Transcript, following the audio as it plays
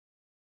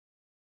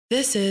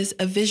This is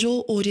a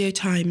Visual Audio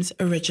Times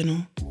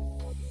original.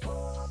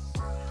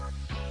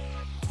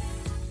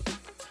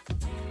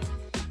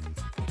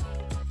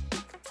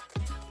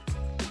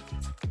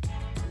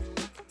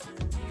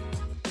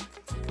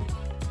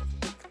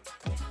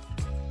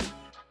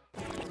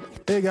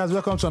 Hey guys,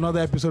 welcome to another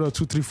episode of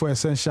 234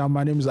 Essential.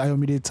 My name is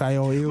Ayomide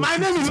Tayo. My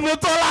name is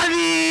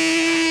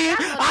Motolani.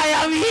 I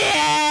am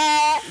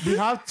here. We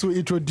have to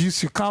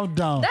introduce you. Calm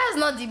down. That's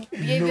not the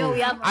behavior we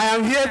have. I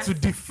am here to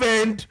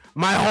defend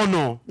my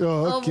honor.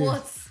 Oh, okay. Of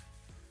what?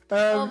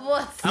 Of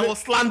what? I was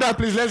slandered.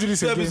 Please, let's do this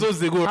 2 again.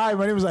 episodes ago. Hi,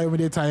 my name is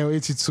Ayomide Tayo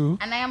 82.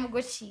 And I am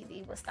Gochi, the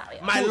Igbo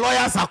stallion. My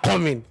lawyers are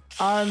coming.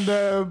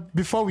 And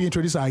before we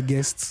introduce our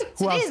guests,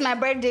 who Today has- is my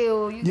birthday,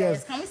 oh, you yes,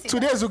 guys. Can we say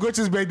today is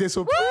Ugochi's birthday,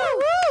 so Woo, woo,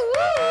 woo,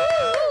 woo,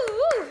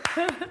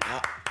 woo.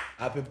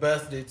 Happy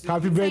birthday to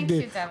happy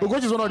birthday. you, darling.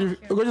 Ugochi is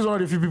one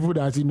of the few people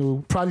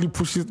that proudly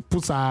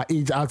puts our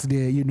age out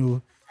there.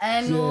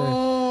 I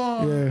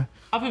know. Yeah.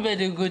 Happy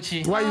birthday,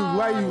 Gochi. Why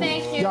you?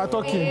 thank you. You are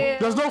talking. Yeah.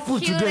 There's no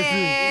food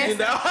today. Cute.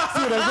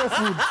 Phil, there's no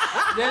food.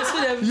 There's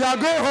food every You are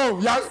going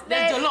home. There's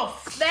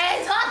jollof.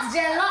 There's hot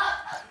jello.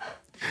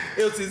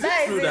 Is it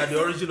That true is that it. the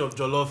origin of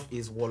Jollof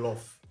is Wolof?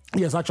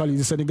 Yes, actually,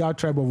 the Senegal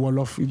tribe of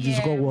Wolof. It is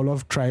Yeah. called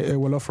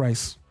Wolof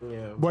rice.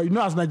 Yeah. But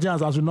as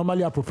Nigerians, as we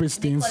normally appropriate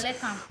things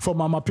collect 'em. from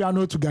Mama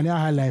Piano to Ghanaian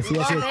High Life,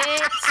 yes, Love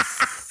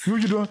yes.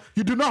 it.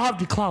 you do not have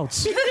the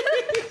clouds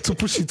to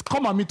push it.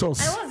 Come and meet And us.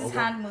 what's this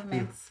hand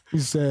movement?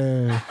 It's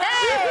Hey,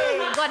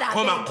 God, I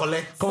Come beg. and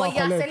collect. Come But and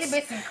you're collect.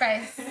 celebrating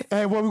Christ.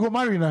 Well, we go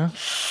marry now.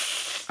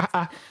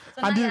 now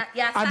And you're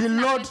starting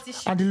the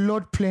apprenticeship.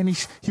 Lord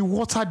plenish. He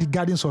watered the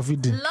gardens of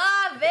Eden.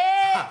 Love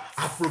it.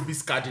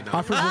 Afrobeat cardinal.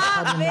 Afrobeat Love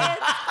cardinal. it.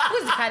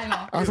 Who's the cardinal?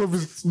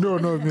 Afrobeat. No,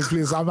 me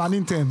please. I'm an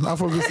intern.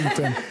 Afrobeat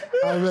intern.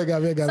 I beg.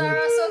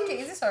 Sorosuke.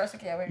 Is it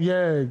Sorosuke you're wearing?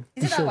 Yeah. Is the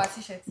it that shirt. our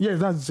t-shirt? Yes,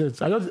 that's the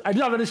shirt. I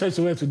didn't have any shirt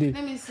to wear today.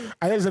 Let me see.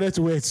 I just decided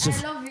to wear it. I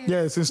love you.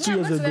 Yeah, since 2 I'm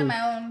years going to wear ago.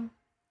 my own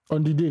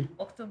On the day.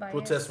 October.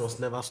 Protest must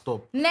never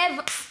stop.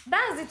 Never.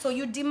 That's it. So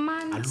you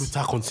demand And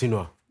Luther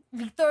continua.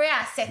 Victoria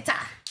Aseta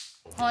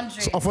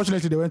 100.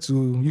 Unfortunately, they went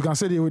to. You can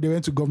say they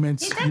went to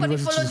government Is anybody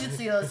followed universities. you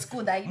to your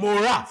school that you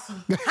Mora.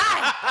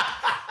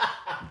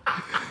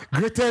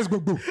 Greatest go.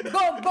 go?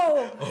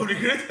 Of the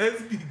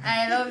greatest.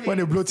 I love you. When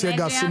they blow tear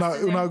gas,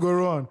 Nigerian una student.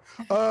 go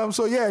run.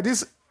 So yeah, I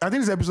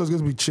think this episode is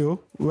going to be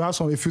chill. We have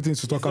a few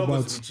things to talk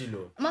about.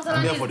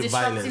 Masalan here is for the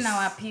disrupting violence.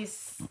 our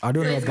peace. I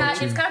don't know It about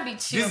can't, you. it can't be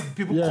chill. These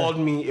people Yeah. called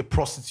me a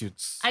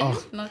prostitute. Are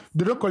you not?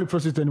 They don't call it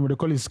prostitute anymore. They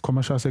call it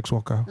commercial sex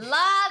worker. Love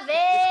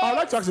I would it.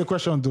 like to ask a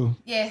question though.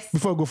 Yes.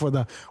 Before I go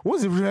further,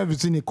 what's the difference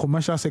between a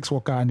commercial sex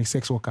worker and a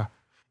sex worker?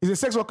 Is a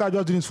sex worker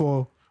just doing it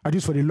for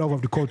the love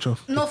of the culture?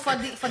 No, for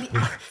the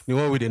act. The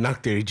one with the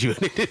knack to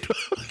rejuvenate.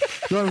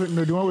 The one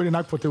with the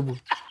knack portable.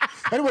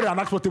 Anybody that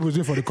knack portable is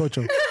doing for the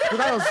culture.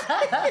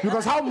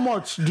 Because how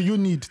much do you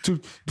need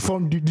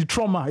from the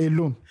trauma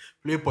alone?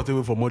 Play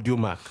portable for Module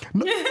Mac.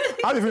 No,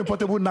 how if a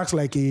portable knacks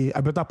like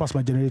I better pass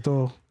my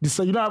generator?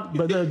 You know,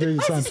 better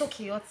It's sound. so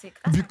chaotic.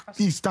 That's my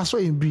question. That's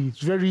what it be. It's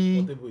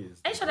very. Portable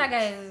is. Are you sure that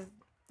guy is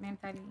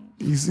mentally?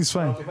 It's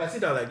fine. If I sit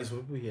down like this, will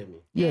people hear me?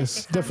 Yes,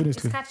 it can. definitely,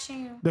 It's catching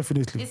you.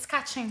 definitely. It's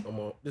catching.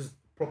 This is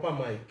proper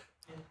mic.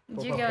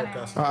 Do you get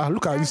what I mean?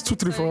 Look at it's 2,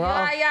 3, 4.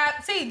 Yeah.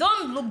 See,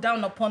 don't look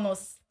down upon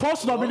us.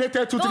 Post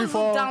nominated 2, 3, Don't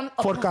 4 look down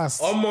upon-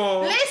 podcast.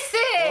 Listen.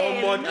 Are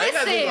you guys going to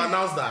Listen.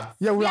 announce that?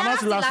 Yeah, we Yeah,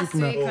 announced it last week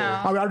now.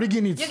 now. And we are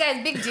rigging it. You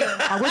guys, big deal.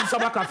 I'm going to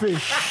Saba Cafe,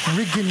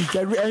 rigging it.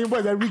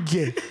 Anybody that rig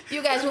it.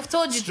 You guys, we've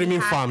told you. Streaming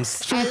this.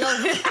 farms. I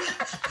love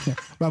you.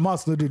 My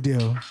mouth's not the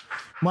deal.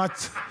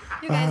 Matt,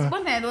 You guys,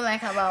 one thing I don't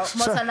like about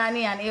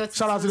Motanani and AOT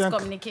shout out to them.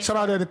 communication.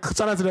 Shout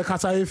out to the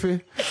Kata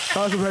Efe.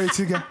 Shout out to very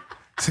Tiga.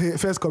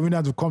 First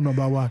comedian to come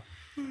number 1.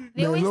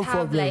 They always no have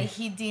problem. like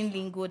hidden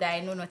lingo that I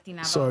know nothing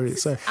about. Sorry.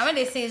 And when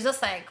they say it's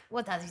just like,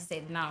 what has he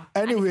said now?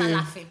 And they Anyway, start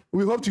laughing.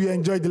 we hope you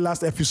enjoyed the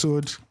last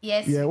episode.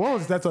 Yes. Yeah, what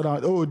was that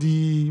on? Oh,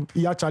 the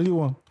Iyachali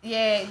one.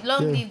 Yeah,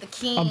 long Yeah. live the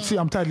king.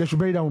 I'm tired. Let's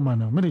bury that woman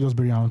now. Maybe just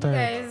bury her. I'm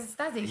tired. Guys,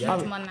 that's a huge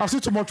man. now. I've seen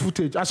too much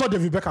footage. I saw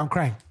David Beckham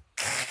crying.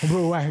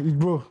 Bro, why?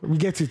 Bro, we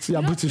get it.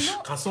 You're British.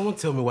 Can someone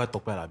tell me why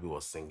Tope Alabi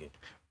was singing?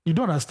 You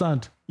don't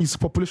understand. It's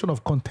population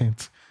of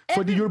content.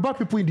 For the Yoruba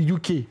people in the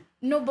UK,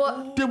 No,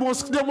 but they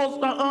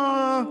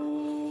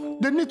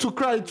need to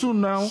cry too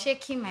now.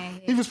 shaking my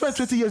head. If you spend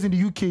 20 years in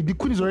the UK, the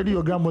queen is already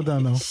your grandmother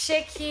now.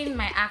 Shaking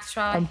my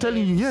actual I'm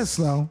telling you, yes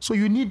now. So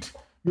you need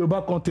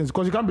Yoruba content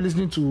because you can't be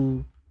listening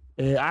to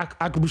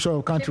Archbishop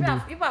of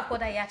Canterbury. People have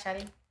called that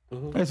actually.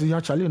 Yes, it's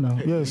actually now.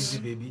 Yes.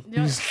 Baby.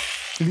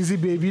 Lizzie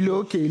baby,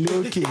 okay.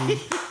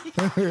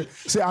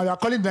 Say, I are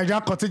calling the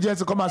Nigerian contingent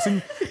to come and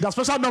sing the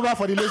special number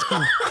for the late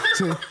school.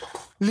 Say,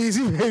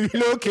 Lizzie baby,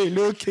 okay.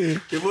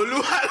 The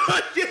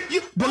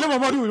name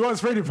of money we want is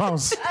spending the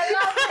pounds. I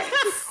love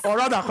it. Or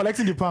rather,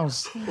 collecting the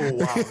pounds. Oh,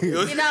 wow.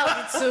 You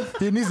know, too.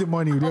 He needs the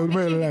money. They will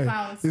picking the lie.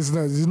 pounds.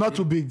 It's not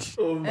too big.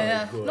 Oh, my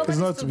God. Nobody's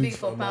not too big. big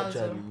for pounds.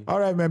 Though. All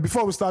right, man.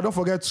 Before we start, don't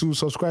forget to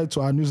subscribe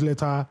to our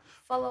newsletter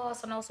Follow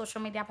us on all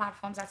social media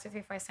platforms at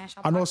 234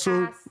 Essential and also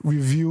Podcast.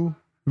 review,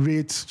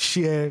 rate,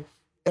 share,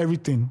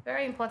 everything.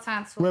 Very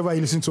important. Wherever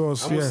you listen to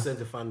us, I almost yeah.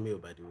 sent a fan mail,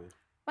 by the way.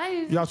 Why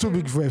you You are too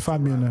big for a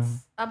family now.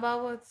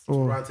 About what?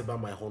 Oh, Rant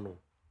about my honor.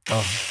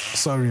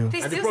 sorry.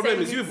 Please And the still problem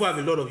say is, you this. people have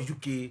a lot of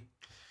UK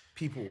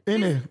people.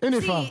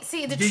 Any fam.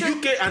 See, the The truth.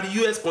 UK and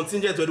the US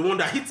contingent were the one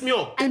that hit me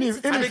up. Any And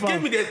they gave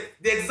fam. me the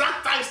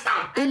exact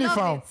timestamp. Any love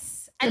fam. it.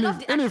 I love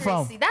the Any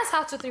fam. accuracy. That's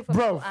how 2, 3, 4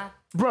 Bro, people are.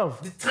 bro.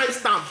 The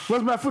timestamp.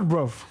 Where's my food,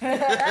 bro?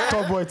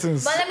 Top boy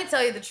things. But let me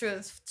tell you the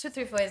truth. 2,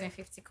 3, 4 is in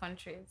 50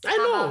 countries. I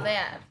know. How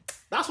there.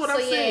 That's what So,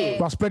 I'm saying. yeah.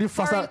 But spreading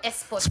faster, Foreign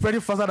export.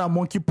 spreading faster than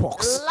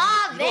monkeypox.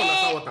 Love You don't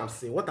understand it. what I'm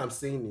saying. What I'm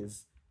saying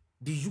is,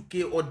 the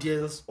UK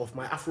audience of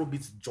my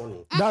Afrobeat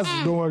journey That's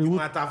don't worry.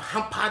 might have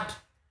hampered.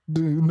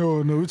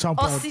 No, which I'm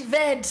proud.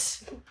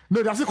 Osived.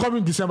 No, that's still coming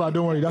in December.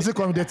 Don't worry. That's still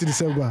coming there to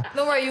December.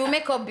 Don't worry, you'll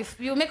make up.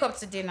 You'll make up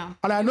today now.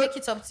 And I You know, make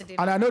it up today.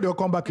 and I know they'll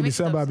come back in Make it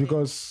December up today.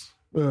 because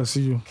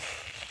see you.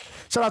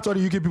 Shout out to all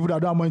the UK people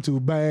that don't have money to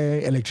buy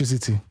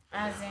electricity.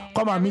 As in,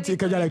 Come and meet really Ikeja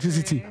going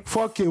electricity. through it.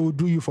 4K will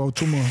do you for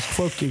 2 months.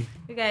 4K.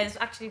 You guys,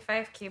 actually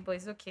 5K, but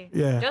it's okay.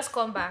 Yeah. Just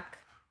come back.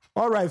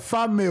 All right,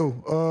 fan mail.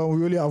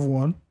 We only have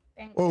one.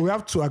 Thank Oh, we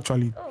have 2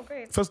 actually. Oh,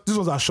 great. First, this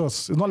ones are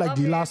shorts. It's not like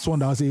the Love last it. one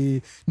that was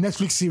a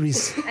Netflix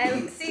series.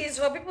 I see. It's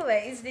for people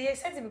like they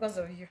sent it because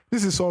of you.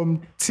 This is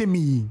from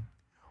Timmy.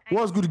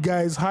 What's good,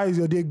 guys? How is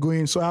your day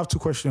going? So I have 2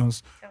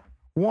 questions.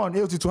 One,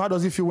 AOT2, how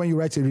does it feel when you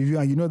write a review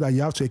and you know that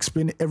you have to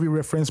explain every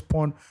reference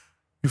point,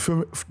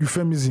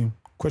 euphemism,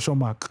 question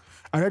mark.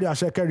 I read your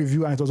Ashake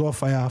review and it was all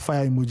fire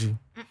emoji.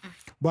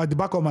 But at the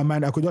back of my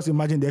mind, I could just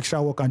imagine the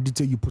extra work and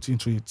detail you put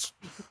into it.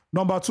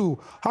 Number 2,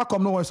 how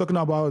come no one is talking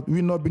about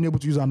we not being able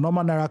to use a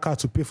normal Naira card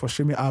to pay for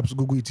streaming apps,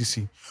 Google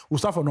etc. We'll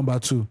start from number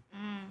 2.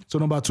 So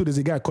number 2, there's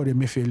a guy called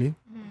Emefiele.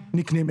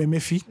 Nickname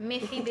Emefi.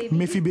 Mefi baby.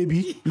 Mefi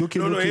baby. Look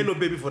No, look ain't no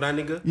baby for that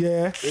nigga.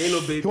 Yeah. Ain't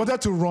no baby. He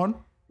wanted to run,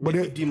 but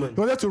Mefi they, demon. he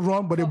wanted to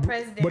run, but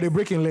president. they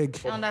break his leg.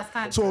 I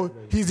understand. So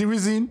he's the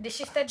reason. they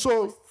shifted.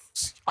 So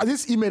posts.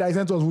 this email that he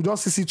sent us, we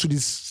just CC to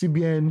this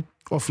CBN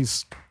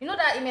office. You know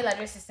that email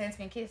address you sent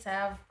me in case I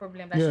have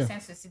problem that Yeah. she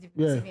sends to CDB.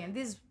 Yeah. CBN.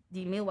 This is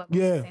the email we're going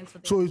to Yeah. send to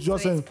them. So it's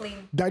just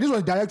explain. that this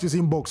was direct to his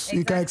inbox.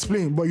 You can Exactly.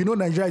 explain, but you know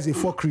Nigeria is a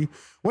fuckery.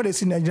 When they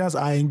see Nigerians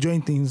are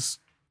enjoying things,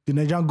 the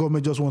Nigerian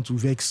government just want to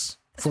vex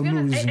for To be no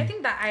honest, reason. I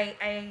think that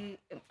I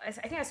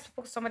think I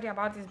spoke to somebody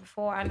about this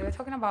before, and they were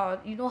talking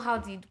about how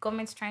the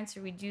government's trying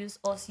to reduce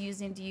us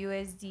using the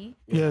USD.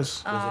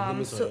 Yes.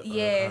 limit So on your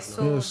yeah, card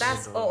so now. Yes.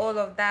 that's all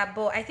of that.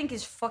 But I think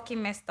it's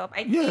fucking messed up.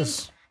 I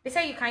Yes. think they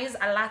say you can use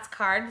alert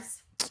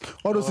cards.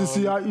 All those things,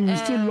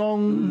 it's still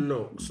long.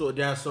 No. So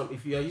there are some,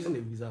 if you are using a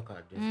Visa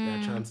card, there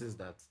are chances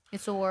that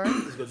It's a word.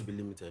 it's going to be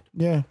limited.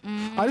 Yeah.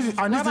 And this is,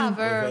 and this What about thing, If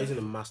you are verb? using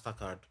a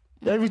MasterCard,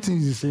 everything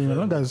is the same. As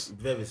long as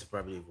Verve is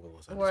probably even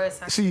worse.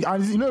 Words. see,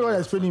 and you know what you're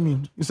explaining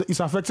me? It's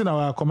affecting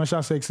our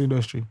commercial sex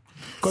industry.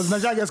 Because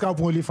Nigeria gets can't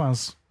open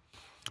OnlyFans.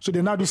 So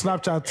they now do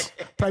Snapchat,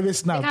 private You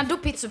snap. can do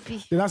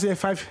P2P. They now say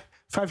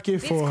 5K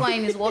for.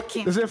 Bitcoin is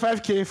working. They say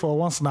 5K for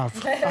one snap.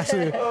 I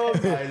say,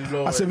 My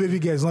Lord. I say, baby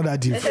girl, it's not that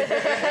deep.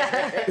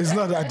 It's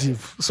not that deep.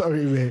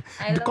 Sorry, man.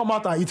 They love come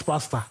out and eat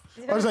pasta.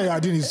 What you are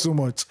doing is too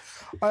much.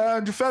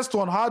 The first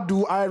one, how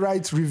do I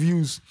write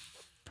reviews?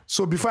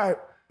 So before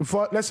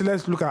let's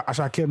look at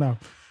Ashake now.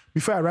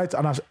 Before I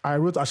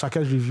wrote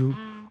Ashake's review.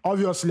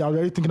 Obviously, I was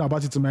already thinking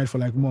about it in my head for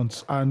like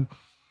months. And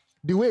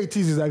the way it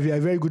is that if you're a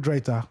very good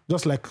writer,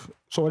 just like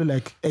somebody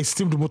like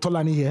esteemed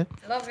Motolani here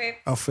Love it.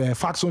 of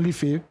Facts Only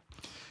Fame,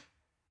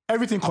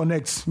 everything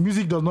connects.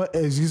 Music does not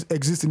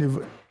exist in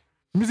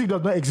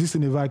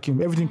a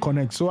vacuum. Everything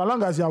connects. So as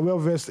long as you are well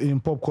versed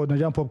in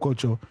Nigerian pop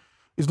culture,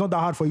 it's not that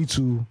hard for you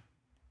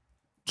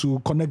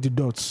to connect the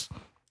dots.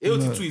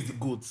 AOT2 is the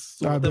GOAT.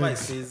 So I whatever beg. it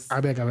says, I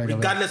beg.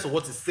 regardless of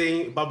what it's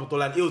saying about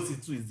Butola,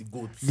 AOT2 is the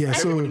GOAT. Yeah,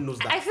 so- Everybody knows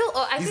that. I feel.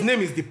 I His think name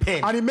is the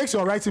pen. And it makes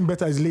your writing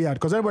better is layered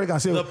because everybody can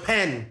say The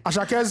pen.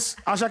 Ashake's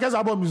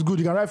album is good.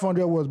 You can write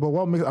 400 words, but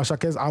what makes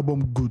Ashake's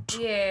album good?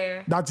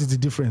 yeah. That is the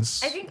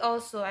difference. I think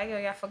also,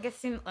 you're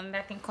forgetting on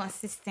that thing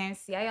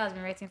consistency. Ayo has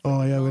been writing for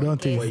Oh, the yeah, we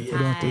don't think- longest we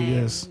don't think, time.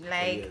 yes.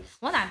 Like Yes.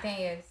 more than 10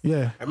 years.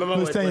 Yeah. I remember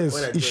No, it's 10 years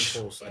when I joined ish.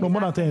 Pulse, No,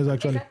 more than 10 years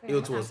actually. Exactly,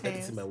 AOT more was than 10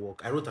 editing years. my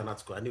work. I wrote an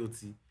article and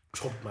AOT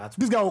chopped my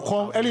article. This guy will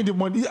come early in the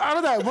morning.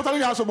 Another but I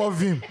have some of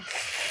him.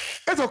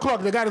 8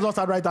 o'clock, the guy does not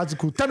start writing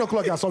article. 10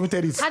 o'clock, he has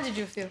submitted it. How did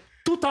you feel?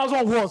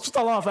 2,000 words,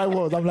 2,005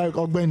 words. I'm like,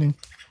 Benny,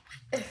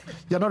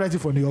 you're not writing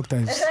for New York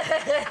Times.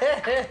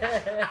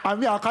 I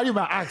mean, I'll carry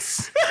my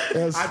axe.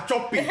 Yes. I'm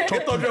chopping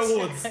 800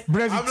 words.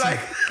 Brevity. I'm like,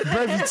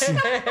 brevity.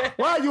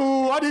 Why are you?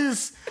 What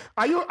is?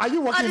 Are you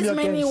working All in these your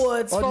many terms?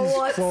 words, All for these-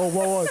 what? For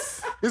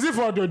what? Is it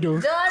for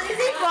Dodo? John, is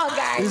it for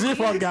guys? Is it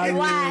for Gary?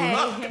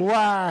 Why? Why?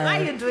 Why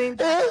are you doing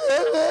that?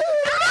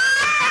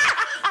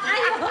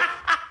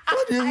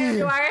 What do you mean?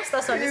 You arrest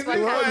us on this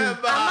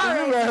podcast.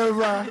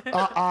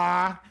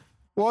 Whatever.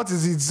 What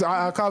is it?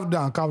 Calm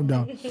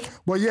down.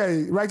 But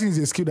yeah, writing is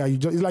a skill that you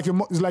just, it's like your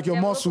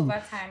Develop muscle. over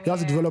time, You have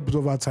to yeah. develop it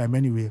over time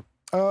anyway.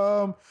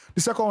 The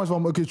second one is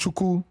from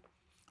Chuku.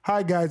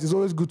 Hi guys, it's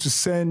always good to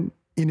send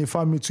in a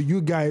family to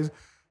you guys.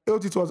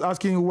 Eltit was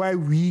asking why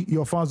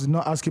your fans, did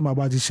not ask him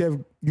about the chef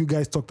you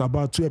guys talked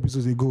about 2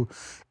 episodes ago.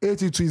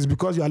 Eltit is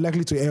because you are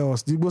likely to air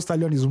us. The Igbo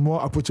Stallion is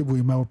more approachable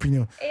in my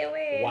opinion.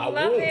 Anyway, Wow.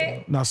 love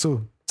it. Now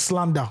so,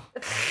 slander.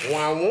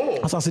 Wow.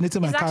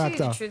 Assassinating my It's actually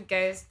character. the truth,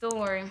 guys. Don't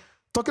worry.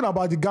 Talking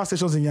about the gas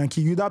stations in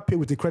Yankee, you either pay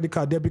with a credit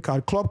card, debit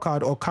card, club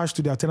card, or cash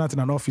to the attendant in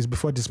an office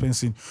before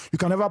dispensing. You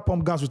can never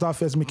pump gas without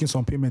first making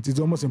some payments. It's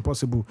almost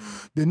impossible.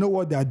 They know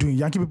what they are doing.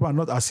 Yankee people are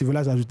not as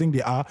civilized as you think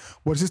they are,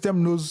 but the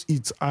system knows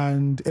it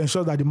and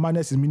ensures that the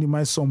madness is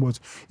minimized somewhat.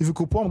 If you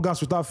could pump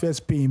gas without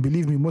first paying,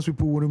 believe me, most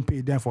people wouldn't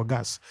pay them for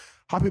gas.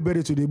 Happy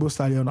birthday to the Igbo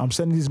Stallion. I'm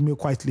sending this mail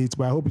quite late,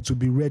 but I hope it will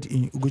be read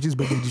in Ugochi's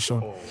birthday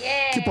edition.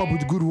 Yeah. Keep up with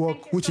the good work,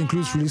 Thank you which so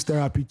includes much. release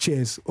therapy.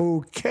 Cheers.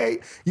 Okay.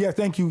 Yeah,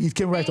 thank you. It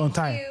came right on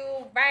time. Thank you.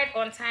 Right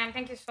on time.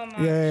 Thank you so much.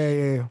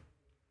 Yeah.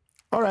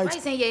 All Why are right. you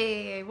saying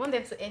yeah? You want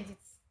them to end it.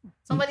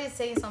 Somebody is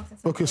saying something.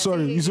 Okay,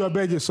 sorry. It's your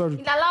birthday. Sorry.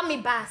 Allow me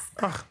bask.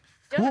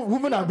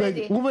 Women are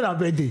birthday. Women are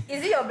birthday.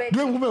 Is it your birthday?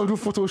 When women will do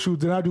photo shoot,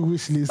 then I do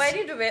wish list. But I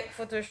didn't do a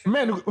photo shoot.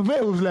 Men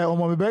was like, oh,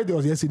 my birthday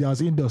was yesterday. I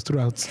was indoors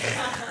throughout.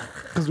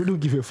 Because we don't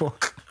give a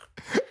fuck.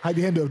 At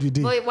the end of the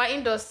day. But we're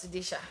indoors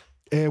today, Sha.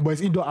 But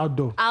it's indoor,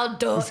 outdoor.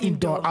 Outdoor, It's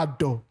indoor,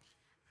 outdoor.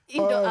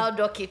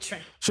 outdoor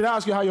catering. Should I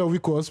ask you how your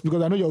week was?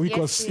 Because I know your week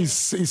Yes,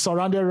 is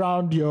surrounded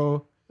around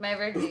My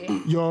birthday.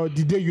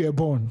 the day you were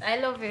born. I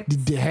love it.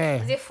 The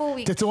hair. It's a full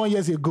week. 31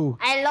 years ago.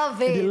 I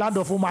love it. The land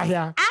of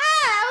Umahia.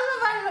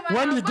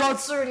 When the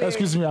gods,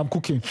 excuse me, I'm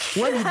cooking.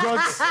 When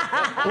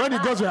the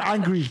gods were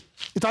angry,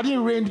 it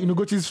hadn't rained in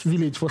Ugochi's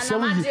village for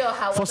 7 years.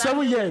 For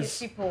 7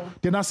 years.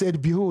 Then I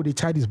said, behold, the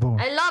child is born.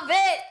 I love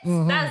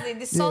it. That's it.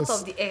 The salt Yes,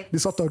 of the earth. the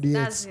salt of the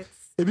That's earth.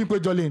 it. Ebimpe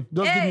Jolene,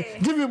 just Hey.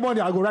 give me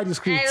money, I'll go write the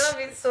script. I love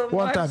it so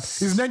One much. time.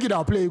 It's Nengi that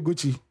will play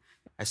Ugochi.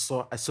 I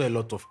saw a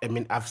lot of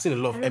I've seen a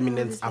lot of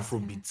eminent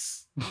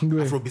Afrobeats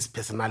Where? Afrobeats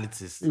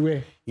personalities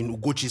Where? in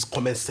Ugochi's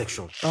comment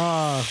section.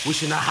 Ah,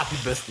 Wishing her happy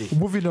birthday.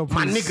 moving on,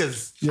 My please.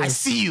 niggas, Yes. I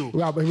see you.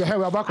 We are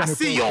back on I the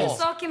see podcast. y'all.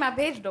 Talking my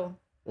page though.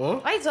 Huh?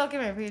 Why you talking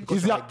my page?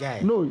 Is my that guy.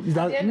 no? Is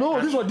that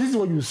no? This is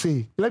what you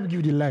say. Let me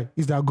give you the lie.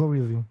 It's the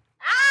algorithm.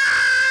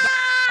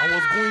 I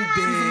was going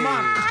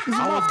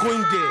there. I was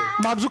going there.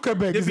 Mark Zuckerberg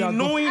They've is the been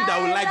knowing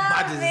that we like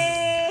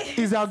baddies.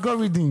 It's the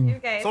algorithm.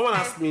 Okay. Someone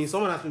asked me,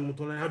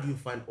 Mutola, how do you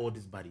find all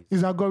these baddies? It's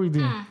the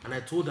algorithm. And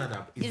I told her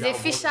that He's a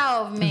fisher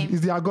of men.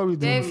 It's the algorithm.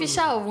 The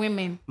fisher of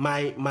women.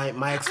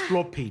 my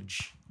explore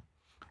page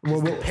is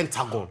Well, the well,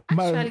 Pentagon.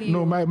 Actually,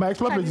 my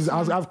explore page is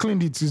I've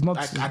cleaned it. It's not.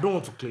 Like, I don't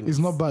want to claim It's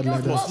it. not bad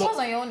like that. What's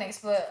on your own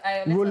expert?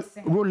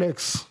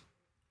 Rolex,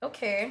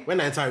 Okay. When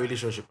I enter a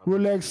relationship,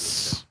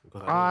 Rolex,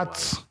 Because I know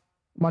Art,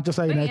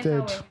 Manchester When you enter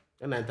United. where?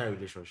 when I enter a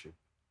relationship,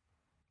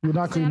 You're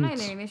not So you're clean not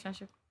in a it.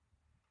 relationship.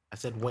 I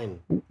said when.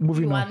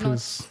 Moving You on, are not.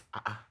 please.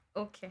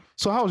 Okay.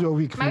 So how was your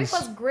week, My week please?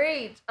 was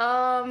great.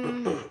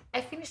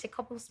 I finished a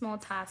couple small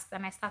tasks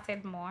and I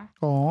started more.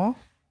 Oh,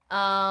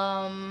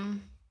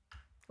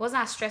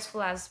 Wasn't as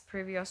stressful as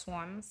previous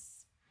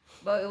ones,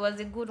 but it was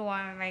a good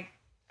one. Like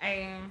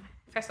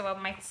first of all,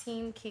 my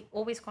team keep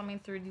always coming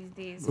through these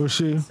days. Oh,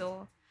 she?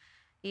 So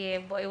yeah,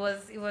 but it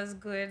was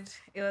good.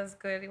 It was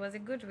good. It was a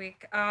good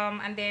week.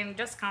 And then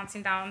just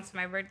counting down to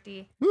my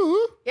birthday.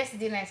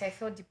 Yesterday night I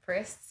felt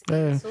depressed.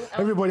 Yeah. So I was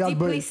Everybody has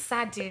deeply birthday-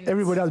 saddened.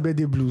 everybody has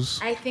birthday blues.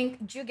 I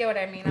think, do you get what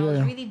I mean? I was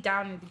Yeah. really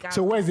down in the gap.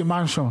 So where's the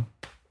mansion?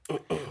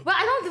 But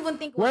I don't even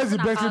think it Where's was the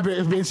Bentley about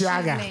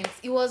Balenciaga? achievements.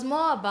 It was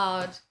more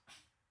about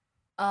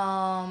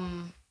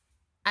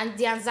and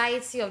the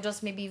anxiety of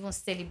just maybe even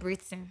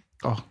celebrating.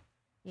 Oh,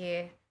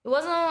 Yeah. It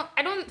wasn't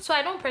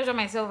I don't pressure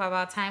myself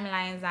about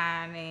timelines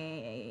and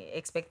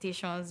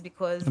expectations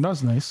because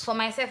that's nice. for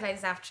myself like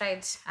this, I've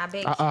tried. I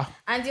beg.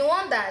 And the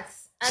one that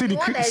See the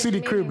crib- see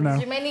the crib now.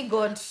 remaining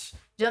God.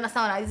 Do you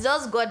understand? It's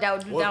just God that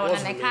will do that one,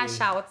 what's and I can't remaining?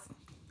 shout.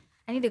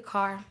 I need a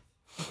car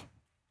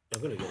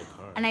You're gonna get a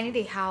car. and I need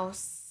a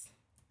house.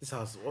 This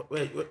house.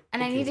 Wait.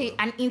 And I okay, need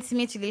an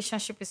intimate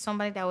relationship with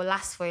somebody that will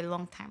last for a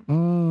long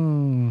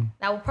time.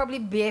 That will probably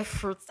bear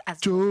fruits as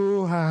well.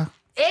 Joha.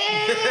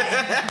 Hey!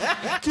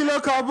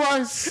 Kilo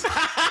Cowboys.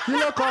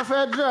 Kilo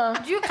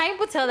Confederate. Can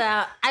you tell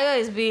that Ayo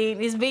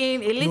is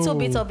being a little No.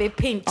 bit of a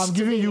pinch? I'm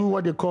giving you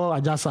what they call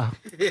Ajasa.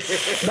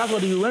 That's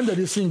what when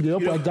they sing, they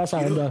put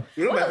Ajasa on there.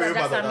 You know my What favorite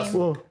does part that of that mean?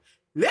 song? Oh,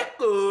 Let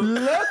go.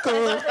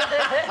 Leko.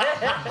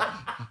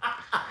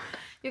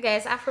 You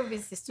guys,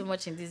 Afrobeats is too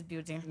much in this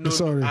building. No,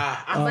 Sorry. But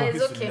it's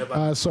Afrobeats okay. will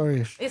never-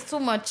 Sorry. It's too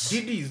much.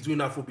 Diddy is doing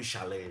Afrobeat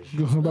challenge.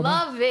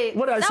 Love it.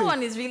 What did I that say?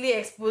 one is really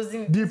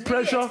exposing. The it's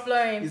pressure- Really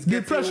exploring. It's The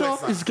getting pressure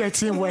worse. is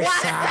getting worse.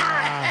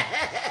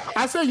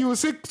 I said you will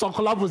see some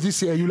collabos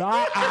this year. You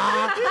like,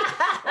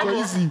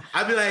 easy.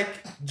 I'll be like,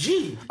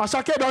 gee.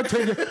 Asake don't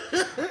change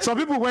it. Some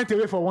people went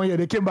away for 1 year.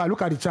 They came back.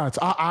 Look at the chart.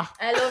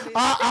 I love it.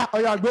 Oh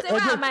yeah, So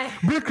where am I?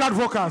 bring crowd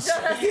vocals.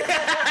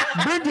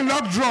 Bring the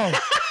love drum.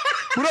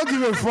 We don't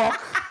give a fuck.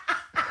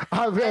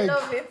 I Beg.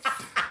 love it.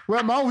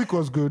 Well, my week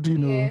was good, you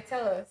know. Yeah,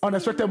 tell us.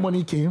 Unexpected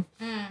money came,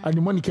 and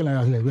the money came and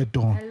I was like, we're I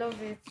done.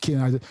 love it.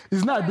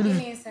 It's not, I Give me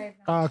believe, inside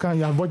now. I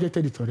have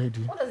budgeted it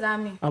already. What does that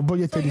mean? I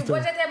budgeted So you it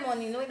already. budgeted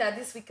money knowing that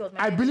this week was my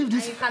I birthday, believe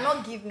this- and you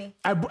cannot give me.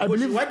 I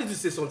believe. Why did you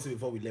say something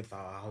before we left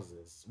our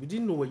houses? We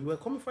didn't know where you were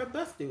coming for a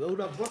birthday. We would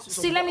have brought you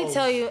some See, let me balls.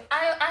 tell you.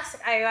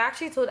 I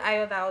actually told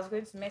Ayo that I was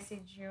going to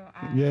message you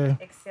and Yeah.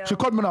 Excel. She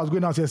called me when I was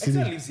going out Excel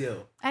yesterday. lives here.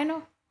 I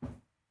know.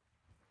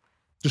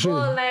 To show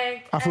Well, you.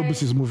 like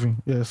Afrobeat is moving.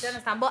 Yes. you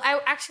understand? But I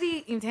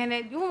actually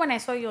intended, even when I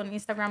saw you on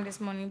Instagram this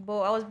morning, but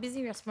I was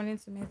busy responding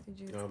to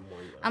messages.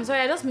 I'm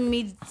sorry, I just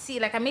made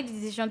the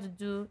decision to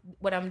do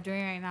what I'm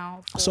doing right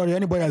now. for, Sorry,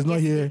 anybody that's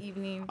not yesterday here.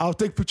 Evening. I'll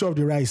take picture of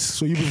the rice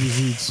so you people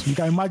see it. You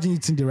can imagine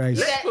eating the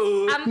rice.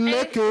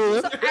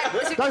 Leko.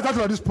 That's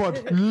not this pod.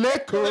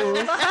 Leko.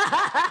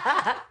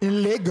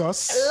 In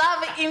Lagos.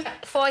 Love in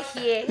for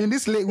here. In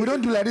this lake, we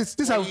don't do like this.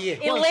 This are In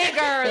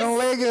Lagos. in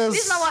Lagos.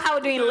 This is not how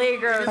we do in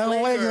Lagos. In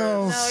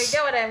Lagos. No, you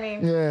get what I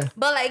mean? Yeah.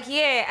 But like,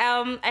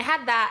 I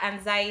had that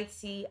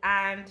anxiety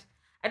and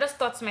I just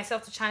thought to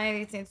myself to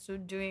channel it into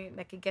doing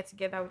like a get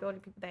together with all the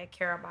people that I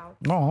care about.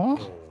 No.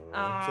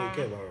 So you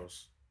care about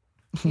us.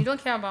 You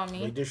don't care about But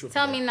me? you didn't show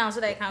Tell for me my- now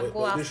so that I can But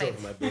go you didn't show outside.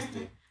 for my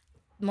birthday.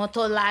 I'm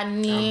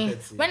Motolani.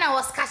 petty. When I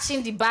was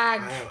catching the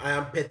bag, I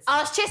am petty.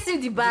 I was chasing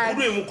the You bag.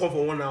 couldn't even come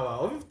for 1 hour.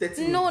 Or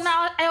 30 No, minutes.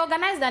 now I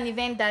organized an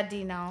event that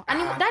day now. And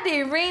that day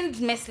it rained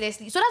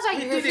mercilessly. So that's why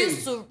he It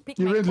refused didn't. to pick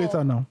You my rain call.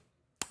 later now.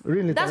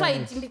 Rain later. That's why now.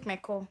 he didn't pick my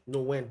call.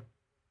 No, when?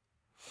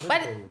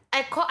 But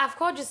I've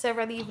called you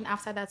severally even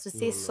after that to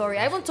say sorry.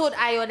 I even told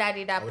Ayo that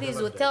day that would please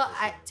never will do tell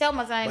that. tell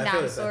Mazan But I that felt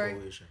I'm the type sorry.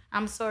 of way, Sha.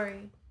 I'm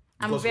sorry.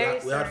 I'm Because very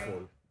we had sorry.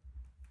 fun.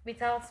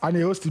 Without And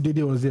the host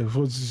today was there. I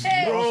was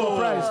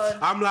surprised.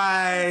 I'm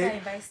like,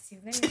 invite Steve.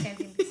 Let me send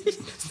him this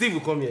message. Steve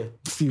will come here.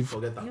 Steve.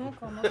 Forget that. You won't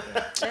come up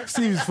here. Let's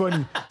Steve is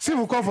funny. Steve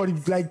will come for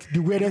the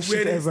weirdest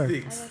shit Weirdest ever.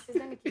 things.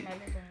 let me keep my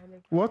leg on your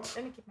leg. What?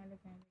 Let me keep my leg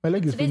on your leg. My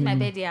leg is Today's my paining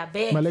me. birthday, I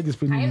beg. My leg is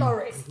paining Can you me. not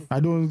rest? I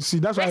don't see.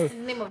 That's why Rest in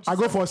the name of I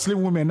go Jesus. for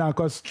slim women now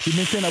because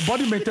the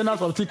body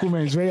maintenance of thick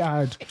women is very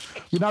hard.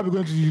 You now be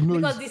going to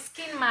Because the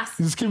skin mask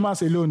the skin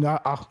mask alone.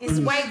 is please.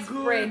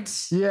 widespread.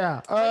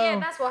 Yeah. Yeah,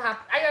 that's what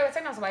happened. I was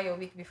telling us about your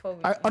week before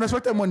we.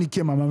 Unexpected money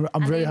came. I'm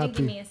and very then you didn't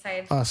give me happy.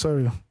 inside.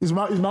 Sorry. It's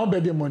my own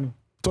birthday money.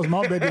 It was my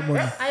own birthday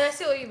money. I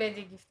still owe you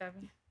birthday gift,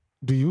 Abby.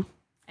 Do you?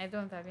 I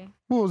don't, Abby.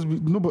 Who was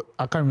no? But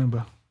I can't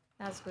remember.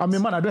 That's good. I'm a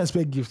man. I don't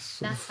expect gifts.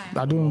 So That's fine.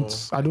 I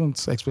don't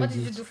expect What did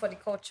you gifts. do for the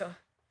culture?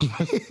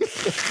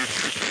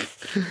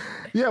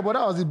 Yeah, but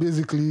that was it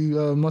basically.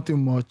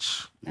 Nothing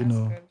much. That's you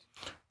know.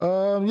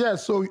 good. Yeah.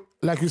 So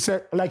like you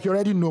said, like you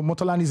already know,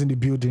 Motolan is in the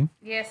building.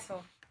 Yes,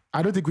 so.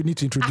 I don't think we need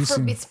to introduce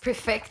him. Afrobeats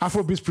prefect.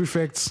 Afrobeats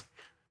prefect,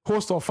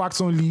 host of Facts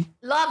Only,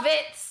 Love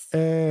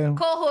it.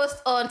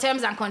 Co-host on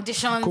Terms and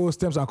Conditions. co-host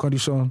Terms and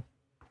Condition,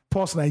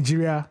 Pulse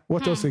Nigeria.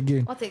 What else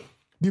again? What a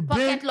The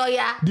pocket brain,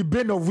 lawyer. the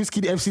brain of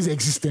Whiskey FC's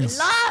existence.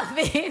 Love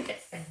it.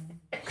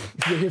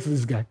 You hate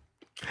this guy.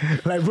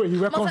 Like bro, you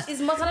welcome.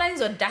 Is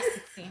Motolani's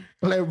audacity.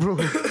 Like bro,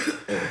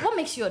 What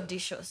makes you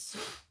audacious?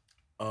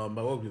 I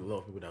work with a lot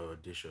of people that were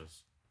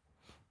audacious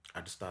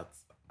at the start.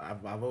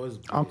 I've always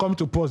been, I'm coming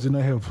to pause. Did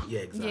not help.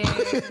 yeah,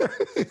 exactly.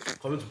 Yeah.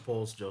 Coming to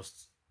Pulse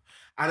just,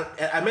 and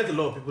I met a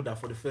lot of people that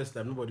for the first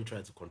time nobody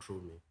tried to control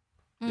me.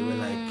 They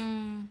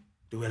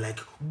were like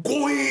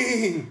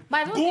going, But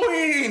I don't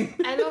going.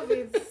 I love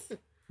it.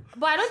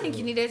 But I don't think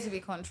you needed to be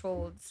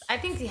controlled. I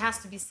think it has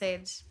to be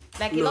said.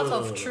 Like a lot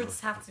of truths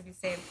have to be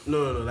said.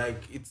 No.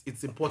 Like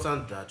it's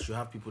important that you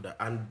have people that,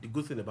 and the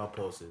good thing about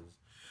Pulse is,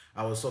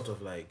 I was sort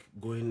of like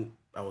going.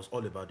 I was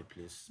all about the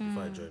place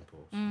before I joined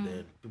Pulse.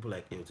 Then people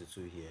like AOT2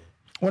 here.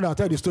 When I'll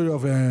tell the story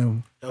of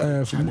Channel.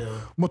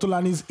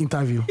 Motolani's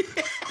interview,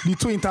 the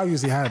 2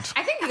 interviews he had.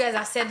 I think you guys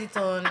have said it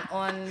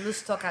on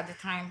Loose Talk at the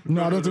time.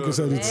 No, I don't think we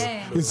said it.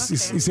 Yeah.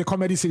 It's a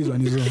comedy series on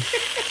his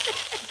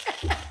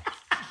own.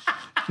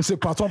 It's a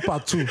part 1,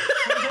 part 2.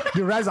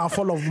 The rise and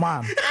fall of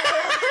man.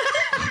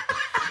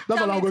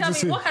 That's all I'm going to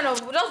say. What kind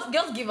of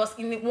just give us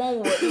in one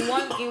word,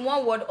 in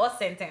one word or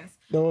sentence.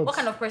 The what? What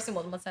kind of person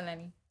was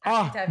Motolani?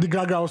 The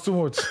gaga was too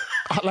much.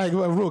 Like,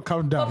 bro,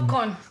 calm down.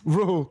 Popcorn.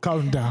 Bro,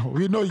 calm down.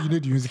 We know you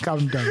need music.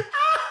 Calm down.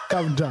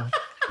 Calm down.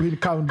 Really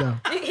calm down.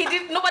 He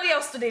did. Nobody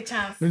else stood a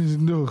chance.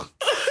 No.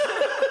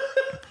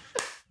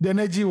 The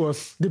energy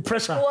was, the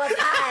pressure Was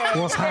I?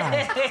 was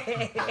high.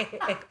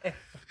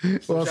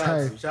 Was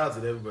high. Shout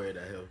out to everybody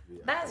that helped me.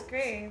 That's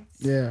great.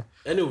 Yeah.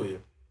 Anyway,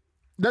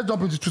 Let's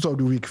jump into tweet of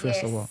the week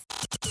first of all.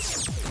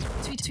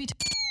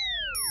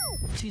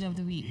 Tweet of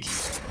the week.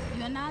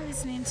 You are now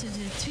listening to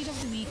the tweet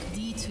of the week,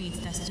 the tweet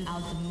that stood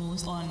out the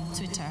most on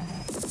Twitter.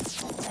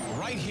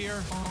 Right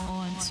here.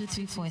 On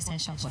 234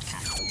 Essential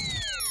Podcast.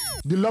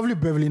 The lovely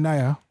Beverly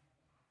Naya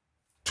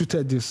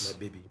tweeted this. my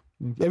baby.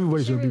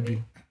 Everybody's your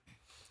baby.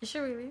 Is she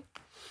really?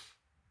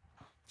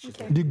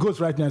 The goat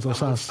right now is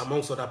Osas.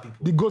 Amongst other people.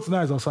 The goat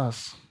now is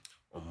Osas.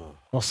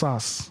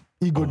 Osas.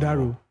 Ego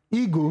Daro.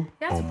 Ego.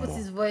 He has to put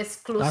his voice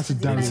close That's to it,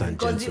 the damn mic it.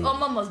 because the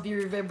Gentlemen. Oma must be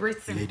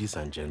reverberating. Ladies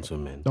and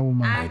gentlemen, That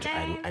woman.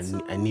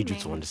 I need you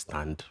to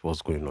understand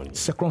what's going on here.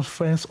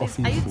 Circumference of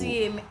Are you evil.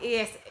 doing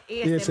ASMR.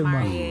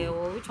 ASMR here,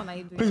 or which one are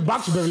you doing? Please,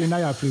 back to Beverly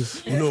Naya,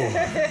 please. No,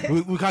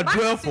 we can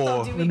dwell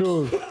for.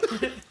 No.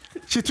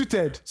 She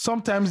tweeted,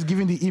 sometimes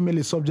giving the email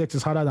a subject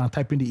is harder than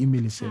typing the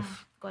email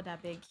itself. God, I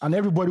beg. And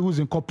everybody who's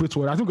in corporate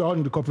world, I think we're all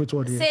in the corporate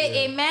world here.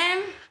 Say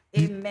amen.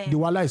 Amen. The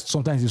wala is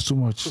sometimes is too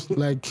much.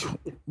 Like,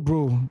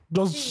 bro,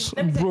 just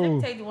let me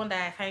bro. tell you the one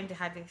that I find the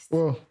hardest.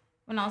 Well,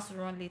 When I want to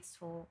run late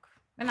for work.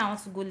 When I want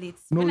to go late.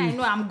 No, when I you-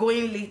 know I'm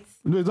going late.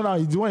 no, it's not.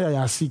 It's the one you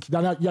are sick.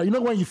 Yeah, you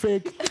know when you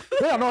fake,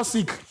 when you're not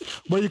sick,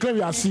 but you claim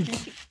you are sick.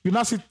 You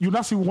not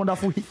see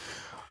wonderful,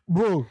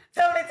 bro.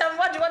 Tell me,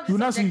 what do you want You to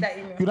not see, subject that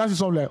email? you not see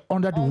something like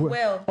under the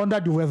Unwell. under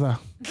the weather.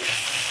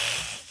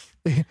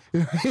 I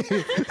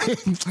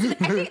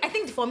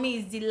think for me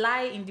it's the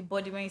lie in the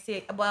body when you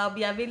say, but I'll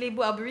be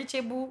available, I'll be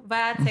reachable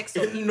via text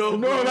or email.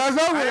 No, that's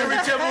not I ain't real.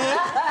 reachable.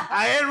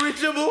 I ain't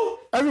reachable.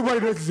 Everybody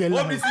knows it's a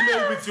Hope lie. this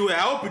email meets you well. I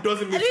hope it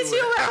doesn't meet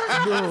you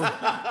well.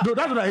 No,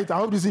 that's what I hate. I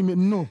hope this email.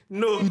 No,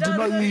 No. you did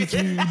not hit me. You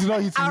did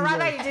not hit me. I'd rather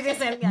well. you didn't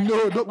send me an No,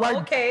 email. don't. Why?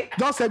 Okay.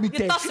 Don't send me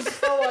You thought to be text.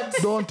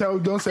 forward.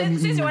 Don't send me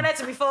Since you email. wanted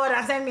to be forward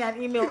and send me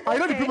an email. I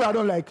know the okay. people I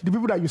don't like. The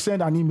people that you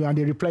send an email and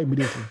they reply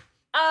immediately.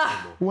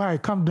 Why?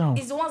 Calm down.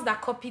 It's the ones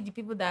that copy the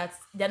people that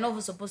they're not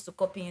even supposed to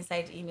copy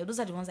inside the email. Those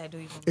are the ones I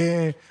don't even.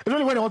 It's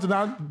only when they want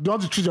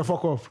to treat your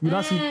fuck off. You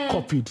don't see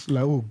copied.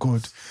 Like, oh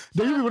God.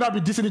 Then you people that be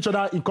dissing each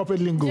other in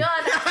corporate lingo.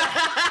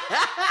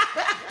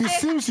 It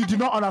seems you did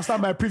not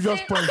understand my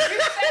previous point.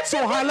 So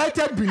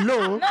highlighted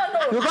below. No.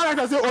 You can't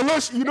like say, oh,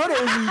 you know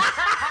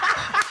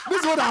this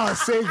is what I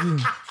was saying.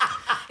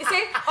 You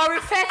say, or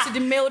refer to the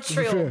mail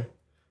trail. Fair.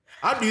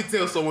 How do you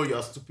tell someone you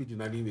are stupid in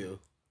an email?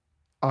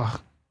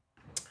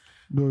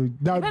 No,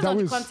 Depends that on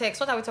the was context.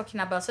 What are we talking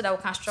about so that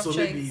we can structure So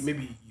it?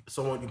 maybe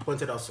someone you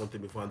pointed out something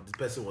before and the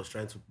person was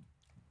trying to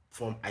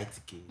form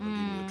ITK on the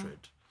email thread.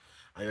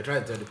 And you're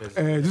trying to tell the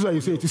person. this is what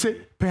you say. You say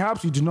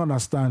perhaps you do not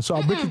understand. So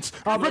I'll break it.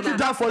 I'll break it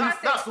down for you.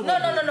 That's the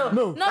No.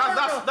 No.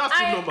 That's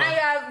the number.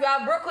 You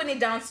have broken it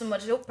down too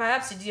much.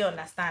 Perhaps you didn't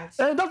understand.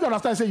 That's what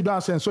understand. Say you don't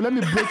understand. So let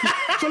me break it.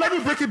 So let me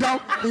break it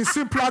down in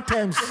simpler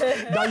terms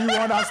that you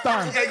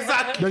understand.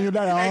 Exactly. Then you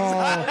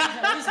like,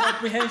 This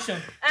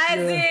comprehension.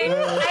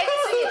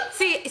 I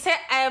see. Say,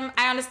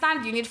 I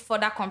understand you need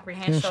further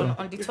comprehension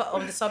on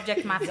the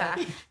subject matter.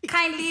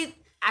 Kindly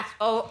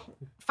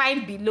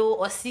find below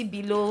or see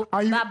below.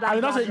 And you, blah, blah, and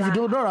you blah, don't say, if you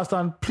blah. don't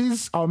understand,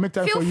 please, I'll make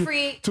time Feel for you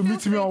free- to feel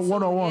meet me free on to,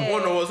 one-on-one. yeah.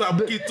 One of us have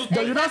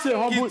Then you not say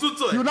humble.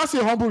 Kituto. You not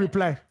say humble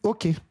reply.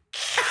 Okay.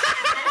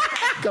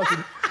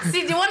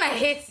 See, the one I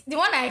hate, the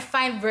one I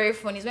find very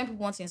funny is when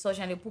people want to insult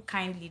you and they put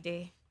kindly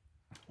there.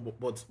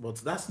 But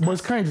that's But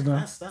it's kind, no?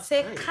 That's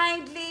Say kind.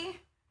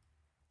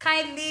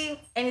 kindly,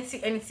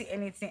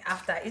 anything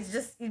after.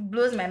 It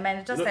blows my mind.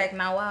 It's just like,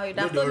 now, wow, you'd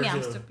have told me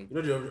I'm stupid. You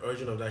know the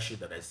origin of that shit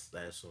that I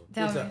saw?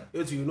 Tell me.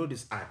 You know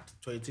this ad,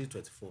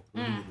 2324,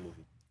 Nollywood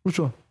movie. Which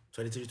one?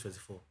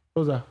 2324,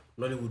 What's that?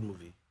 Nollywood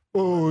movie.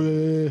 Oh,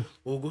 yeah.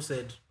 Ogo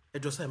said,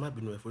 Ejosa might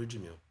be no for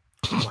Jimmy.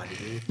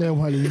 Yeah,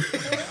 Wally.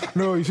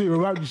 No, you see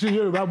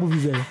Yoruba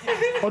movies there.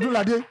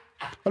 Odunlade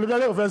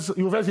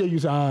you first hear you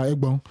say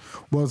Egbon,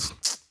 but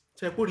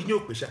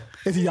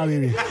it's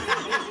Yawere.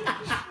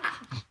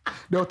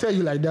 They'll tell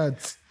you like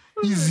that.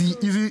 Easy,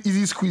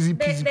 squeezy,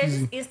 There's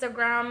peasy. this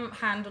Instagram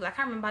handle. I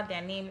can't remember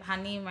her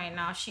name right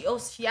now.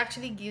 She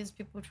actually gives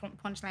people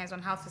punchlines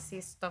on how to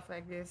say stuff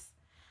like this.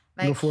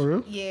 Like, No, for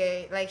real?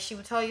 Yeah, like she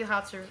will tell you how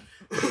to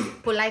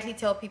politely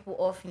tell people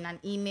off in an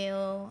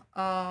email,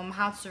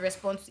 how to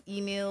respond to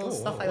emails,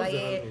 stuff like that.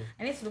 Yeah,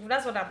 I need to look.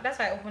 That's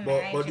why I opened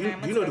my But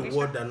IG. do you know the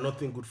word that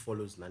nothing good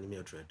follows in an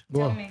email thread?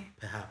 Tell me.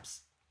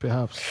 Perhaps.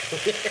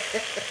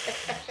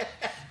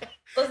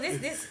 Oh,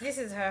 this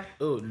is her.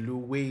 Oh,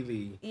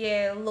 Luwele.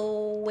 Yeah,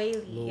 Lo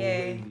Whaley.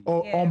 Yeah.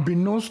 Or yeah.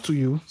 unbeknownst to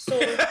you. So,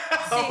 so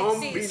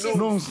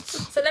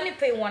let me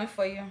play one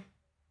for you.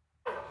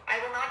 I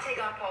will not take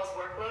on Paul's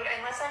workload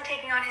unless I'm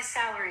taking on his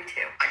salary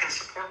too. I can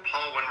support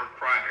Paul when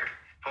required.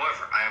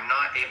 However, I am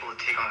not able to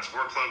take on his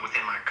workload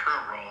within my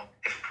current role.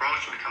 If a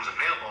promotion becomes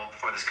available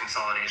for this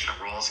consolidation of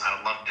roles, I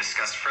would love to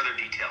discuss further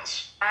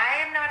details.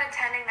 I am not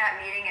attending that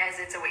meeting as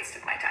it's a waste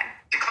of my time.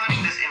 Declining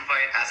this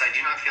invite as I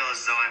do not feel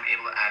as though I'm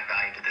able to add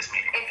value to this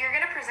meeting. If you're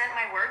going to present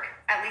my work,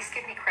 at least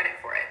give me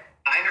credit for it.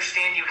 I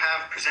understand you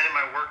have presented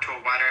my work to a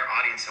wider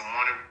audience and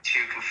wanted to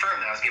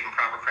confirm that I was given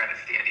proper credit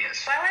for the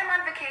ideas. While I'm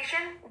on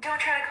vacation, don't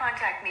try to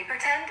contact me.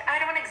 Pretend I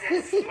don't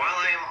exist. While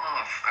I am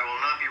off, I will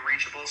not be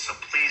reachable, so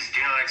please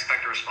do not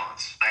expect a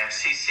response. I have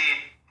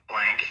CC'd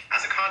blank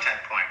as a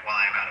contact point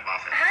while I am out of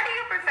office. How do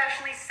you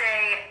professionally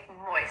say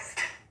moist?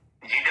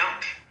 You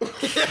don't.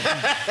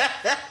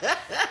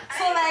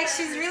 So like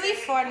she's really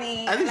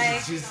funny. I think like,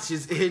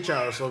 she's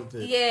HR or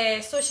something. yeah,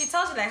 so she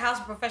tells you like how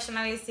to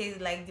professionally say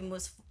like the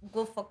most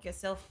go fuck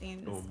yourself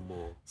things. No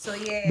more. So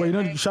yeah. But you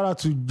know, like, shout out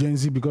to Gen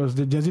Z because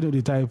the Gen Z know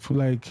the type.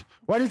 Like,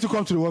 why didn't you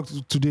come to the work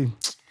today?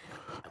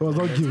 It was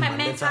not given. my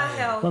mental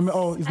health.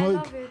 It's I not.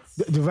 love it.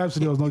 The vibes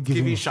today was not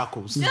given. Giving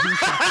shackles. It's giving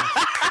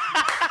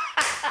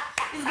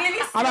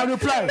And I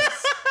reply,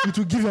 it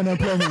will give you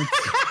unemployment.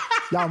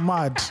 You're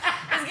mad. It's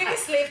giving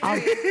slave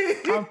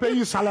trade. I'm paying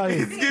you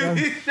salary.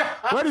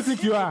 Where do you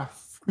think you are?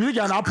 You think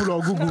you're an Apple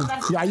or Google?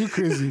 Yeah, are you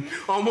crazy?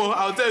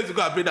 I'll tell you to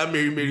go and play that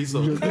Mary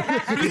song.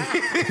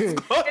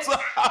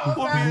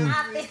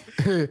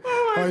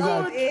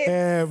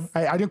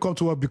 I didn't come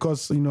to work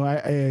because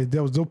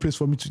there was no place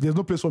for me to. There's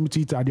no place for me to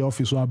eat at the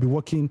office, so I'll be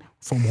working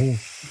from home.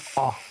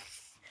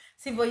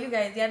 See, but you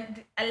guys,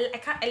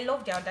 I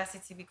love the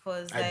audacity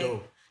because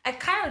I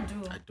kind of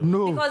do.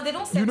 No, because they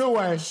don't say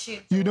why?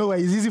 Shit. You know why?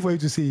 It's easy for you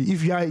to say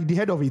if you are the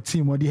head of a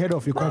team or the head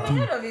of a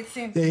company. The head of a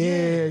team.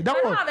 Yeah, I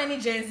don't have any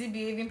Gen Z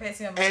behaving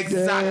person.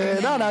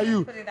 Exactly. That are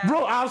you,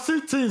 bro. I've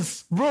seen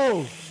things,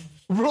 bro.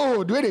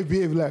 The way they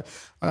behave, like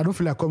I don't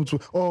feel like coming to.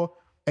 Or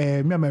me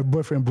and my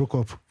boyfriend broke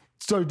up.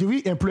 So do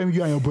we employ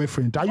you and your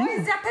boyfriend? Are you?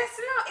 Is there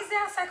personal? Is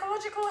there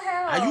psychological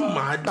help? Are you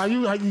mad? Are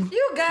you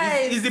You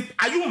guys.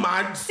 Are you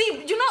mad?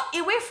 See,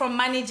 away from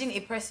managing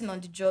a person on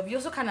the job, you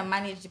also kind of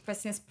manage the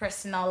person's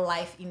personal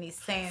life in a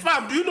sense.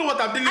 Fam, do you know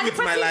what I'm dealing with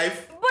in my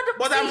life?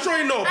 But I'm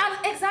showing up.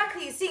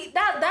 Exactly. See,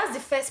 that's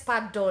the first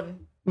part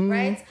done,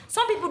 right?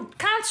 Some people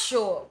can't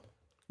show up.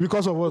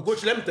 Because of what?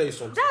 Coach, let me tell you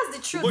something. That's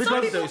the truth.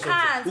 Some people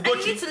can't. And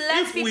you need to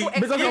let people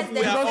express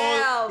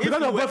themselves.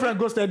 Because your boyfriend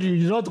ghosted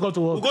you don't go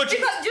to work. Do you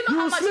know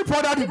how much? Sleep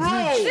under the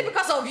bridge. Is it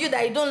because of you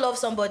that you don't love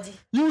somebody?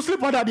 You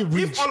sleep under the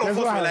bridge. If all of us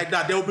were like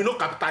that, there will be no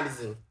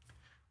capitalism.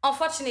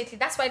 Unfortunately,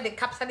 that's why the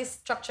capitalist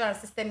structure and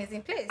system is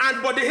in place.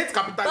 But they hate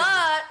capitalism.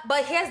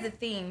 But here's the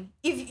thing: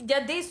 if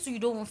there are days too, you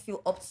don't even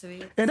feel up to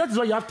it. And that is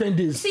why you have 10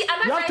 days. See,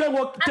 and you have 10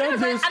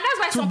 days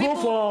to go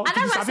for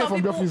disappear from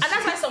the office. And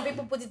that's why some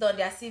people put it on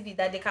their CV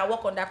that they can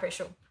work under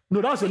pressure. No,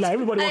 that's a lie.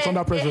 Everybody works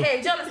under pressure.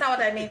 Hey, do you understand what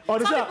I mean? Or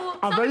they say,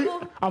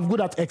 I'm good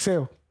at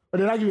Excel. But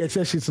they're not giving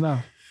Excel sheets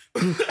now.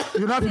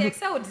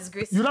 Excel would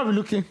disgrace you. You're not be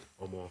looking.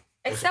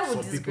 Excel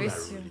would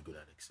disgrace you. Really good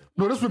at Excel.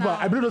 No, those people,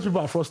 I believe those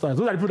people are fraudsters.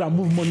 Those are the people that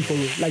move money for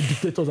you, like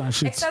dictators and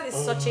shit. Excel is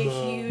such a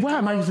huge. Why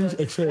am I using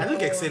Excel? I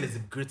think Excel is the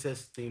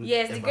greatest thing.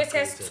 Yes, the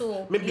greatest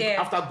tool. Maybe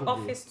after Google.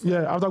 Office tool.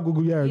 Yeah, after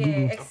Google,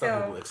 Google.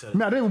 Excel.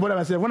 Me, I don't even bother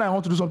myself. When I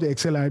want to do something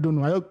Excel, I don't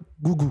know. I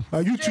Google.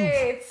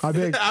 YouTube. I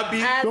beg.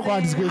 Don't go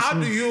and disgrace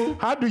me.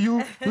 How do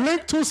you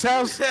link two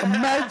cells,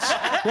 merge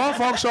one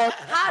function?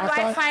 How do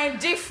I find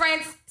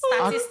different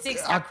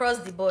statistics across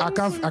the board? I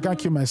can't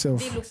kill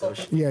myself.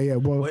 Yeah,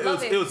 but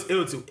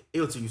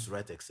AOT used to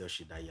write Excel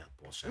sheet that year.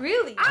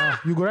 Really?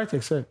 You go write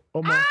Excel. I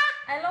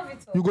love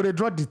it. You go to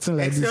draw the thing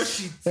like Excel this.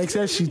 sheet.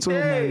 Excel sheet. Oh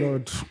my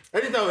lord.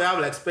 Anytime we have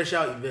like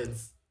special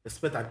events,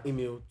 expect an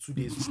email 2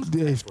 days.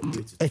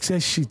 Excel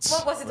sheets.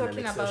 What was he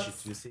talking about?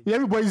 Yeah,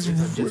 everybody's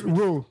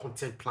bro.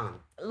 Content plan.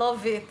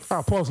 Love it.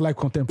 Paul's like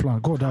content plan.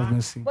 God have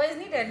mercy. But it's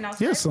needed now.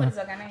 So yes, sir.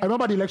 I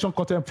remember the election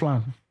content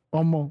plan.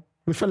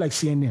 We felt like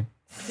CNN.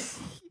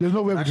 There's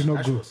no way we did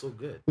not go. Was so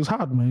good. It was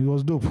hard, man. It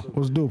was dope.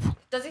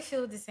 Does it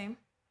feel the same?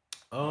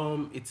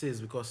 It is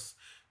because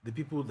the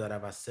people that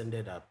have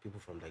ascended are people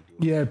from like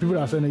the people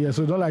that are ascended. Yeah,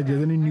 so don't like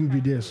there's any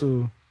newbie there.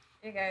 So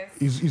you guys,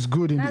 it's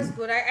good. That's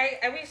good.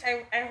 I wish.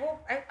 I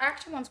hope. I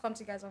actually want to come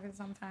to you guys' office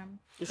sometime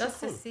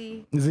just to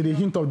see. Is it a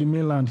hint of the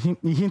mainland?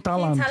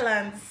 Hinterland.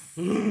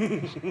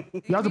 You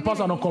have to pass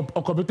an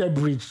uncompleted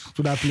bridge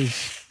to that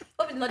place.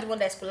 Hope it's not the one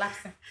that's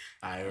collapsing.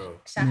 I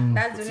know.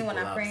 That's the only one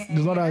I'm praying.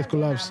 It's not that it's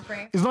collapsed.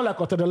 It's not like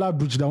Otedola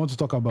Bridge that I want to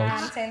talk about.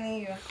 I'm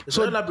telling you.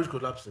 So Otedola Bridge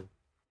collapsing.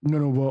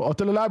 No, but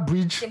Otedola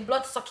Bridge. The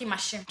blood-sucking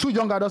machine. 2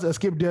 young adults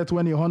escaped death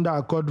when a Honda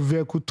Accord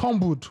vehicle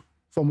tumbled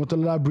from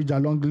Otedola Bridge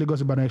along the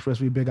Lagos-Ibadan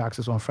Expressway Bega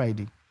access on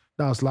Friday.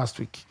 That was last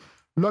week.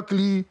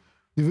 Luckily,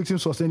 the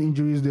victims sustained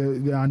injuries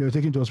and they were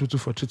taken to hospital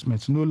for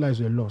treatment. No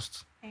lives were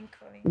lost.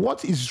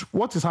 What is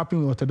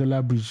happening with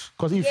Otedola Bridge?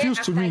 Because it feels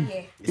to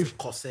me,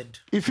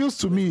 it feels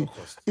to me,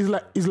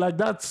 it's like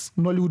that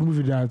Nollywood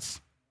movie that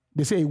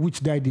they say a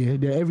witch died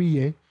there. Every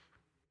year,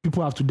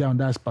 people have to die on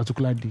that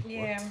particular day.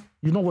 Yeah.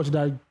 You know what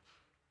that?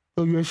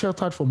 So you were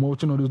sheltered from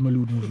watching all those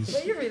Nollywood movies.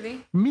 Were you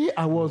really? Me,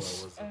 I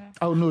was.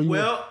 I don't know.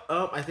 Well,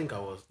 I think I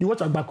was. You watch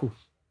Agbako?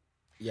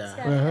 Yeah.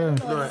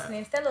 Tell us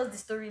the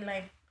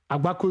storyline.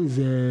 Agbako is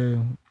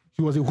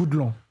he was a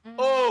hoodlum.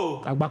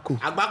 Oh. Agbako.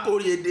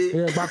 Agbako. Yeah,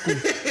 Agbako.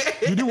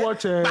 Did you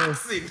watch?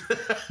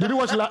 Did you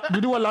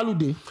watch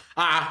Lalude?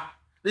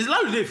 Is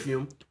Lalude a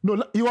film?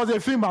 No, he was a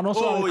film and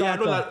also a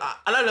character.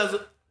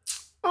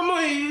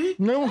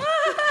 No,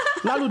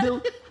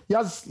 Lalude.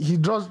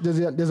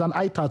 There's an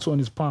eye tattoo on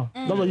his palm.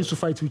 That's why he used to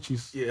fight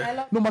witches.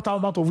 Yeah. No matter how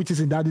amount of witches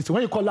in that,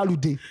 when you call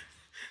Lalude,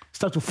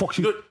 start to fuck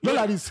you. Not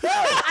like this.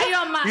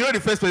 Iron Man. You know the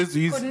first person to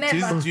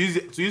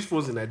use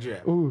phones in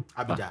Nigeria? Oh,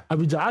 Abidjan.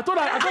 I thought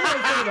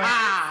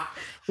that.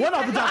 When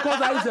Abidjan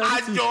calls I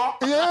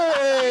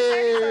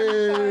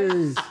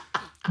Yay!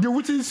 The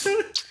witches,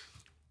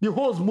 the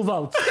hoes move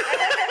out.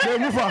 They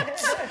move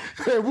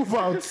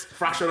out.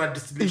 Fractional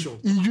distillation.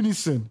 In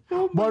unison.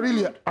 But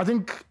really, I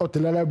think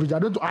Otedola Bridge, I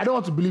don't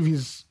want to believe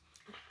he's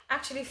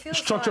actually feels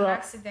structural an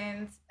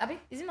accident.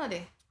 Is it not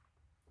there?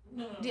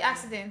 No. The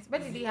accident.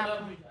 Where did it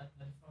happen?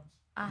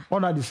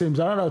 All are the same.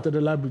 So I don't know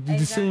Otedola Bridge.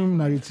 It's the same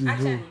narrative.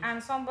 Actually,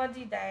 and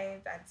somebody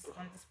died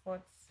on the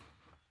spot.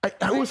 It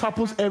always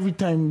happens every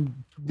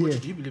time there.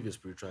 Do you believe in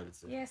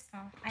spirituality? Yes, sir.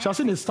 She has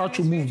seen a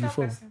statue move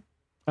before.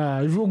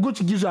 If you go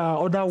to give her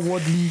other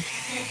worldly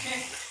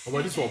Oh,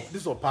 but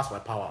this one passed my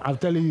power. I'm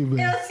telling you,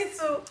 man.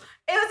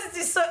 AOT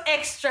is so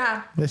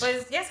extra. Yes.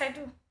 But yes, I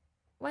do.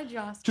 Why do you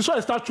ask? Just when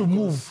I start to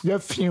move, you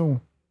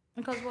feel.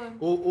 Because what?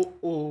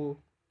 Oh.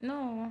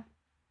 No.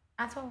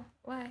 At all.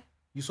 Why?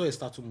 You saw it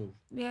start to move.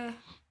 Yeah.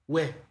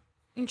 Where?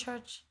 In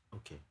church.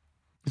 Okay.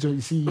 So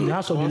you see, the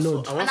house of the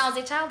Lord. And I was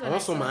a child I when I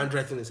want saw some it.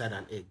 handwriting inside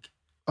an egg.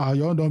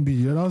 You don't be.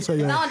 You don't say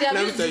you. Now they have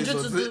Let me used tell you juju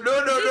to something. do.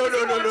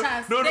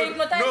 No. They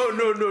hypnotize you.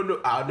 No.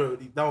 No,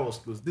 that one was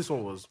close. This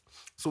one was.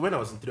 So when I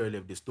was in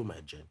 311, they stole my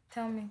gen.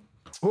 Tell me.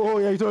 Oh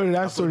yeah, you told me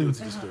that story. The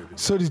story.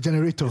 So this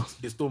generator.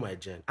 They stole my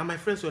gen. And my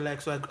friends were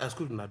like, so I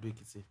schooled in Ado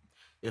Ekiti.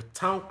 A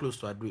town close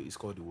to Ado is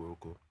called the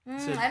Woroko.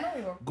 I know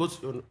you were. Go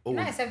to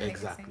Exactly.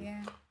 exactly.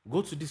 Yeah.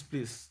 Go to this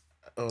place.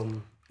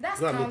 That's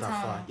go and meet downtown.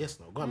 Afar. Yes,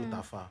 no. Go and meet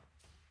Afar.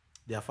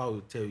 The Afar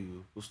will tell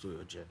you who stole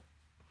your gen.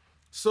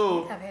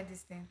 So I've heard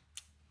this thing.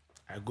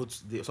 I go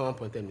to someone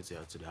pointed me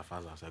to the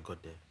Afar's house. I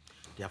got there.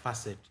 The Afar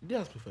said, "You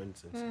didn't ask me for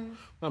anything.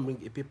 Go and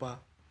bring a paper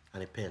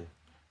and a pen.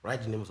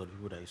 Write the names of the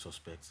people that you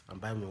suspect and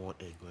buy me one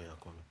egg when you're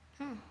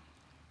coming."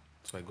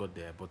 So I got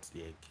there, I bought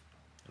the egg,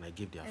 and I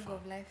gave the Egg Afar.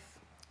 of life.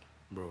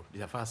 Bro,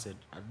 the Afar said,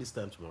 "At this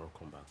time tomorrow,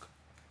 come back."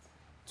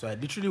 So I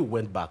literally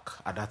went back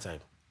at that time,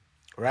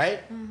 right?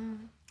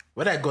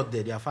 When I got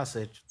there, the Afar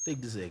said, "Take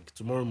this egg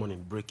tomorrow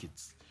morning, break it.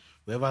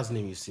 Whoever's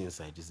name you see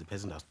inside is the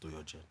person that stole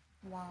your gen."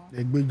 Wow.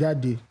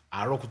 Daddy.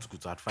 I rock at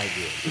 5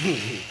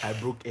 a.m. I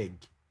broke egg.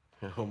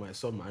 Oh my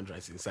son, my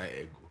handwriting inside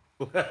egg.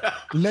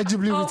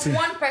 Legibly Of written.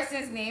 one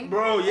person's name?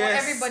 Bro, Or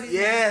yes. everybody's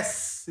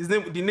Yes. His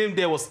name, the name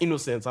there was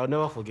Innocent. I'll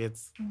never forget.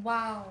 name?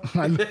 Wow.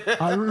 And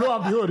lo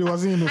and behold, it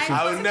wasn't innocent.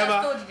 I'll Innocent never,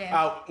 has told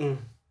you then.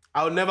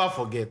 I'll never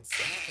forget.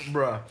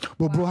 Bruh.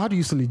 But bro, how do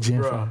you steal a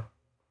gen Bruh. from?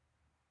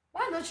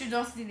 Why don't you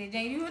just steal the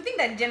gen? You would think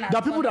that gen There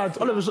are people that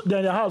all of a sudden they're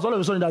in their house, all of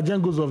a sudden that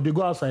gen goes off, they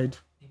go outside.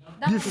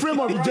 The frame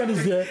of the gen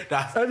is there.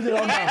 That's- Everything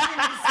on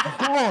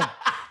that.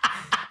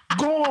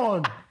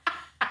 Gone.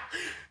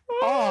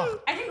 Oh,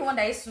 I think the one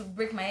that used to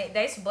break my head,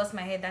 that used to bust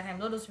my head that time,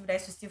 all those people that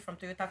used to steal from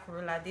Toyota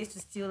Corolla, they used to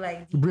steal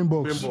like the brain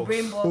box. Brain box.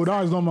 brain box. Oh,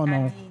 that is normal and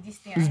now. this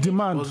thing. It's It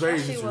demand. was very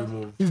Actually easy to was-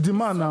 remove. It's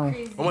demand now.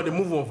 Crazy. I want to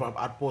move one from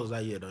at pause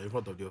that year though, in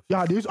front of the office.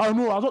 Yeah, I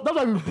know. That's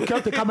why we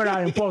kept the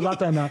camera in pause that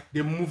time now.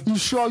 They moved. You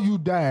sure you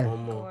die?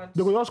 More.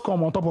 They will just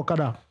come on top of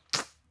Kada.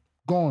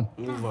 Gone.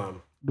 Move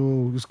on.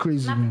 Though it's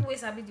crazy, Now man. people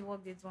always happy the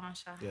work they do on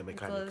Sha. Yeah,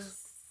 mechanics.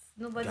 Because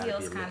nobody Gotta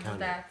else be a can do mechanic.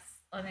 that,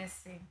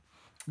 honestly.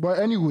 But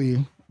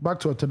anyway, back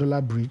to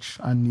Otedola Bridge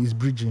and his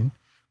bridging.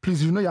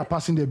 Please, if you know you're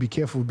passing there, be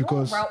careful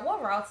because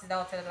What route is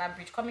that Otedola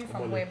Bridge? Coming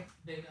from where?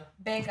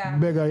 Beggar.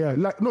 Beggar, yeah.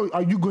 Like, no,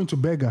 are you going to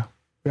Beggar?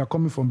 We are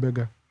coming from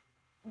Beggar.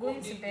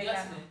 Going to Beggar.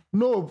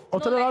 No,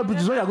 Otedola like, Bridge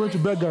is when you're going to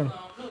Beggar.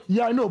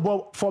 Yeah, I know,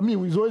 but for me,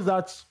 it's always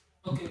that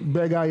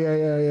Beggar,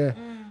 yeah.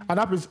 And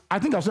that place, I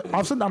think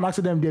I've seen an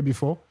accident there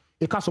before.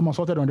 A car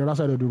somersaulted on the other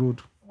side of the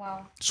road.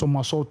 Wow.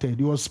 Somersaulted.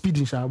 It was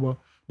speeding, but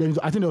then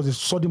I think there was a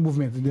sudden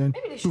movement. Then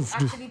Maybe they should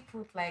actually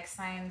put like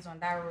signs on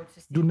that road to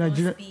say Do don't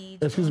Nigerian, speed,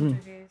 excuse don't me, do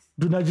this.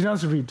 do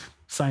Nigerians read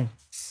sign?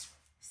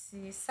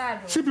 See,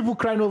 sad. See people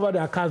crying over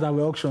their cars that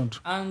were auctioned.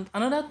 And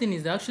another thing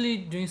is they're actually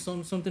doing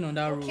something on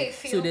that road. Okay,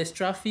 So Phil. there's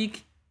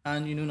traffic,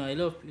 and a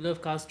lot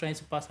of cars trying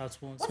to pass at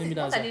once. What Maybe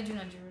are that's they doing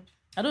on the road?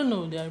 I don't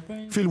know. They are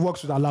repairing. Phil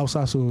works with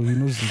Alausa, so he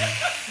knows.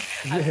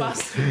 I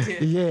passed through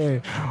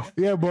there.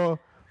 Yeah, but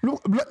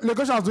look,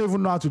 Lagosians don't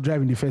even know how to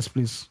drive in the first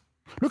place.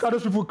 Look at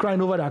those people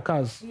crying over their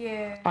cars.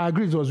 Yeah. I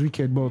agree it was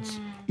wicked, but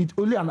it's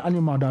only an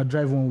animal that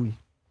drive one way.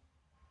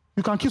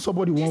 You can kill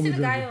somebody Did you one see way.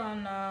 the guy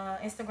driving. on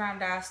Instagram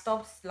that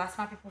stopped last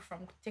time people from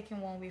taking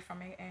one way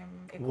from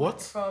a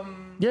What?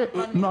 From Yeah,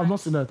 no, I've not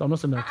seen that.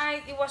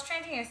 It was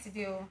trending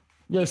yesterday. Oh.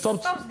 Yeah, He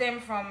stopped. stops them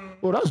from.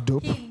 Oh, that's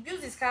dope. He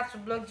used his car to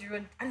block the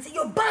road and say,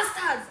 "You're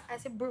bastards!" I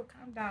said, "Bro,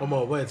 calm down." Come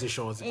on, where is it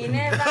short? He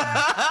never.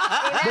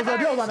 There's a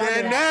day of an They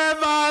alien.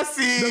 never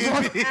see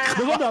me.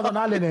 There's one that was an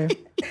alien.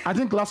 I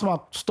think last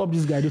month stopped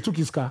this guy. They took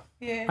his car.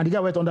 Yeah. And the guy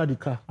went under the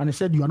car and he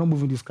said, "You are not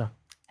moving this car."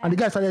 And the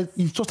guy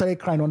started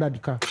crying under the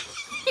car.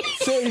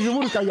 So if you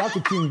move the car, you have to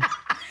kill him.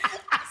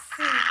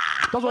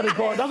 That's what they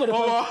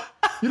call.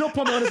 You know,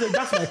 Paul when they say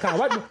that's my car.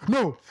 Why?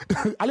 No,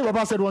 Ali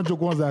Baba said one joke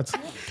once that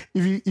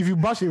if you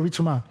bash a rich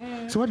man,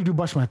 so why did you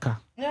bash my car?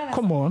 No.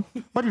 Come on,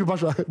 why did you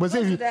bash my car? But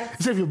say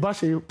if you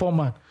bash a poor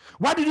man,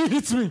 why did you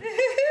hit me?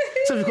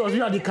 Say because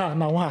you had the car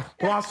now.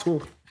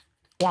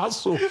 One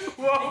so.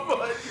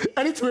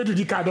 Anything we do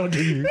the car don't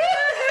do you.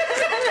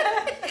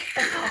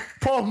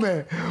 Poor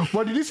man.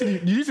 But did you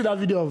see that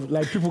video of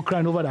like people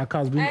crying over their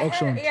cars being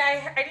auctioned?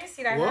 I didn't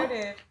see that. I heard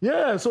it.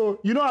 Yeah, so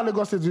you know how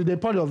Lagos State they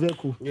pound your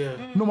vehicle. Yeah.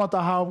 No matter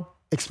how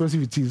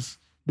expensive it is,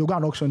 they'll go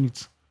and auction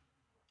it.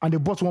 And they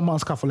bought one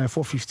man's car for like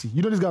 450.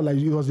 You know this guy like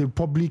he was a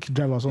public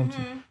driver or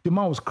something. The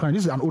man was crying.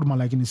 This is an old man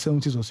like in his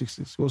 70s or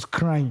 60s. He was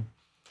crying.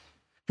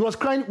 He was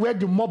crying where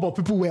the mob of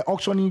people were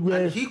auctioning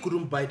where And he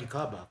couldn't buy the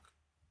car back.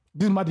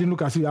 this man didn't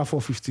look as if he had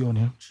 450 on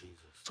him. Jesus.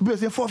 So people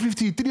say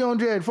 450,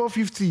 300,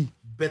 450.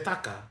 Better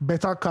car.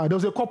 Better car. There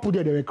was a couple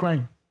there, they were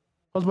crying.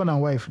 Husband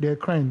and wife, they're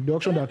crying. They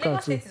auction their car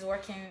Lagos too. State is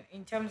working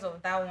in terms of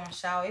that one,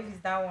 shall if it's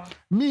that one.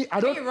 Me, I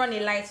When don't. you run a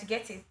light, you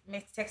get a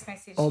text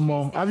message.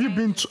 Have you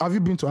been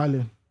to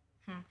Allen?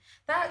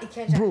 That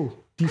Ikeja. Bro,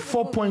 the How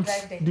 4 people points,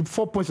 drive there? the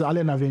 4 points at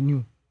Allen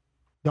Avenue,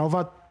 there are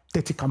over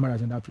 30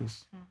 cameras in that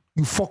place.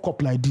 You fuck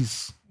up like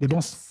this, they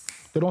don't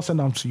send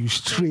them to you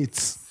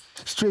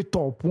straight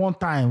up one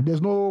time.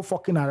 There's no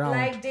fucking around.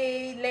 Like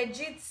they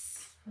legit,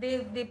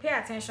 they pay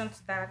attention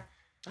to that.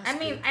 I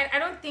mean, I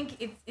don't think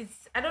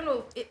it's I don't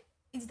know.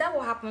 Is that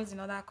what happens in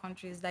other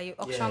countries that you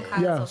auction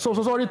cars? Yeah. of So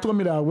people somebody that- told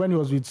me that when he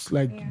was with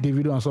like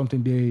Davido and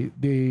something,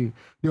 they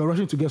were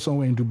rushing to get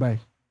somewhere in Dubai.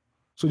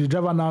 So the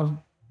driver now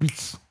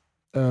beats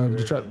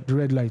the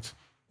red light.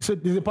 He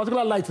said there's a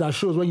particular light that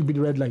shows when you beat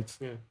the red light.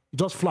 Yeah. It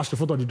just flashed in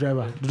front of the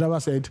driver. The driver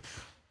said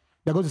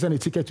they're going to send a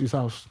ticket to his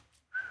house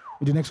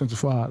in the next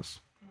 24 hours.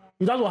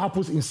 That's what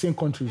happens in same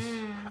countries.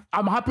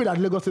 I'm happy that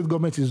Lagos State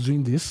government is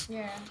doing this.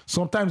 Yeah.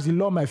 Sometimes the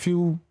law might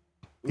feel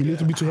a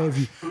little bit too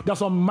heavy. There's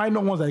some minor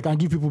ones that you can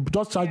give people,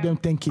 just charge them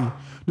 10K.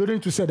 They don't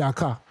need to sell their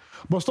car.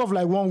 But stuff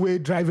like one-way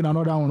driving,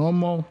 another one, or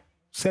more,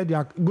 sell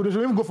their car. They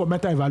should even go for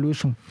mental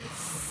evaluation.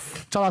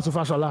 Shout out to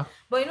Fashola.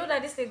 But you know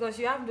that this Lagos,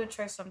 you have no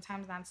choice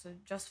sometimes than to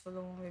just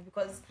follow one way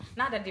because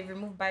now that they've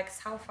removed bikes,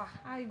 how far?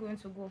 How are you going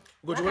to go?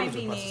 Go to That when might does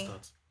be your in party a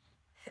start?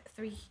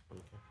 3.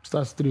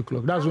 Starts 3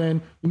 o'clock. That's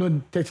when,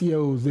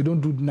 30-year-olds, they don't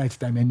do night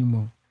time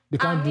anymore. They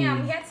can't do.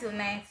 I'm here till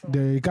 9. So.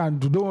 They can't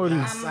do. Don't worry.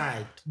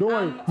 Aside. Don't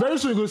worry. Very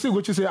soon you go see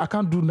Gochi say, I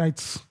can't do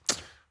nights.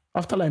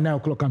 After like 9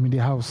 o'clock, I'm in the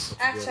house.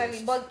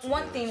 Actually, but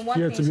one thing,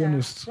 to be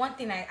honest. one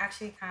thing I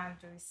actually can't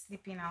do is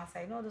sleeping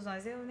outside. You know those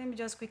ones. Say, let me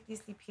just quickly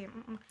sleep here.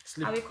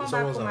 Sleep I will come in back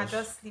someone's home and house.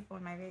 just sleep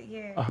on my bed.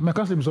 Yeah. I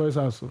can't sleep in someone's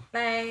house. So.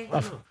 Like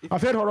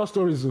I've heard horror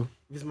stories though.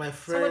 With my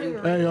somebody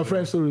friend, will Your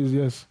friend stories,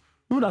 yes.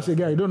 Even as a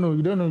guy, you don't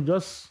know,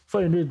 just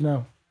before you know it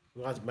now.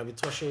 might be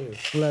touching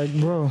you. Like,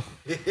 bro.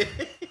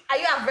 Are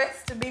you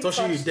averse to being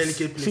Touching you touched?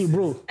 delicate places. See,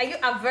 bro, Are you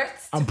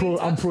averse to I'm being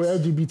pro touched?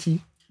 LGBT,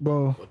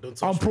 but don't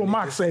touch I'm pro me,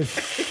 Max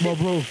safe. But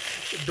bro,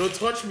 Don't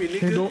touch me,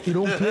 nigga. you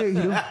don't play, you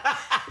don't.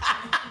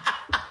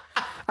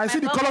 I see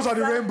the colors of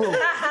the rainbow.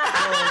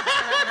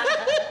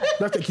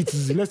 Let's take it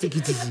easy. Let's take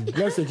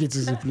it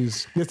easy,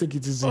 please. Let's take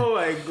it easy. Oh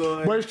my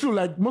god. But it's true,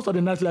 like most of the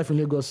nightlife in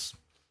Lagos,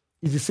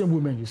 it's the same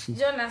women you see.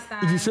 Do you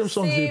understand? It's the same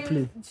songs they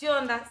play. Do you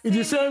understand? It's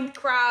the same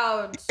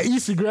crowd.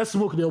 E-cigarette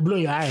smoke, they'll blow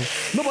your eye.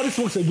 Nobody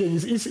smokes again.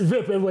 It's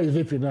vape, everybody's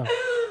vaping now.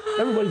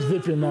 Everybody's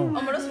vaping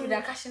now. Those people that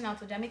are cashing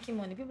out, they're making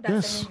money. People that are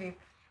Yes. selling vape.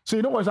 So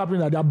you know what's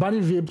happening now? They're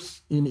banning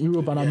vapes in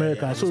Europe and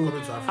America. yeah, So it's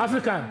coming to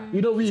African,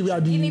 we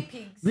are the Guinea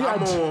pigs. we are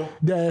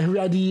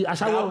the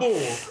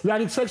ashawo, we are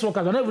the sex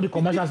workers. We're not even the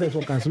commercial sex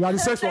workers. We are the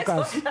sex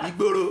workers.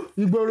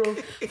 Igboro.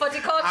 For the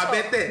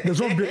culture.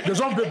 There's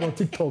one babe on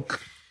TikTok.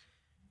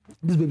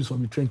 This babe is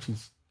from the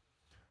trenches,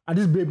 and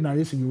this babe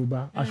narrates in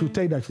Yoruba. I should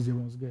tell you that she's a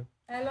Ron's girl.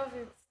 I love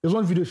it. There's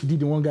one video she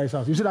did in one guy's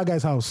house. You see that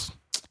guy's house?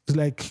 It's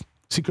like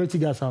security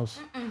guy's house.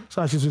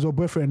 So she's with her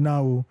boyfriend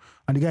now,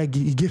 and the guy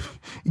he gave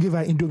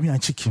her Indomie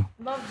and chicken.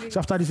 Love it. So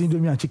after this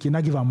Indomie and chicken,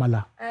 now give her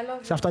mala. I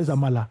love So it. after this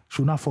mala,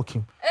 she will not fuck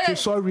him. Say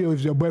sorry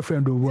if your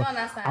boyfriend though. you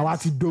understand? I want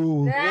to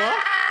do.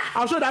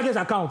 I'll show that guy's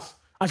account.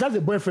 And she has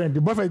a boyfriend.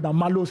 The boyfriend is the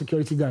Malo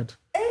security guard.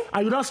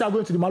 And you don't see her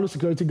going to the Malo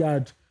security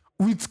guard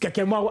with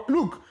Kekema.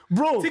 Look,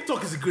 bro.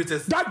 TikTok is the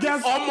greatest. That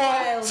girl's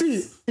wild.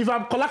 see, if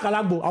I'm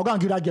Kalakbo, I'll go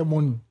and give that girl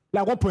money.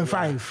 Like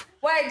 1.5.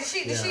 Why did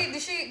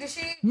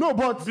she? No,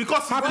 but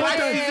Because her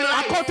it's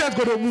like- content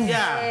gonna move.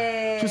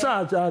 Yeah. She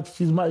said that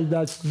she's married.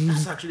 That's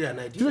actually an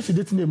She idea. said she's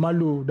dating a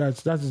Malo.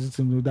 That's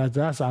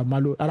her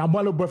Malo. And her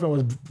Malo boyfriend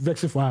was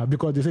vexing for her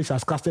because they say she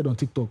has casted on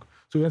TikTok.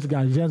 So she went to go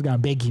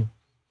and beg him.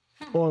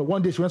 Or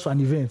one day she went for an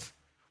event,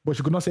 but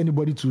she could not send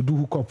anybody to do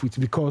hook up with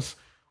because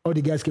all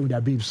the guys came with their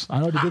babes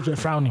and all the babes were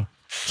frowning.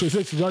 So she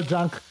said she just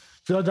drank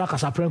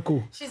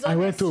Casaprenco. She's and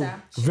went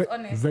honest, to She's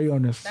honest. very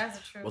honest. That's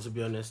the truth. But to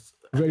be honest,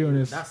 Very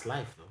honest. that's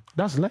life though.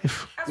 That's life.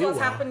 That's what's Meanwhile-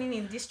 happening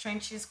in these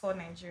trenches called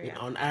Nigeria.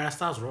 On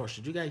Arasta's Rush,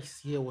 did you guys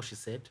hear what she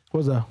said?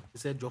 What's that? She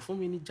said,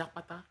 Jofumini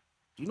Japata.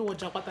 Do you know what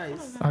Japata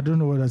is? I don't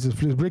know what that is.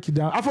 Please break it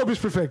down. Afrobeats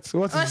prefect.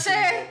 What is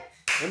Oshe,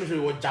 Let me show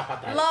you what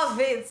Japata is. love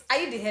it. Are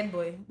you the head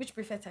boy? Which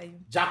prefect are you?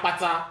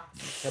 Japata,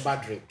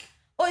 Heba drink.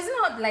 Oh, is it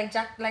not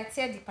like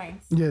tear the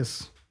pints?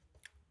 Yes.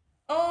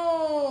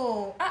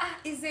 Oh,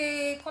 is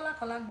a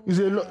cola. Is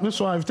this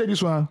one? If you take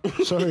this one,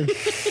 sorry.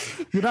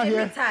 You're not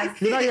here.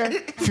 tag. You're not here.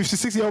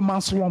 56-year-old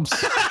man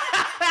slumps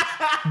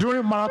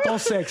during marathon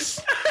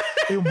sex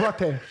in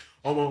Britain.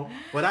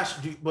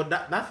 But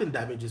that thing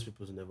damages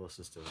people's nervous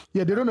system.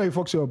 Yeah, they don't know it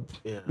fucks you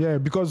up. Yeah.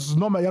 Because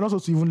normally you're not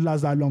supposed to even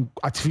last that long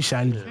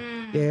artificially.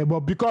 Yeah,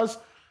 but because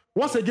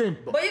once again,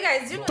 But you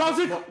guys, you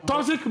know.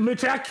 toxic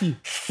matriarchy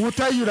will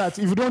tell you that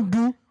if you don't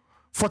do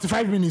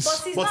 45 minutes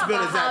But it's But not to be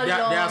about honest, how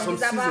there are long. some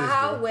It's about seasons,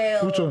 how though.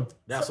 well. which one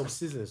There are some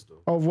seasons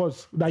though. of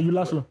what that you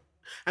last long.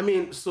 I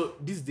mean, so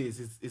these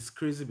days it's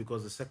crazy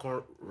because the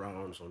second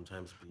round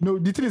sometimes be No,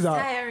 the thing is that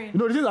tiring.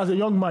 the thing is, as a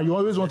young man, you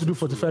always want to do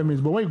 45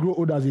 minutes, but when you grow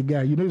older as a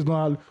guy, it's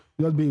not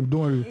Just babe, don't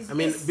worry. I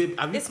mean, babe,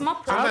 it's more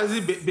sometimes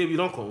babe, you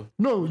don't come.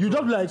 No, you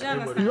just like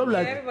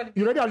everybody.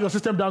 you already have your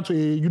system down to a.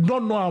 You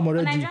don't know I'm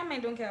already. Nigerian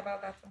men don't care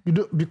about that. You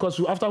do because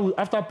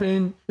after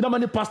paying, you know how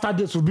many pasta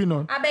dates we've been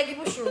on. I beg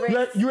you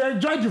should You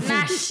enjoyed the food.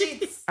 Nah,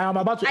 shit. I am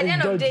about to At the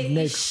end enjoy of the day,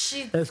 the it's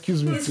next. shit.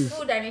 Excuse me, It's please.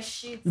 food and it's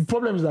shit. The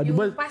problem is that You the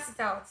will boy. pass it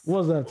out.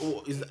 What's that?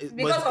 Oh,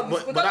 Because of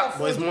but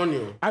it's food.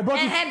 money. I brought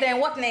And you. then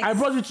what next? I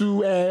brought you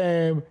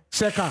to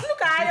Seka.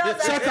 Look at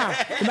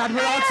Seka in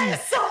Admiralty.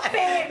 So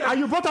pain. And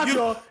you brought out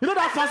your, you know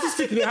that fancy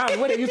stick they have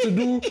where they used to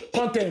do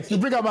content. You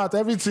bring about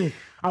everything.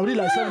 I did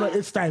like 7 or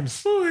 8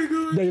 times. Oh my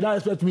god. Then you don't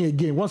expect me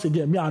again. Once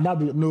again, me and that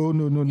be no.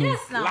 Yes,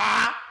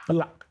 now.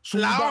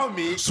 Allow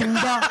me.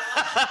 Sumba.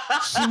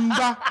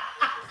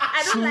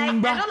 I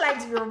don't like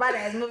the Yoruba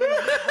that is moving on.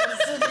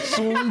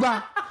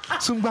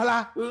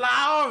 Sumbala.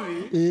 Allow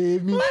me.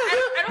 Me.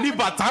 Ní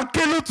bàtà ń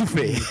ké ló tún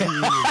fẹ́.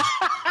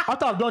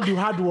 After I've done the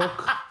hard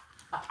work,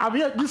 I'm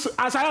here.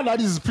 As I like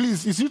this,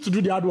 please, it's you to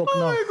do the hard work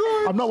now.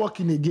 I'm not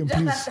working again,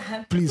 please.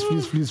 Please.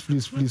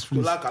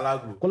 Kola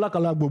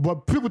Kalagbo.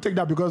 But people take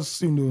that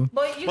because, you know.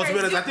 But you But to be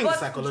guys, honest, I think it's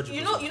psychological.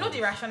 You know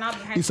the rationale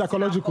behind It's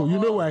psychological. You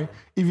know why?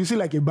 If you see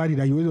like a body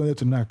that you always wanted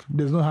to knock,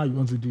 there's no how you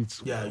want to do it.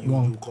 Yeah, you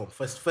come.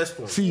 First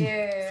one. See,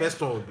 First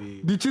one will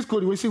be. the cheat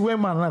code, we see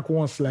when man like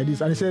once like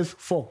this and it says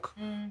fuck.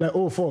 Like,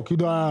 oh, fuck. You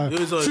don't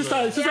sister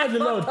in the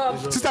Lord.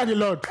 Sister in the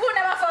Lord. Who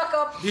never fuck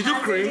up? Did you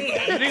cream?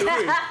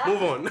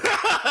 Move on.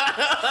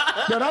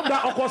 They don't have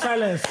that awkward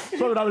silence.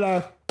 So they'll be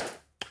like,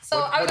 So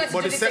are we going to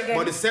do this again?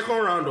 But the second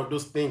round of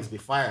those things be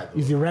fired.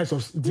 it's the rise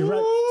of the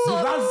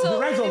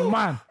rise of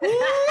man.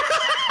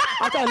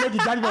 After I let the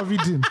daddy of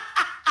eating,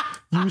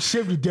 you will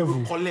shave the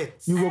devil.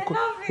 Collect. You will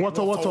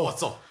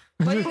What's up?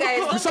 But you guys,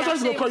 The don't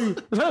sometimes be will call you.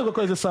 The sometimes will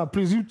call you. Sir,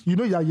 please, you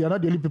know you're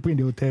not the only people in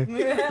the hotel.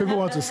 People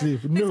want to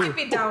sleep. No. keep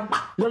it down.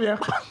 Yeah.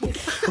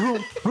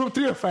 Room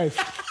 305.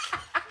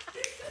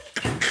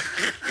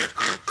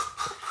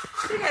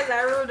 You guys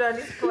are rude on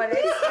this podcast.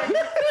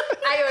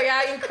 Ayo,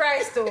 you're in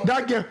Christ, though.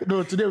 That girl.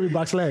 No, today we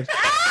backslide.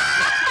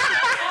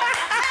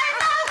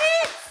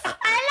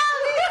 I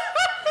love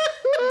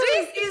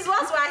it. This is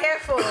what we're here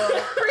for.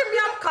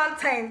 Premium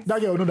content.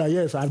 That girl will know that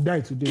yes, I've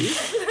died today.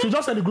 She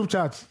just said in the group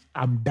chat,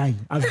 I'm dying.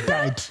 I've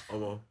died.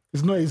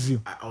 It's not easy.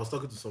 I was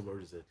talking to somebody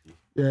recently.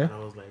 Yeah. And I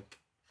was like,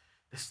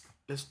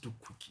 let's do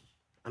quickie.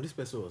 And this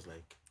person was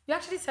like, You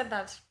actually said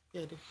that.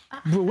 yeah, they,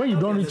 Bro, when you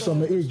don't reach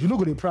some age, you're not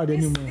going to be proud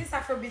anymore. This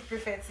Afrobeat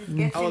prefect is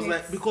getting I was it.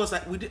 like, because I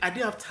didn't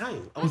have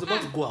time. I was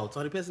about to go out,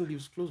 and the person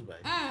lives close by.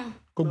 That's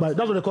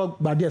what they call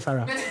Badia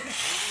Sarah.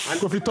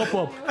 If you top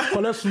up,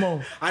 collect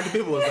small. And the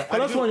people was like,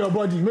 Collect small on your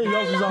body. Maybe you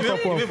just use on top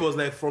the up. people was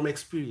like, from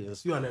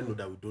experience, you and I know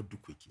that we don't do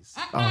quickies.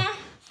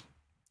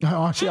 If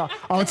I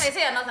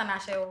say you're not an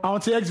Ashewo. I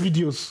want to X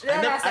videos.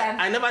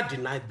 I never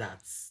denied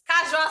that.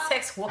 Casual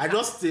sex worker. I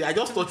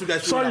just thought you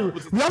guys should Sorry, have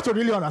put it. we have to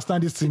really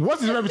understand this thing. What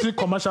is the difference between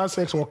commercial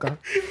sex worker,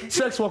 and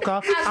casual?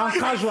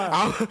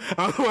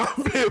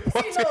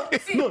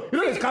 No, you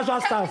know it's casual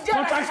staff,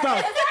 contract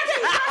staff.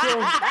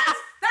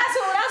 That's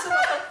what.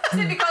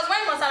 See, because when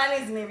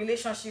Monsalani is in a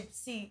relationship,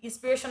 see,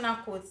 inspirational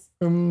quotes.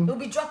 They'll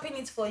be dropping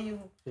it for you.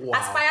 Wow.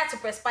 Aspire to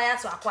perspire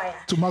to acquire.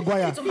 To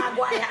Maguire. To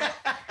Maguire.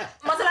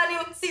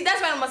 Monsalani, see,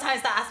 that's when Monsalani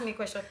start asking me a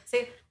question.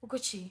 Say,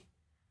 Ugochi,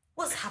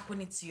 what's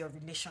happening to your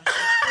relationship?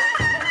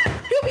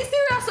 He'll be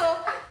serious, so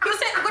he'll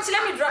say, Ugochi,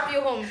 let me drop you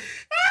home.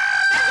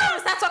 That's when we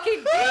start talking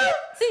deep.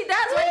 See,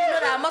 that's when you know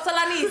that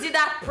Monsalani is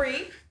either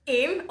pre,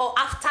 in, or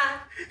after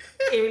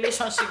a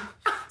relationship.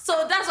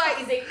 So that's why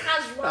he's a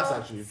casual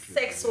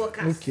sex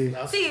worker. Okay.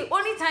 See,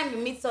 only time you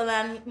meet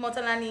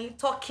Montalani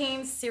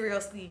talking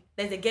seriously,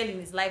 there's a girl in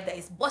his life that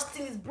is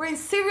busting his brain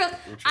serious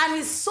and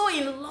he's so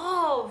in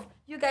love.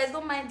 You guys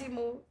don't mind him.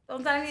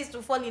 Montalani needs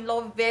to fall in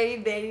love very,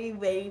 very,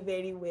 very,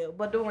 very well.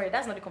 But don't worry,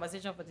 that's not the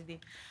conversation for today.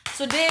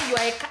 Today you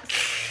are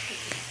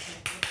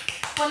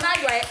for now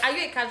are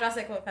you a casual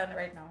sex worker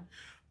right now?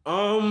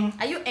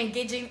 Are you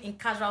engaging in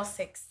casual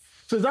sex?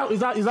 So is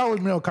that what you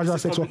mean of casual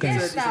sex worker?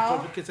 It's a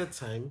complicated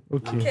time.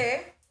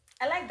 Okay.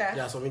 I like that.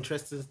 There are some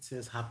interesting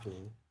things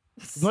happening.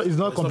 It's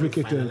not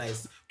complicated.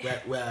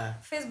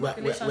 Facebook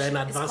relationship we're in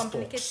is advanced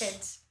complicated.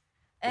 talks.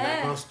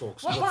 Advanced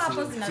talks. What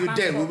happens in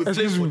advanced then, we'll be talks?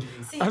 playing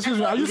Excuse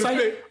me. Are you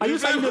signing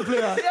the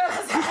player?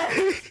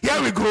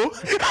 Here we go.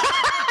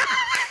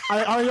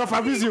 On your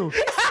Fabrizio.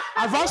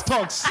 Advanced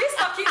talks. This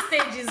talking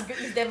stage is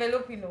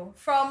developing,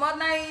 from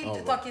ordinary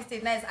to talking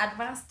stage. Now it's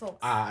advanced talks.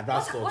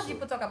 Advanced talks. What do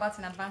people talk about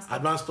in advanced talks?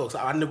 Advanced talks.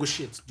 I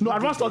negotiate. No,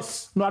 advanced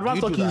talks. No,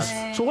 advanced talk is.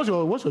 So what's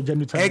your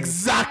gender type?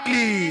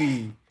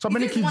 Exactly. So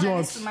many Is this kids one you that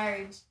want? leads to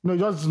marriage? No,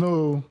 just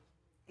no.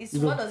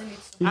 What does it lead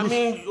to? I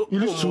mean, you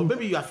lose to.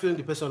 maybe you are feeling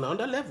the person on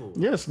that level.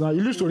 Yes, now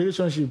you lose to a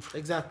relationship.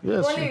 Exactly.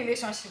 Yes. Only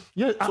relationship.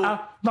 Yeah,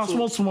 now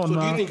small So do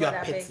now. you think you are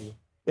God, I beg.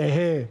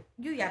 petty?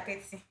 You are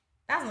petty.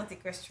 That's not a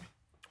question.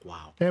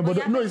 Wow.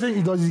 But no, he's saying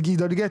he does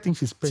get things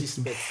she's She's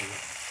petty. petty.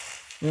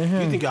 Do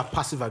you think you are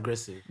passive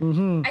aggressive?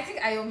 I think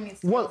Ayo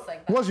meets girls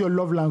like that. What's your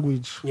love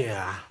language?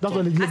 Yeah. That's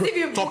what As if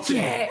you Top 3.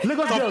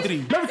 Lagos girls. Let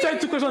me tell you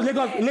 2 questions.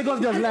 Lagos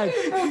girls like.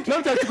 Let me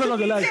tell you 2 questions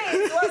they like.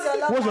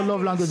 What's your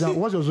love language? And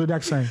what's your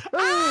zodiac sign?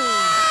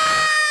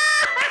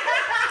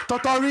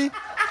 Totori.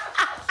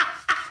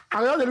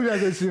 I don't know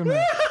if you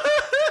man.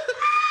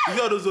 You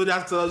know those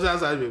actors,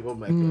 oh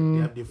my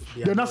God.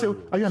 They're not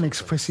saying, are you an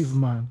expressive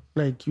man?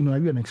 Like, are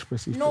you an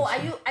expressive No,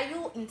 person? are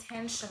you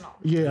intentional?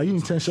 Yeah, are you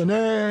intentional?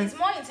 It's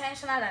more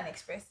intentional than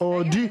expressive.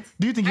 Or do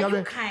you think you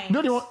have kind?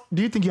 do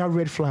you think you have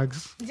red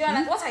flags? Do you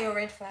understand? What are your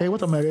red flags? Hey,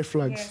 what are my red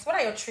flags? Yes. What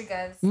are your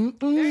triggers?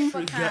 Very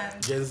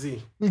important. Gen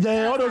Z.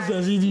 Yeah, all those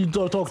things you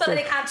talk. So that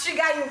they can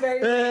trigger you very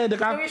Eh, they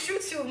can- They will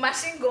shoot you,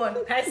 machine gun.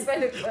 I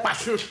swear to God.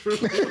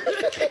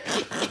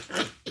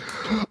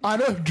 I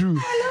don't do.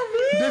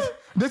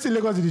 This in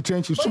Lagos is the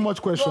trenches. Too much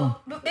question.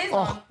 But based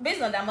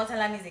on that,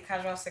 Motalani is a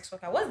casual sex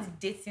worker. What's the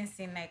dating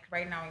scene like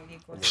right now in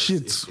Lagos?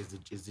 Shit. It's the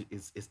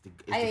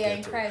in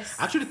ghetto. Christ.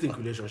 I actually think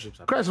relationships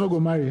are Christ not go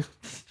marry.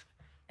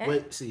 Well,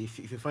 see, if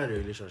you find a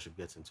relationship,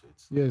 get into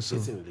it. Yes, sir.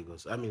 It's in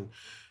Lagos. I mean,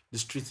 the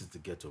streets is the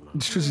ghetto, man.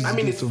 The streets is I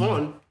mean, the it's ghetto,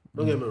 fun.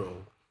 Don't get me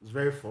wrong. It's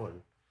very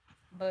fun.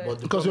 But the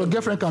Because your problem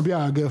girlfriend is- can be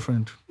our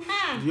girlfriend.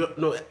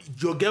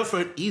 your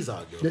girlfriend is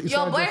our girlfriend. It's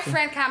your our girlfriend.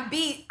 boyfriend can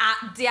be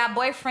their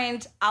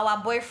boyfriend,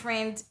 our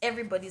boyfriend,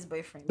 everybody's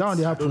boyfriend. That one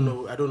they I happen.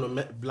 don't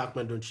know. Black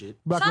men don't cheat.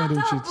 Black men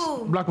don't cheat.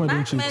 boo. Black men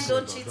don't cheat. Men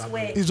don't cheat.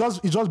 Where? It's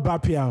just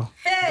bad PR. Black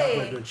men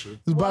Hey, don't cheat.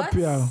 It's bad What?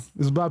 PR.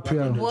 It's bad PR.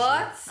 men don't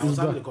what? I was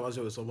having a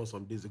conversation with someone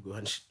some days ago,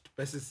 and the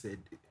person said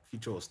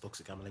Future was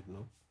toxic. I'm like,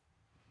 no,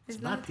 It's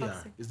bad not PR.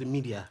 toxic. It's the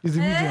media. It's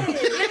the Hey, media.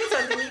 blame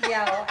it on the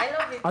media. Oh. I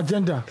love it.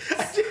 Agenda.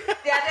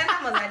 The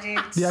agenda must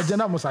agenda. The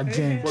agenda must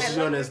agenda. But to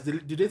be honest, the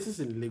dating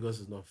scene in Lagos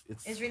is not.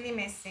 It's really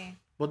messy.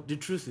 But the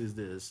truth is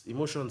this: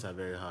 emotions are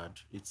very hard.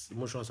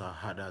 Emotions are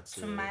harder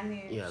to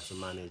manage. Yeah, to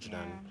manage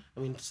than. I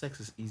mean, sex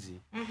is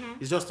easy.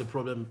 It's just a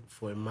problem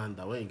for a man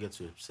that when you get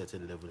to a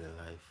certain level in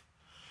life,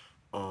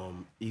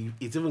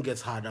 it even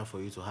gets harder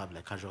for you to have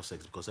like casual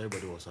sex because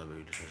everybody wants to have a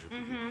relationship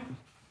with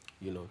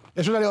you.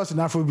 Especially us in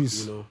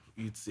Afrobeats.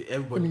 It's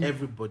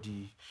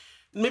everybody.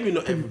 Maybe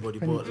not everybody,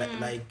 but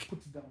like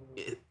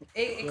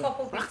A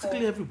couple practically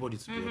people. everybody,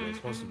 to be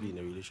honest, wants to be in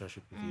a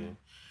relationship with you.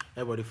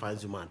 Everybody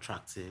finds you more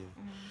attractive.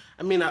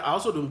 I mean, I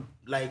also don't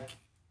like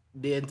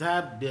the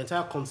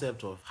entire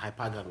concept of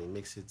hypergamy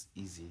makes it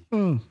easy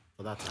for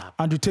that to happen.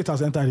 And the Tate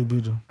has entered the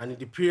building. And in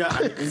the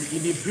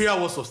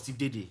prayer words of Steve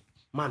Dede,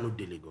 man no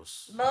de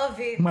Lagos. Love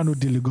it. Man no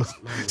de Lagos.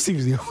 Steve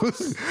is there.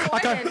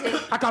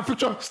 I can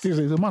picture Steve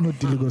says, man no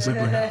de Lagos.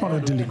 Man no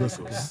de Lagos.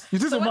 You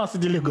think the man is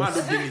de Man Lagos?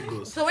 no de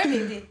Lagos. So where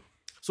did they?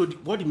 So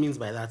what it means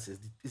by that is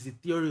the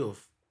theory of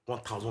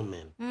 1,000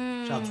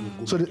 men. Shout out to the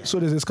good So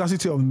there's a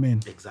scarcity of men.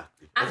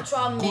 exactly.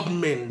 Actual Good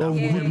men. Of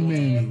that good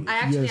men. I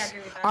actually Yes.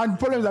 agree with that. And the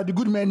problem is that the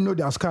good men know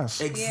they're scarce.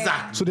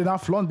 Exactly. So they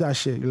don't flaunt that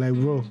shit. Like,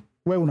 bro,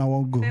 where would I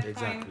want to go?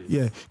 Exactly.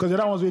 Yeah. Because the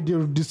other ones we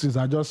do these things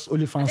are just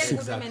only There's fancy.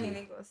 good men in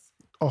Lagos.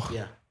 Oh,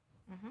 Yeah.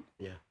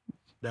 Yeah.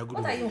 They're good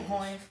What are women. you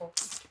horning for?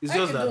 It's Why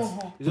just you that go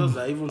home?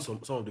 even some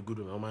of the good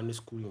women, man, is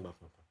schooling back.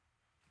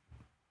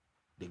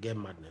 They get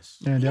madness.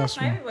 yeah, they are Yes,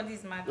 small.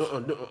 everybody's mad.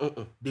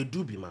 They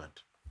do be mad.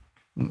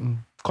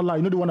 Collar,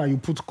 you know the one that you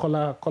put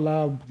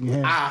collar in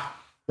hair.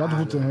 You have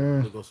to put in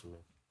hair. Lagos women.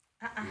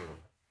 No.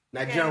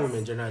 Nigerian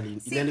women generally in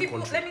See, any people,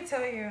 country. let me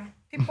tell you,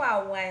 people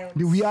are wild.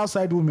 We are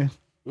outside women.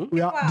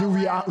 We are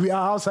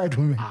outside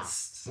women.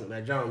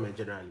 Nigerian women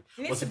generally.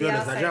 You need But to to be be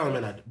honest, outside Nigerian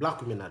women. women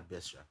black women at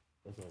best, yeah.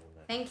 That's not gonna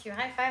lie. Thank you.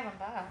 High five on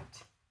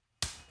that.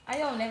 I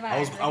don't never.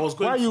 I was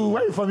going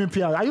Why you forming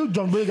PR? Are you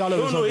John Boy Gallo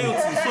or No,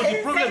 something? so the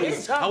problem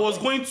is I was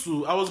going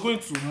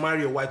to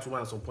marry a white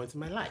woman at some point in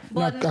my life.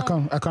 No, I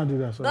can't do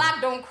that. Sorry.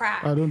 Black don't cry.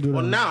 I don't do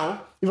But that.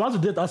 now, If I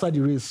want to date outside the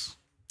race,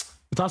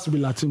 it has to be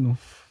Latino.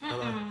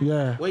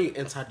 Yeah. when you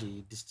enter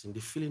this thing,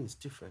 the feeling is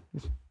different.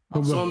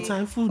 But-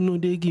 Sometimes food no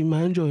they give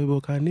my enjoy,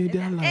 but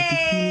Canadian like the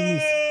feeling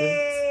is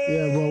different.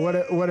 Yeah,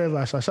 but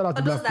whatever. Shout out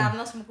to For those black that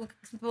have people. not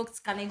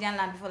smoked Canadian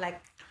land before, like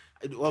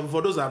Well,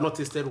 for those that have not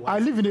tasted I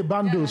white, live in a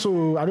bando,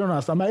 so I don't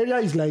understand. My area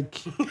is like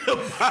trap.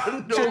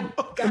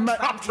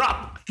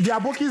 the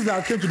Abokis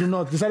that came to the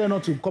north decided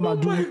not to come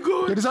and do. my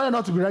God. They decided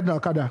not to be riding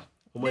Okada.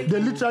 my They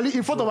God. literally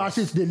in front of our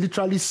seats. They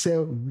literally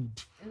sell weed.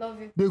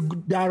 love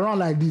it. They are around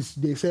like this.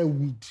 They sell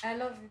weed I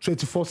love it.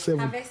 24/7.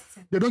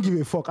 Harvesting. They don't give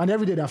a fuck, and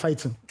every day they're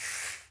fighting.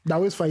 They're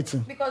always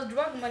fighting. Because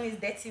drug money is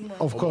dirty money.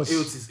 Of course.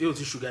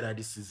 AOT sugar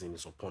daddy season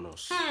is upon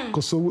us.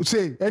 Because so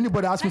say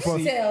anybody ask me for.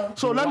 you tell?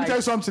 So let me tell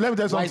you something. Why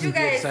something. did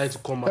they guys- decide to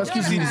come out?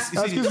 Excuse me.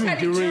 Excuse Look me. at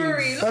the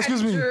jury. Look Excuse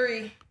at the me.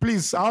 jury.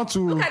 Please, I want to.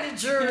 Look at the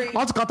jury. I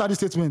want to counter this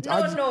statement.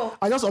 No.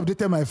 I just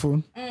updated my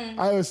phone.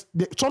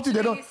 Something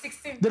they don't.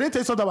 16. They didn't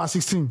tell you something about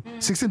 16.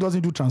 16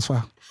 doesn't do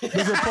transfer.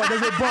 There's a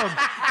bug.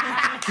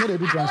 No, they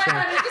do transfer.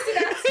 Did you see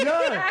that?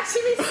 Yeah.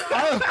 Actually,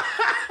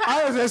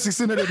 I was at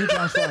 16. No, they do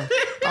transfer.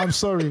 I'm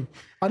sorry.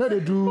 I know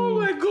they do. Oh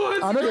my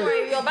God. I know don't they.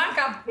 worry, your bank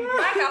apps were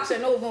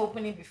not even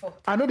opening before.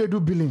 I know they do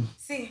billing.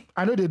 See,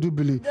 I know they do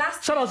billing.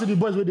 Last Shout out to the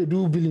boys where they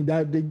do billing.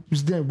 That they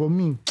use them, but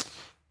me,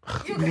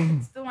 you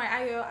guys, don't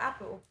worry, your app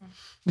will open.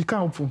 you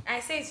can't open. I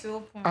say it will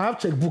open. I have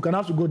checkbook and I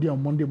have to go there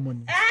on Monday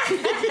morning.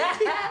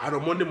 And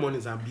on Monday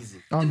mornings, I'm busy.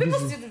 I'm People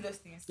busy. still do those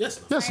things.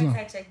 Yes, no. Yes, I no.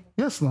 checkbook.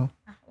 Yes, no.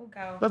 Oh,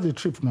 girl. That's a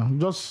trip now.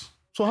 Just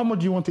So how much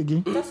do you want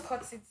again? Just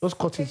cut it. Just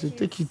cut it.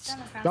 Take it. Sign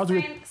You have to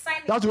wait.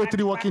 You have to wait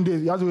 3 working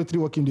days. You have to wait 3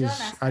 working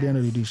days at the end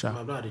of the day, Sha.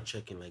 I've not had a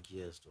check in like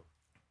years though.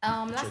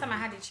 Last time I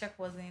had a check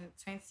was in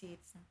 2018.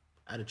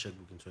 I had a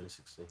checkbook in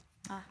 2016.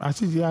 I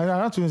think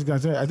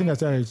I think I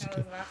started.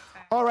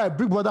 All right,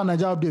 Big Brother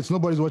Nigeria updates.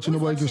 Nobody's watching.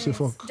 Nobody gives a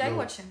fuck. Are you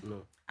watching?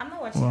 No. I'm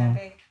not watching.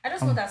 I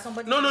just know that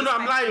somebody. No,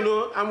 I'm lying.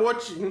 No, I'm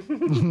watching.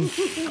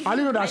 I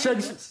only know that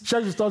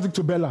Shex is talking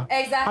to Bella.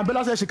 Exactly. And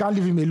Bella said she can't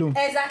leave him alone.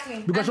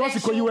 Exactly. Because she wants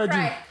to call you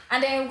wedding.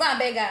 And then go and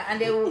beg her, and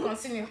they will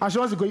continue. And she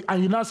wants to go.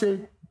 And you now say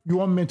you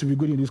want men to be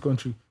good in this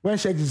country when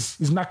Shex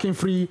is knocking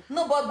free.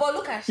 No, but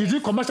look at Shex. He's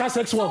doing commercial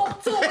sex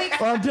work 2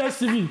 weeks on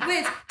DSTV.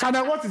 Wait.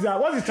 Channel, what is that?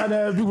 What is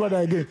Channel Big Brother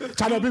again?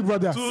 Channel Big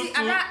Brother. See,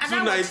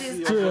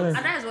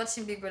 Anna is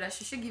watching Big Brother.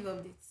 She should give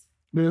updates.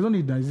 There's no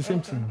need that. It's the same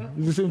thing.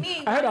 It's the same.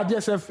 I heard a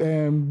DSF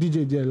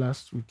DJ there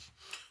last week.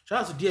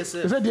 Shout out to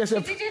DSF. They said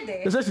DSF. She DJ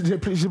there? They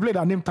said she played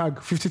her name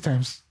tag 50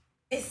 times.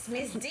 It's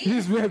Miss D.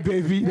 This way,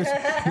 baby.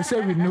 They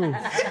say we know.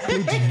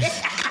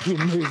 Ladies, we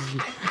know it's you.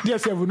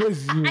 DSF, we know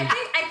it's you. I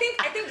think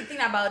the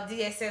thing about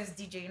DSF's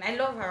DJing, I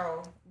love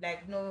her.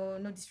 Like no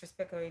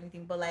disrespect or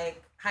anything, but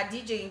like her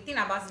DJing thing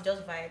about it's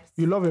just vibes.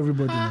 You love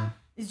everybody, man.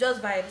 It's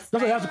just vibes.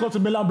 That's why you have to come to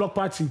Milan Block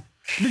Party.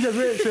 DJ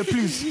Ray say,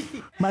 please,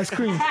 my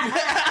screen.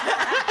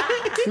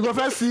 You go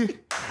first see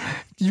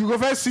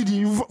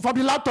from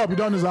the laptop. You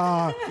don't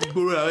know.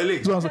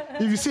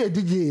 If you see a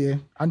DJ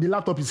and the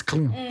laptop is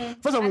clean,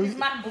 first of all,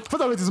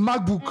 it is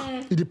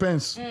MacBook. It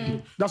depends.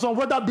 There's some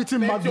weather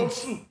beating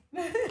MacBooks.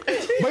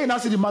 When you now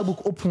see the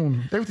MacBook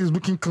open, everything is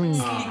looking clean.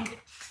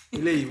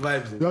 You lay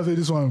vibes. You have to say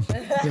this one.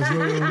 There's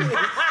no.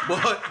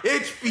 But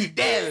HP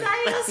Dell.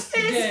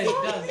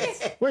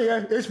 Wait,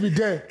 yeah, HP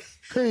Dell.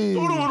 Hey.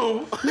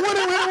 No.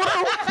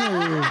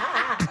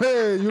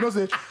 Hey, you know,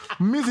 say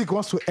music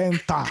wants to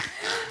enter.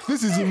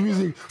 This is the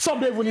music. Some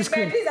don't even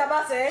screen.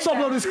 Some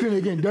don't screen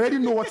again. They already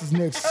know what is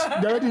next.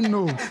 They already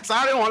know.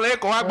 Sorry, on let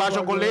go back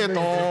chocolate.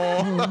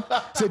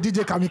 Say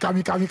DJ Kami.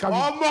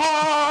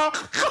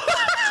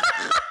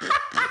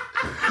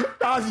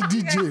 That's the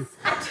DJ.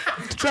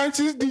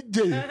 Trenches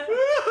DJ.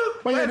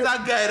 Where's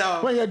that guy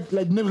now? When you're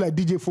like name like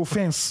DJ for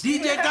fence.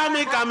 DJ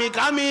Kami.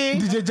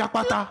 DJ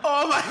Jakpata.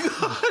 Oh my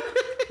god.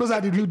 Those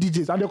are the real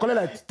DJs. And they call it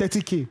like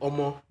 30K.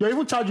 Omo. They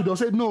even charge you. They'll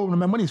say, no,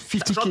 my money is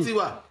 50K.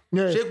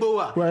 Yeah.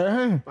 Shegbowa.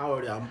 Well,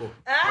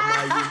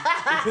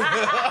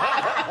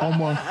 Oh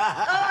my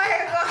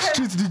god.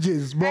 Street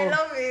DJs. But, I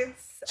love it.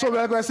 So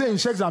like we're saying,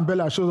 Shex and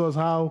Bella shows us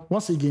how,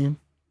 once again,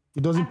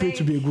 it doesn't pay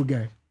to be a good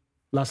guy.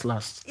 Last.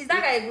 Is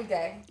that guy a good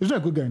guy? He's not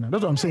a good guy now.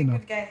 That's what I'm saying now.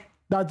 Good guy.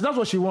 That's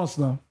what she wants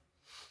now.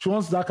 She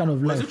wants that kind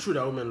of life. Is it true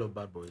that women love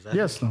bad boys?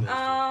 Yes, no.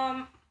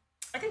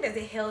 I think there's a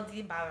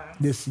healthy balance.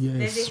 Yes.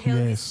 There's a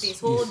healthy space.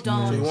 Hold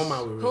on. So one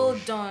man with range.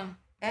 Hold on.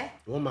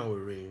 One man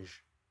with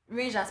range.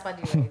 Range as per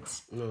the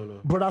right. No.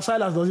 Brother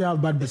Silas doesn't have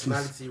bad bitches.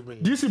 Personality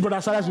range. Do you see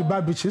Brother Silas with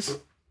bad bitches?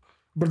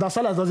 Brother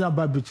Silas doesn't have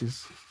bad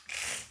bitches.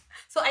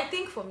 So I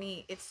think for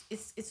me, it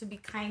would be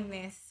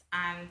kindness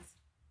and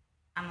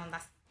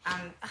understanding.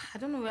 And I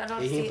don't know. I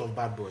don't a say hint of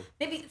bad boy.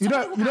 Maybe You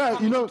know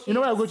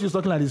why I go to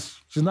talking like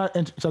this. She has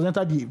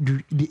entered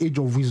the age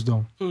of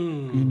wisdom.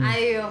 You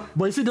know?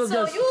 But you see those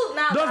guys. So you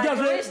now those guys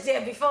reached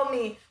there before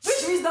me.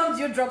 Which wisdom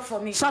do you drop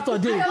for me?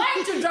 Saturday. Why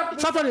did you drop me?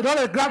 Saturday,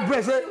 don't grab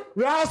breast.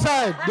 We're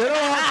outside. They don't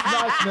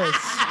have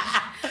niceness.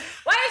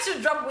 Why did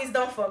you drop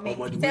wisdom for me?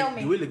 Tell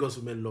me. The way Lagos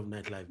women love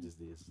nightlife these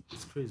days,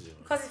 it's crazy.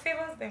 Because it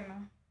favors them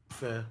now.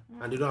 Fair.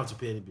 And they don't have to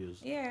pay any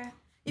bills. Yeah.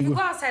 If you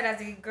go outside as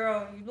a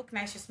girl, you look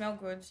nice, you smell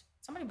good.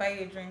 Somebody buy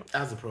you a drink.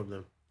 That's the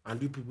problem. And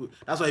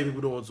that's why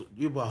people don't want to.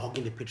 People are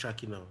hugging the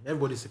patriarchy now.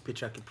 Everybody's a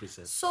patriarchy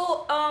princess.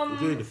 So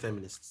including the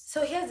feminists.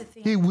 So here's the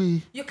thing. Hey,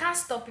 you can't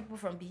stop people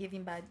from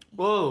behaving badly.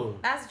 Oh,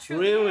 that's true.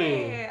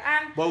 Really?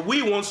 Yeah. But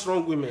we want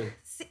strong women.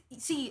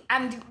 See,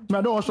 and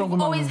I don't want strong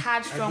women. Always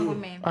had strong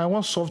women. I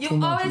want soft women.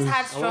 You always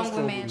had strong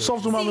women.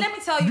 Soft women. See, let me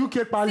tell you.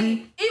 UK, Pali.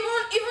 Even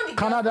the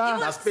Canada,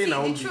 even, Spain,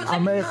 the truth,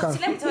 America.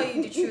 Let me tell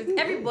you the truth.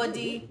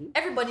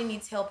 Everybody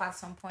needs help at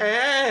some point.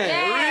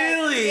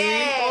 Really?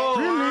 Yeah. Oh,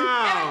 really?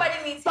 wow.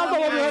 Everybody needs help. That's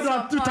what we heard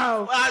on Twitter.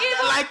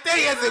 Like 10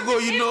 years ago,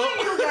 you know.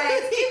 You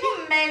guys,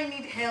 even men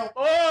need help.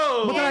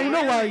 Oh. But you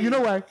know why? You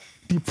know why?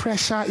 The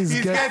pressure is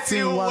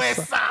getting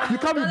worse. You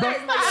can't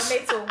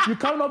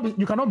be.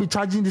 You cannot be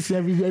charging this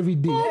every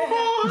day.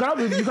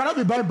 You cannot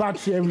be buying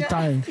battery every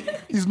time.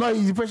 It's not.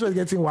 The pressure is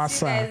getting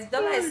worse. Guys,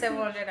 dollar is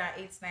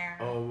 708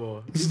 naira.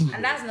 Oh,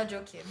 and that's not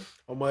joking.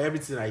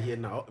 Everything I hear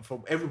now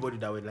from everybody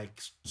that were like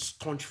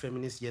staunch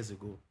feminists years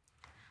ago.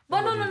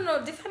 But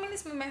no. The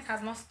feminist movement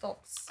has not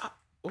stopped.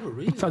 Oh,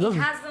 really? It has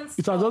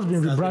just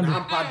been rebranded.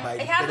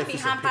 It hasn't been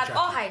hampered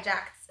or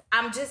hijacked.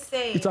 I'm just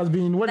saying. It has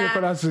been, what do you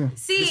call that thing?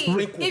 See,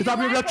 it has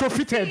been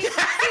retrofitted.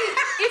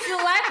 If you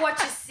like what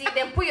you see,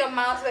 then put your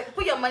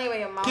money where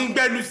your mouth is. King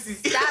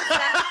Benusi. That's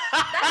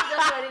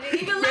just what it is.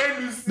 If you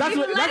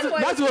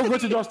like, that's what we're going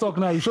to just talk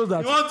now. It shows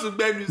that you want to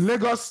Benusi.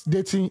 Lagos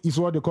dating is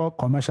what they call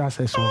commercial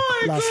sex work.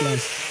 Last.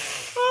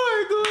 Oh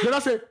my God. They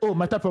don't say, oh,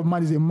 my type of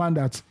man is a man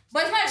that.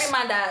 But it's not every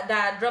any man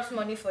that drops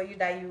money for you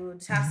that you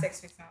would have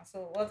sex with now.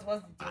 So what's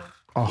the deal?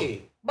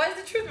 Okay. But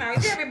it's the truth now.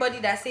 Is it everybody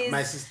that says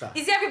My sister.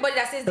 Is it everybody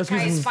that says the car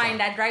is fine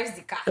that drives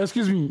the car?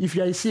 Excuse me, if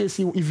you are a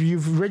CAC, if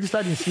you've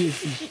registered in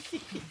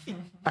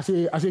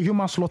CAC as a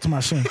human slot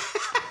machine,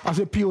 as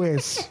a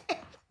POS,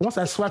 once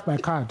I swipe my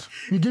card,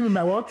 you give me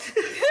my what?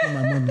 My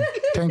money.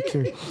 Thank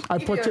you. I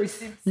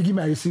purchase. You give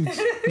me a receipt.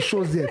 It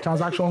shows the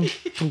transaction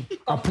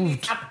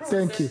approved.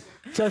 Thank you.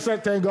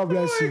 Thank God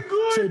bless you.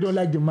 Say you don't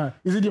like the man.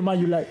 Is it the man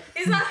you like?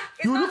 It's not.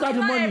 You look at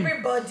the money.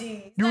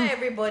 Everybody. It's not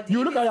everybody.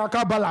 You look at your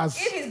car balance.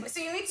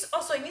 So you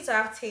need to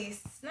have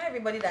taste. It's not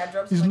everybody that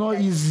drops. It's not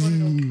money easy.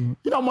 You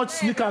know how much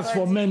sneakers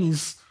for men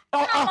is. You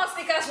know how much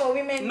sneakers for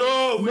women?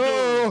 No.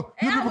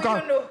 You people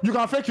can. You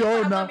can fake your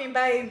own now. I've not been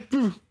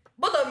buying.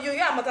 Both of you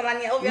are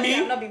Motalani. Obviously,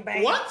 I've not been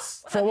buying. What?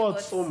 For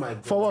what? Oh my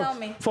God. For what? Tell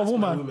me. For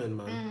woman. Women,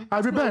 man.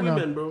 I prepare now.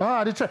 women,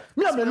 bro. They try.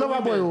 Me, I'm a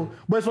lover boy, women.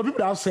 but it's for people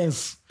that have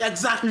sense.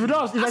 Exactly. If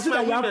I see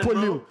that you have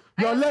polio,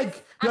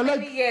 How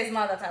many years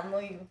now that I've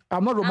known you?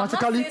 I'm not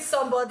romantically.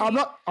 I'm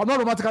not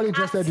romantically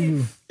interested in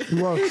you.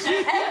 You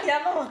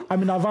what?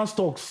 I'm in advanced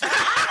talks.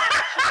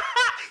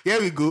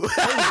 Here we go.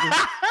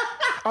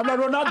 I'm like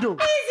Ronaldo.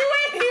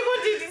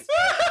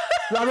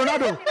 Like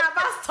Ronaldo.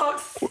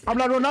 I'm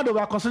like Ronaldo. We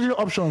are considering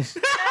options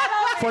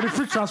for the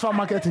free transfer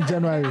market in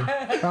January.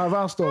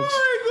 Advanced talks.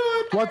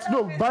 Oh my God. What?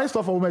 No, buying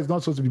stuff for women is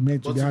not supposed to be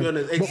meant to But be. to be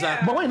honest,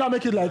 exactly. But when you now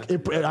make it like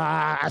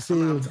I say.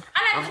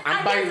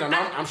 I'm buying them.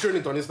 I'm showing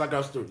it on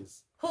Instagram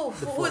stories.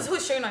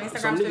 Who's showing on Instagram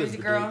Some stories? niggas The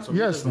be girl. doing- some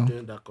Yes, niggas be no.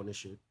 doing that kind of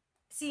shit.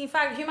 See, in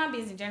fact, human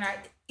beings in general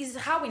is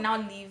how we now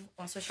live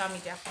on social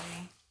media for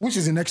me. Which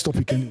is the next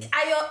topic anyway?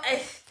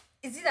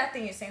 Is it that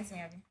thing you sent me,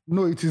 Abby?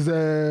 No, it is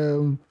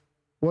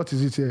what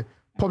is it here?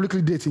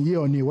 Publicly dating, year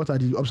on year. What are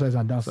the upsides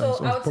and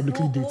downsides of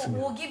publicly dating?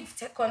 We'll give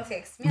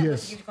context. I'm going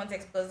Yes. to give the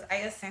context because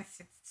I just sent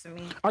it to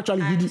me.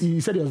 Actually,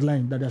 he said he was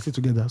lying that they are still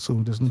together, so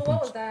there's no So point.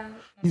 what was that?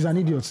 He's an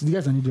idiot. The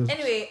guy's an idiot.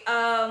 Anyway,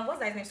 what's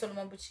that name?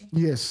 Solomon Bucci.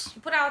 Yes. He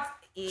put out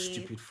a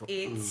Stupid fuck.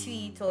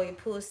 tweet or a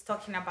post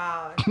talking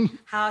about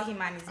how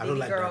him and his I baby don't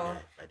like that girl,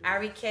 guy, by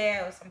the way.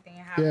 Arike or something,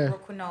 have Yeah.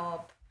 broken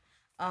up.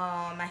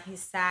 And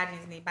he's sad,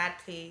 he's in a bad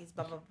place,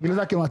 blah blah He blah.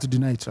 later came out to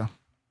deny it, sir.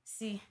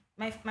 See,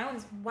 my own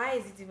is, why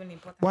is it even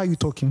important? Why are you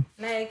talking?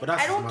 Like, But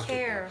that's I his don't market,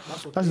 care. though.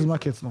 That's what That's it his is.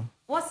 market now.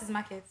 What's his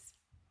market?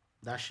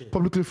 That shit.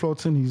 Publicly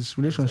flaunting his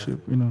relationship,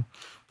 you know.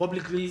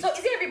 Publicly. So is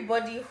it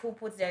everybody who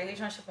puts their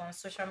relationship on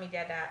social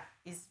media that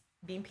is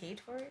being paid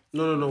for it?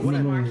 No. What's the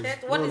What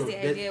market? What is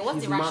the idea? What's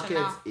his the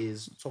rationale? market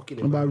is talking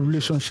About about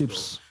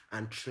relationships.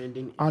 and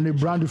trending. And the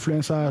brand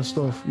influencer and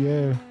stuff.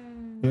 Yeah.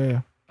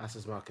 Yeah. That's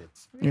his market.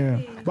 Yeah.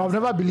 But I've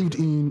never believed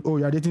in,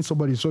 you're dating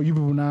somebody, so you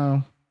people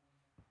now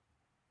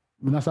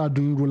start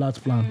doing rollout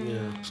plan.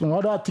 Yeah. So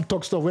other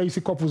TikTok stuff where you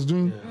see couples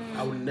doing,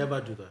 I would never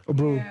do that. oh,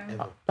 bro,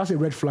 Ever. that's a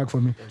red flag for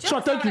me. So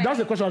thank you. That's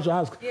the question I should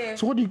ask. Yeah.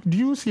 So what do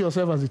you see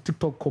yourself as a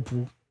TikTok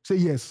couple? Say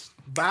yes.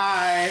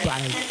 Bye.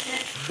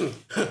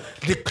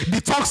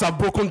 the talks are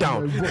broken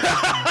down.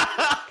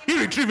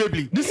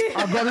 Irretrievably. This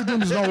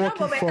algorithm is not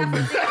working for me.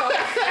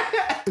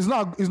 It's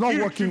not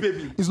working.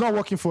 It's not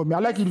working for me. I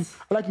like you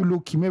low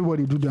key.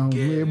 Everybody do their own.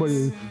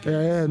 Everybody,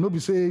 nobody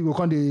say you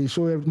can't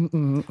show.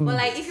 But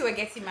like, if you were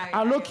getting married,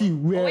 And lucky, or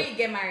when you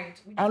get married,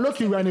 And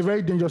lucky, we're in a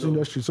very dangerous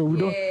industry, so we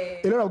don't.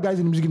 A lot of guys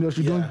in the music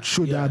industry don't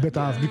show their better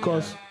half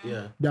because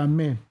they are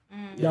men.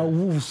 They are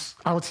wolves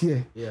out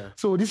here. Yeah.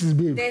 So this is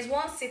babe. there's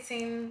one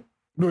sitting.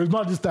 No, it's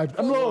not this type.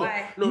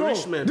 why? No,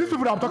 rich men. These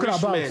people that I'm talking Rich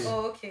about. men.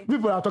 Oh, okay.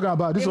 People I'm talking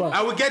about. This one.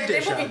 I will get there,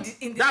 They move Sha.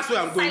 in the That's where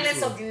I'm going silence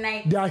to. of the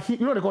night. They are,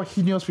 they call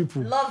heinous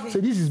people. Love it. So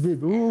this is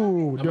babe.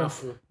 Ooh, a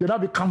fool. they'll not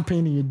be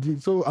campaigning.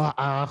 So,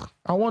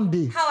 and one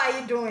day, How are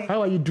you doing?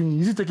 how are you doing?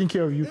 Is he taking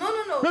care of you?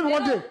 No. Maybe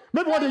one day.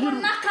 Maybe one day you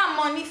you. knock out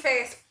money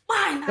first.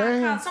 Why knock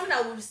Eh. out something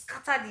that will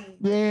scatter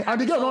the? Yeah, and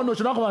the girl don't know.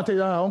 She not come and tell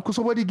you, uncle,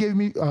 somebody gave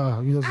me. You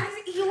know, He was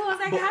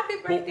like, happy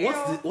birthday.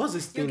 what's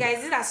this You thing? guys,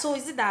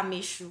 is it that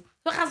issue?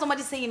 Look at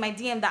somebody saying in my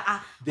DM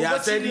that They are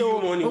sending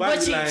you money. Why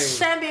are you lying?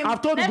 Send him.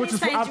 I've told you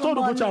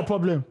go to our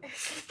problem. You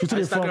see the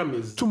Instagram form.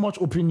 is- Too much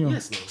opinion.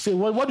 Yes, no. Say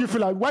what do you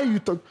feel like? Why you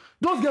talk?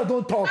 Those girls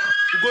don't talk.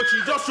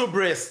 Ugochi, just show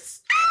breasts.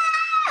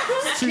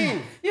 See,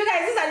 You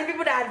guys, these are the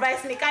people that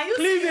advise me. Can you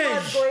see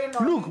what's going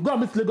on? look, go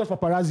and meet Lagos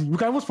paparazzi. We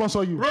can even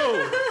sponsor you.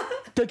 Bro,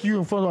 Take you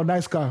in front of a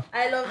nice car.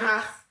 I love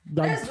it.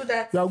 Let's do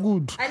that. They are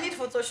good. I need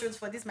photo shoots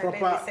for this my proper.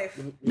 birthday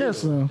self.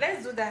 Yes.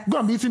 Let's do that. Go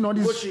and be eating all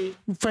these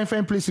Gucci.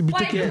 fine places. Be Why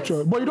taking not?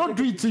 pictures, but you don't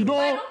do it. You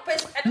don't.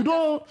 You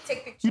don't.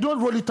 take pictures. You don't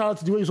roll it out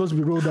the way it's supposed to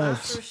be rolled out.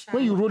 so shy.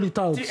 When you roll it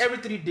out, every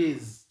 3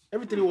 days.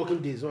 Every 3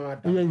 working days. yeah,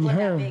 God, I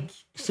yeah. beg.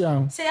 See,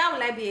 Say, how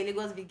will I be a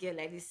Lagos big girl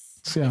like this?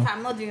 See, If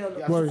I'm not doing all of You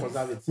that. are so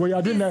conservative. well,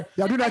 you're doing that.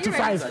 You're doing Are you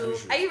ready 95.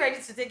 to- Are you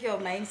ready to take care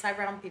of my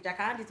Instagram page? I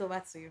can hand it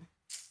over to you.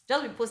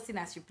 Just be posting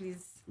as you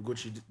please.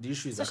 Ugochi, the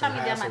issue is I Social can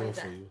media hire someone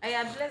manager. for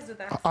you. Let's do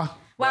that. Uh-uh.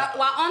 We're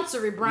on to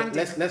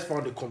rebranding. Let's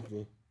found a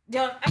company.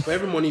 Yeah, For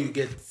every money you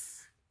get it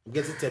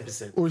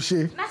 10%. Oh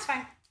shit. that's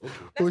fine. Oh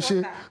Let's shit.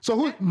 work that. So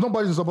who?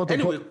 Nobody's in support of.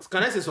 Anyway,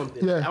 can I say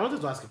something? Yeah. I wanted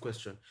to ask a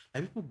question.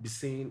 Like people be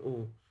saying,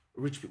 oh,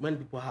 rich people, when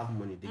people have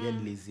money, they get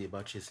lazy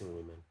about chasing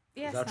women.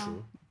 Yes, Is that no.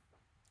 true?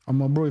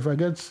 I'm a bro. If I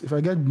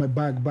get my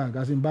bag,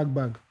 as in bag,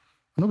 I'm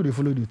not gonna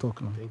follow the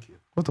talk now. Thank you.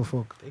 What the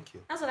fuck? Thank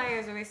you. That's what I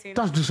was always saying.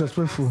 That's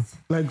disrespectful.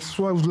 Like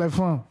swerves, like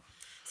fam.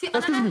 See,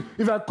 Excuse me.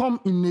 If I come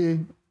in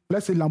a,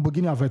 let's say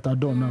Lamborghini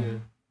Aventador now,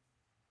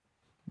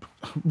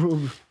 bro,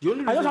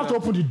 I just have to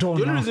open the door.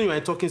 The only now. reason you are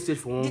talking stage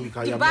for 1 week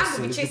and you're bag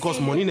messing will is chase because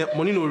you.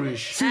 money no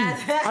rich. See,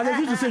 and they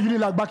used to say you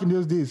like back in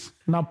those days.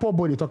 Now poor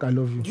boy they talk I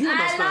love you. Do you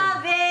understand? I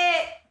love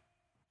it.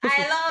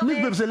 I love Miss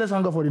it. Babe say let's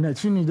hang out for the night.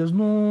 Finish. There's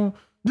no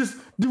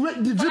the way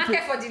the drip.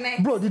 Market for the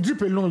night. Bro, the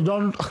drip alone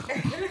don't.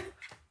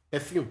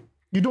 Perfume.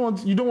 You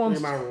don't want.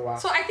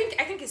 So I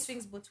think it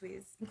swings both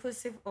ways,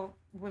 inclusive of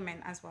women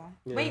as well.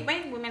 Yeah.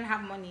 When women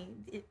have money,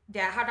 they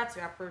are harder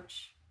to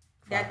approach.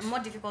 They are more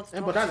difficult to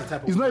talk But that's to. the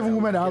type of It's not even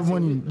women that have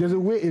money. There's a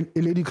way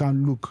a lady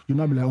can look. You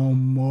not be like, oh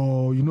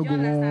more. You know You go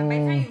understand? By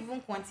the time on. you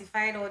even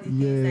quantified all the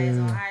things that is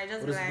on high,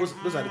 just be like,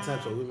 Those are the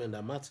types of women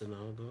that matter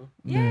now, though.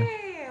 yeah,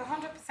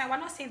 100%. We're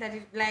not saying that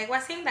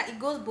we're saying that it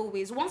goes both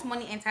ways. Once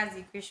money enters the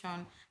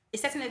equation, a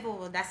certain level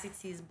of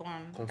audacity is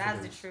born.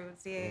 That's the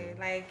truth. Yeah,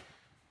 like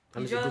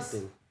And you it's a good just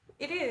thing.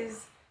 it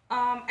is.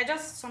 I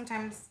just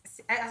sometimes,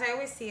 as I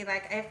always say,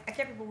 like I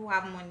fear people who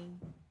have money.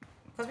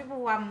 Because people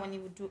who have money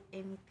will do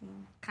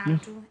anything, can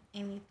do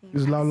anything.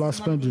 It's and la not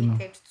spend, you know.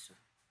 limited to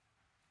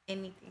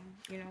anything,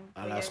 you know.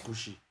 A la Yeah.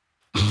 squishy.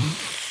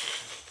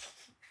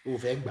 Oh,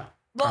 Vegba.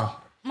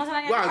 But most of the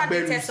time, Go and you can't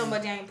bury test me.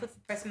 somebody and you put the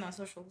person on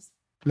socials.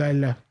 Like.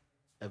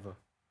 Ever.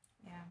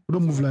 Yeah. We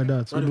don't move like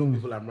that. Not We even don't.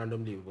 people I'm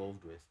randomly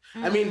involved with.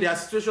 I mean, there are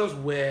situations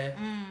where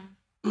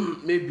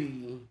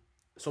maybe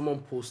someone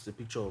posts a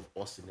picture of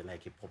us in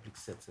like a public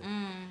setting.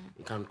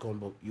 You can come,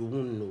 but you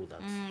won't know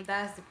that.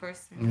 That's the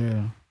person.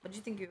 Yeah. What do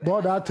you think you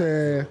But that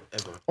Ever.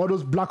 all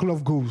those black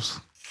love goals.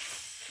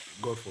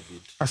 God forbid.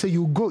 I say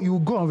you go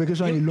on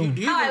vacation alone.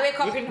 Do you How I even- wake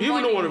up in the do you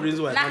even know morning, one of the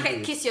reasons why I can't do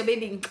naked, it? kiss your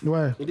baby.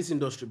 Why? In this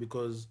industry?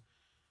 Because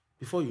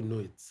before you know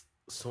it,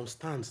 some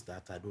stands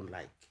that I don't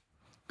like.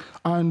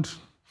 And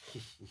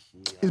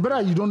it's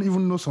better you don't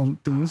even know some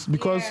things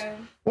because Yeah.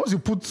 once you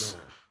put,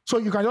 so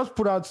you can just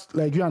put out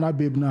like you and that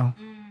babe now.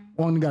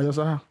 One guy just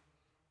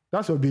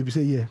that's your baby.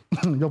 Say yeah,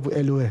 just put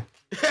LOL.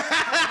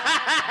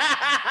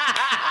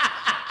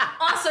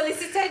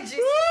 Unsolicited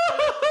juice.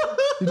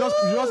 You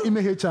just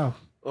email HR.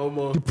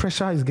 More. The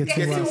pressure is getting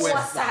Getting worse.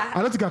 worse.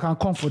 I don't think I can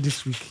come for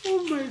this week.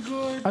 Oh my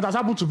God. And that's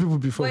happened to people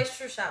before. But it's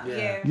true, sharp. Yeah.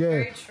 Yeah,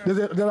 Very true.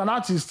 there's an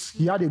artist.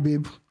 He had a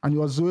babe, and he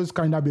was always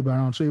carrying that babe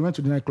around. So he went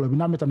to the nightclub. He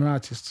now met another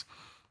artist.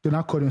 They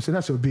now called him and said,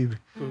 "That's your baby."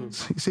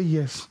 So he said,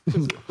 "Yes."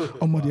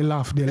 They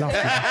laugh.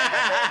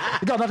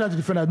 The guy not trying to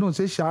defend. I don't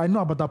say, "Sha, I know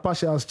about the past.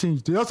 She has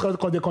changed." They just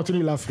because they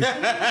continue laughing.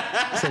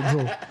 I said,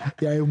 "Bro,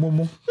 yeah, a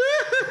momo."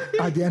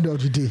 At the end of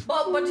the day,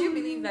 But do you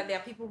believe that there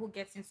are people who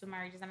get into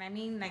marriages, and I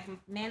mean like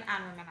men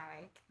and women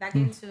alike, that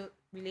get into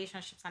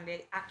relationships and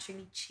they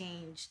actually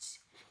changed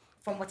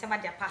from whatever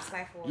their past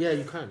life was? Yeah,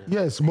 you can.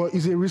 Yeah. yes, but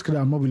it's a risk that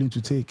I'm not willing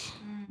to take,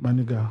 my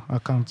nigga. I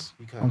can't.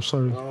 You can. I'm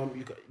sorry.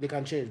 They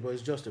can change, but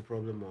it's just a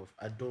problem of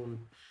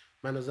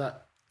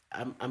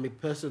I'm a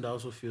person that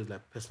also feels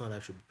like personal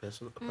life should be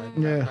personal.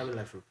 Yeah. Private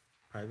life should be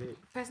private.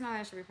 Personal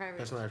life should be private.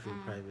 Personal life should be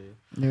private.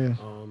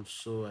 Yeah.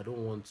 So I don't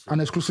want to.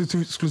 And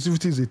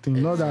exclusivity is a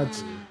thing. Not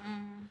that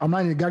I'm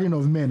not in a garden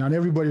of men and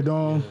everybody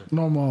don't.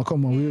 No more.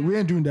 Come on, we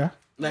ain't doing that.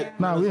 Like,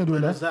 Nah, we ain't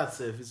doing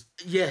that.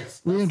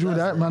 Yes. We ain't doing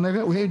that, my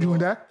nigga. We ain't doing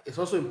that. It's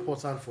also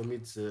important for me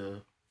to.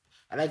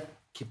 I like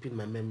keeping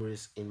my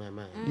memories in my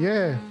mind.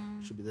 Yeah.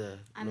 Should be there.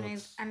 And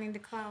in the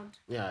cloud.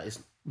 Yeah, it's.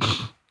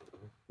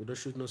 We don't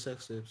shoot no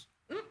sex tapes.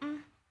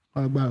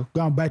 Go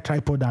and buy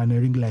tripod and a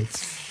ring light.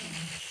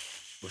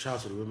 But shout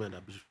out to the women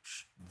that be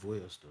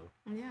voyeurs though.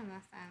 Yeah,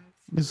 understand.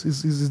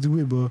 It's the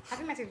way, bro. Have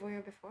you met a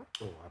voyeur before?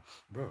 Oh,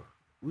 bro.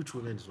 Which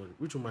woman is one?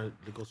 Which woman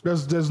Lagos?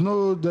 There's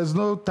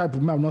no type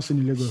of man I've not seen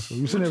in Lagos. So.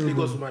 You've seen Which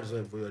everybody. Lagos woman is not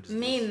a voyeur?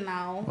 Me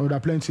now. Oh, there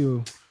are plenty.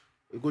 Oh.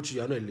 We go to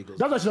you are not in Lagos.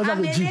 That's why she doesn't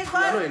have a jeep.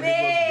 not in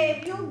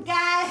Lagos, You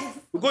guys.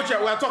 We go to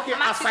we are talking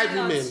outside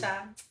women.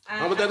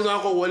 I'm telling you,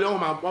 I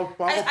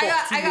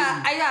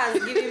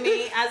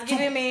As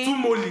giving me Too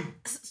molly.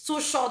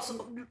 two shots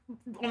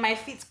on my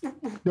feet.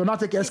 They'll not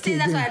take SK See,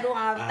 that's why I again. don't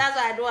have. That's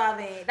why I don't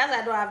have. That's why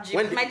I don't have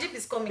jeep. My jeep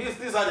is coming. This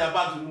is how they're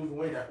about to move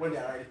when they're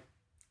ready.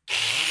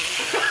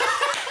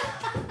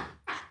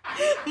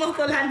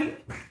 Mokolani.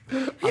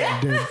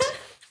 I'm dead.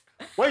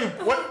 When you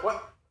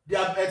what the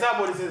entire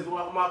body says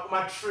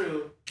my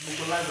trail.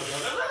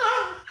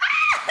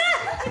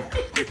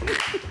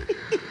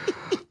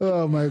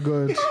 Oh my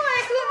god.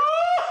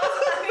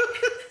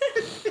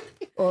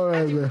 All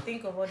right, man.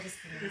 Think of all these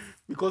things.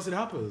 Because it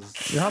happens.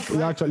 It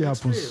actually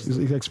happens.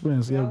 It's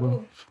experience, yeah,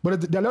 bro.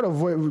 But there are a lot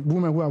of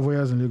women who are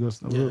voyeurs in Lagos.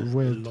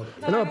 Voyeurs.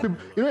 A lot of people.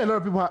 You know, a lot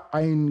of people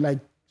are in like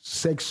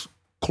sex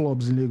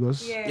clubs in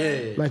Lagos.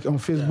 Yeah. Like on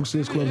Facebook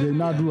sex clubs. They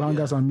now do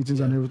hangouts and meetings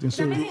and everything.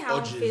 So Amazing how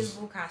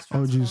Facebook has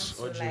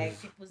transformed to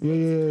like people's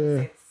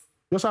yeah.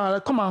 Just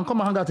like, come on,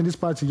 hang out in this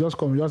party. Just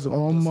come. Just See, do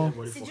you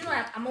know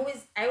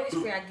I always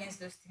pray against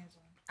those things.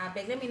 I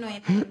beg, let me know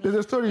anything. There's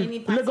a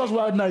story. Lagos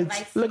Wild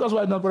Night. Lagos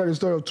Wild Night brought the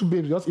story of two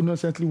babes just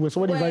innocently were.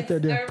 Somebody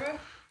invited them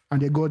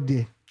and they got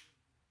there.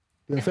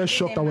 They were first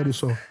shocked at what they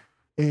saw.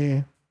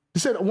 They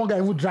said one guy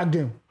even dragged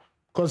them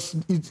because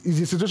it's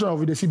a situation of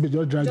the seabed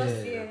just dragged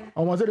them.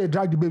 And once they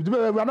dragged the baby, we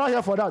are not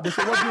here for that. They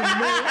said, what do you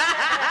mean?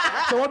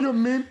 So what do you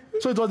mean?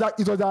 So it was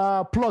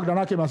a plug that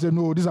I came and said,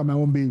 no, these are my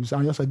own babes.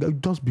 And I just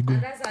like, just be good.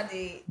 And that's how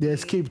they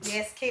escaped. They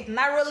escaped,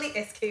 narrowly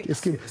escaped.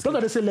 That's why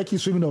they say Lekki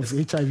swimming of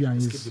HIV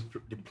and AIDS.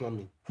 The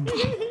plumbing.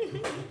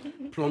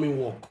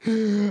 Plumbing work.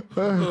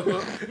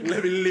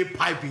 Let me lay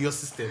pipe in your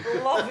system.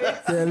 Love it.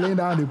 They're laying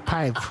down the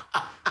pipe.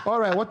 All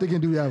right, what they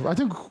can do we have? I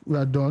think we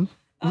are done.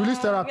 Release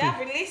therapy. We have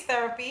release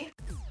therapy.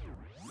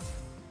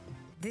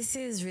 This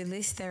is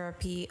Release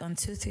Therapy on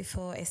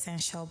 234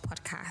 Essential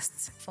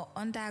Podcasts. For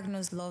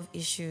undiagnosed love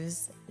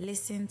issues,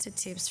 listen to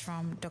tips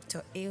from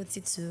Dr.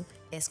 Aotitu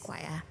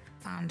Esquire,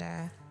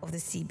 founder of the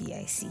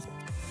CBIC.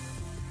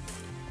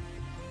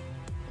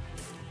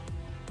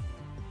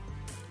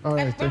 All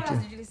right, When thank else you.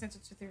 did you listen to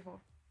 234?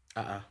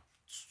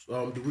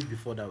 The week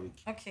before that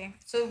week. Okay,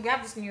 so we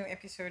have this new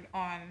episode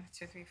on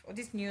 234.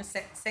 This new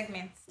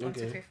segment on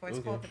 234. It's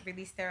called the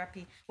Release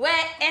Therapy, where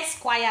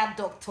Esquire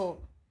Dr.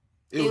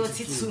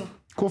 Aotitu,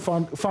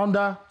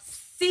 Co-founder,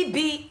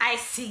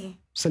 CBIC,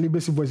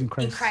 Celibacy Boys in in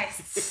Christ.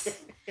 Christ,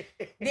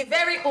 the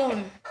very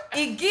own.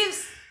 It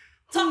gives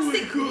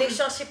toxic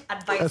relationship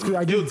advice. Excuse me,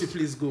 I give,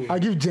 Please go. I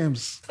give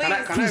James. Please.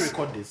 Can I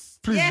record this?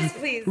 Please, Yes,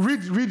 please.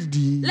 Read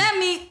the. Let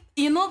me,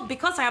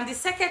 because I am the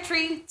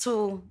secretary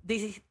to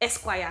the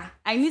Esquire,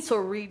 I need to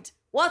read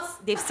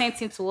what they've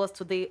sent in to us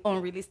today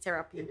on Release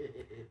Therapy.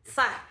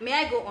 Sir, may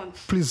I go on?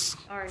 Please,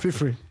 All right. feel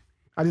free.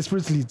 At the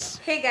Spirit leads.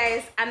 Hey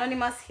guys,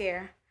 Anonymous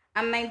here.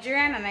 I'm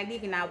Nigerian and I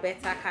live in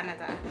Alberta,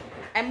 Canada.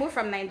 I moved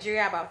from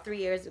Nigeria about 3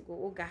 years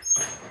ago. Oga.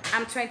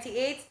 I'm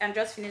 28 and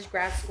just finished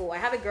grad school. I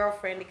have a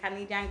girlfriend, a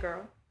Canadian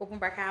girl. Open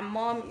bracket. Her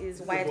mom is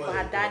white, but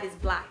her dad is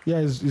black. Yeah,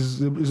 it's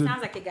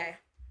Sounds like a guy.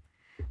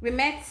 We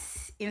met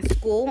in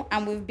school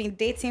and we've been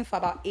dating for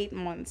about 8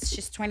 months.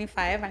 She's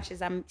 25 and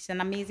she's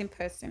an amazing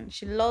person.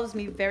 She loves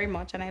me very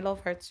much and I love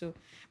her too.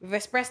 We've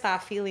expressed our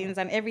feelings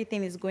and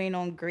everything is going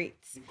on great.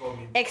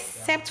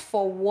 Except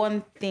for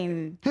one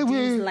thing. Hey, These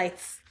wait.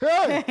 lights.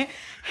 Hey!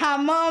 Her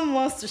mom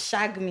wants to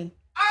shag me.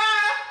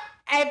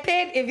 I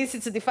paid a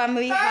visit to the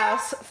family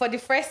house for the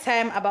first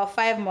time about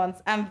 5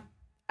 months and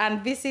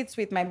visits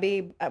with my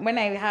babe when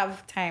I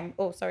have time.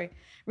 Oh, sorry.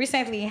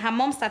 Recently, her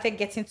mom started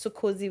getting too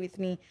cozy with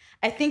me.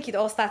 I think it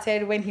all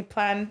started when we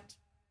planned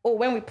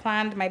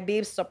my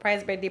babe's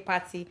surprise birthday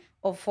party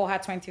for her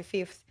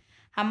 25th.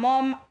 Her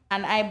mom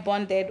and I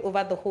bonded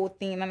over the whole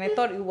thing, and I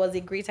thought it was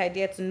a great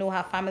idea to know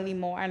her family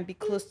more and be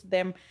close to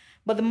them.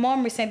 But the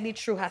mom recently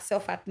threw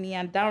herself at me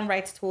and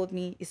downright told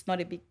me it's not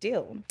a big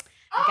deal.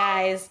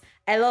 Guys,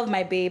 I love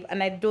my babe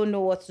and I don't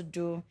know what to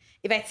do.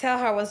 If I tell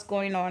her what's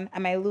going on, I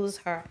might lose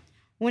her.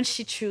 Won't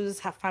she choose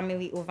her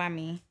family over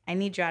me? I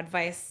need your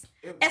advice.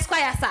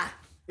 Esquire, sir.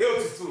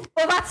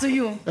 Over to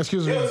you.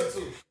 Excuse me.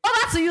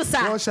 Over to you,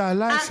 sir. What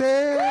shall I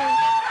say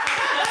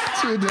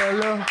to the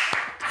Lord?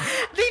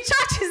 The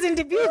church is in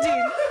the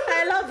building.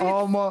 I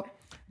love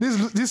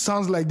it. This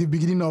sounds like the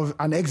beginning of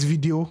an X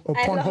video or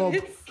I love Pornhub,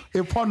 it. a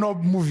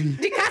Pornhub movie.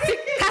 The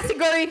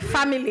category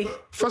family.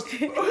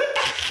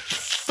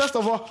 First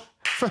of all,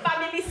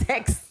 Family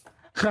sex.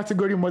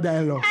 category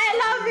mother-in-law.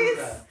 I love it.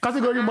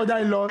 Category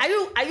mother-in-law. Are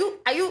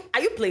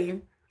you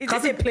playing? Is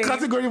this a playing?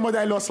 Category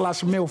mother-in-law /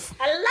 MILF.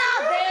 I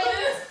love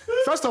it.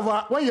 First of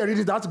all, when you're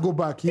reading that, to go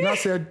back. He now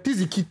said, this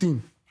is the key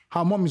thing.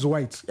 Her mom is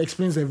white.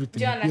 Explains everything.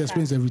 Do you understand? He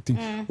explains everything.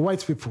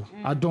 White people,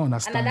 I don't And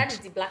understand. that is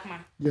the black man.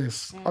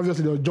 Yes.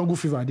 Obviously, there was jungle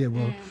fever there,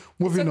 but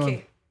moving It's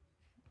okay.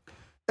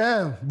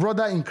 on.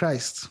 Brother in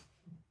Christ.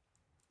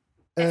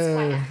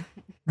 Esquire.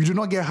 You do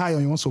not get high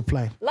on your own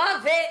supply.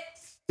 Love it.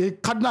 A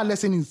cardinal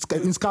lesson in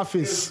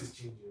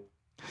Scarface.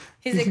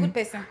 He's a good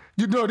person.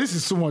 You know, this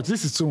is too much.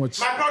 This is too much.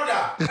 My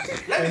brother,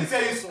 let me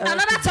tell you something.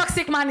 Another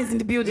toxic man is in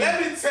the building.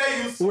 Let me tell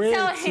you something. Wait,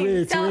 Tell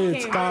him, tell him.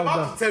 I'm calm about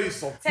down. to tell you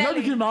something. Let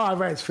me give my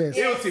advice first.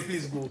 AOT,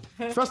 please go.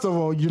 First of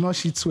all, you know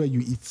shit where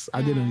you eat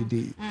at the end of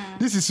the day.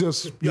 This is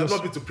You have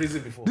not been to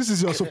prison before. this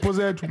is your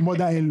supposed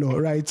mother-in-law,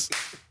 right?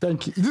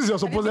 Thank you. This is your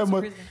supposed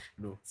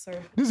Sorry.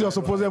 this is your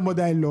supposed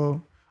mother-in-law.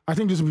 I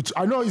think this will be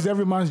I know it's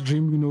every man's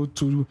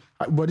dream,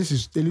 but this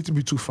is a little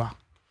bit too far.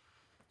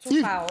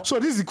 So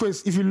this is the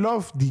question. If you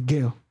love the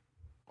girl,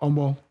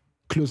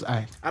 close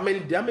eye. How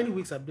many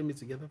weeks have they been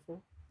together for?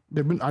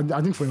 They've been,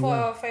 I think, for a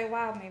while. For a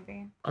while,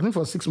 maybe. I think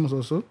for 6 months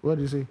or so. What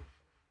did he say?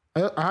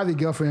 I had a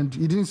girlfriend.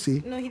 He didn't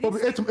say. No, he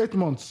didn't say. 8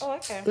 months. Oh,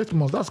 okay. 8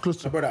 months. That's close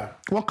to My brother.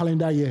 1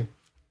 calendar year.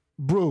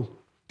 Bro,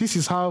 this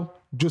is how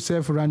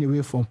Joseph ran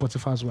away from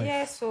Potiphar's wife.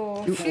 Yeah,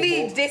 so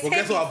fleed. They Well, said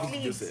guess what happened to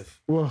he fleed.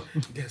 Joseph? Well,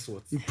 Guess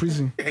what? in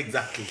prison.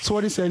 Exactly. So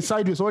what he said,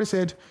 sideways. So what he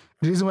said,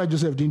 the reason why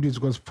Joseph didn't do it is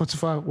because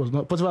Potiphar's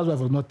wife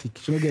was not thick.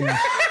 She didn't get it.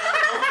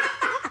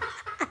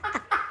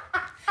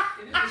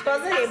 She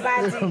wasn't a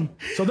baddie.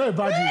 So not a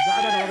bad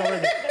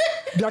news.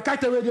 They are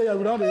carried away there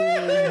without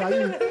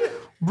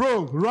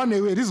bro, run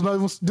away. This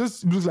looks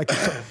like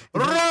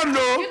run.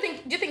 No. Do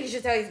you think he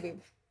should tell his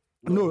babe?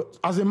 No,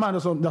 as a man,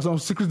 there's some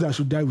secrets that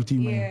should die with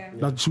him, man. Yeah.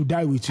 That should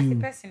die with The you.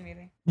 person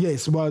really.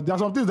 Yes, but there are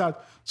some things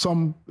that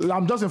I'm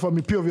just saying from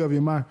the POV of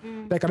a man,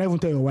 like I can even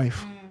tell your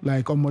wife,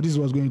 like, this is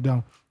what's going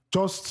down.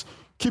 Just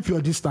keep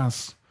your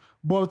distance.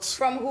 But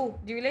from who?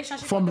 The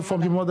relationship from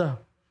the mother.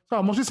 So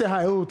I mostly say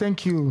hi,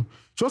 thank you.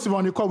 Just if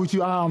on the call with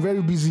you, I'm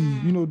very busy,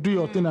 do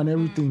your thing and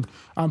everything.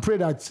 And pray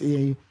that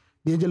the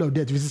angel of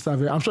death visits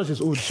her. I'm sure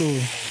she's old, so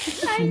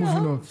moving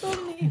on.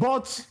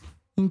 But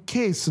in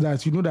case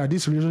that you know that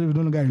this relationship is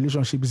no longer a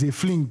relationship, it's a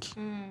fling,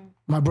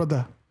 my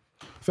brother,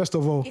 first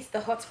of all, it's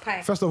the hot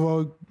pie. First of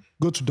all,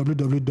 go to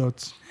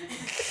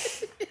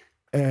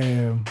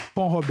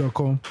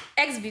www.pornhub.com.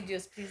 X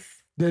videos, please.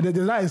 There's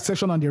a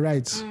section on the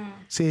right.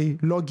 Say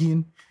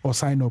login or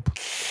sign up.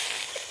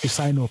 You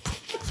sign up,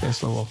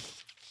 first of all.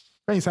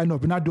 When you sign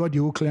up, you now do all the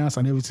whole clearance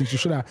and everything to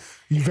show that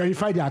you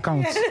verify the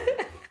account.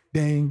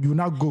 Then you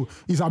now go.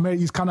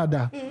 It's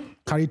Canada.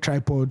 Carry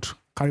tripod,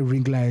 carry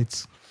ring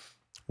lights,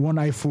 one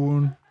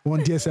iPhone,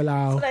 one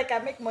DSLR. So I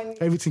can make money.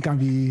 Everything can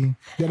be.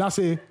 Then I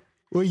say,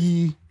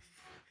 Oyi.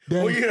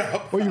 Then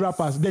Oyi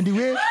rappers. Then the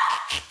way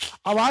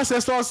our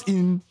ancestors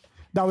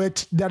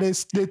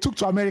they took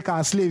to America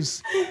as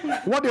slaves,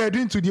 what they were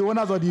doing to the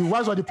owners or the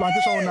wives of the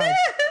plantation owners,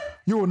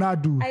 you will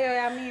not do.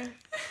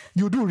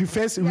 You do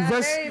reverse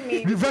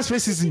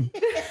racism.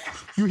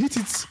 You hit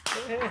it.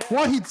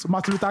 One hit,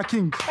 Martin Luther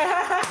King.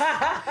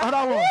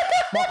 Another one,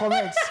 Malcolm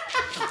X.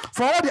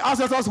 For all the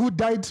ancestors who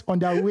died on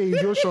their way in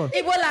the ocean.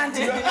 Igbo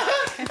landing.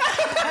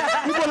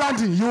 Igbo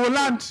landing. You will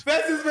land.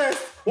 First is best.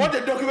 What the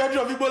documentary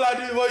of Igbo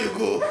landing before you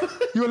go?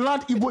 You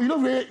land Igbo. You know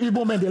where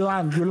Igbo men they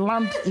land. You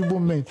land Igbo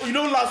men. You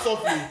don't land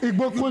softly.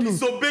 Igbo Kulu.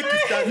 It's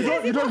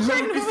Uzbekistan. It's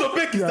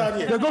Uzbekistan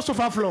here. There's no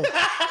sofa floor.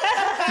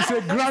 It's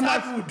a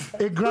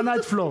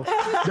granite floor.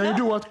 Then you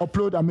do what?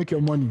 Upload and make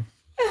your money.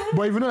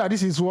 But if you know that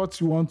this is what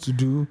you want to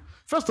do,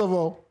 first of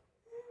all,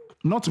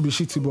 not to be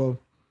shitty, but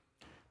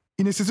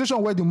in a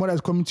situation where the mother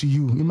is coming to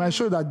you, it might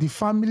show that the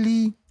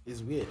family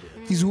is weird.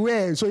 Is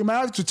weird. So you might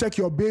have to check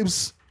your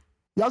babes.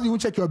 You have to even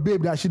check your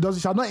babe that she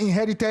has not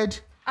inherited.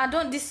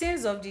 The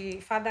sins of the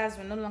fathers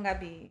will no longer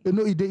be.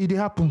 It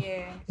happen.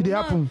 Yeah. It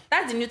happen.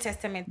 That's the New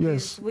Testament.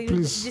 Yes.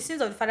 Please. The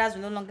sins of the fathers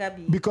will no longer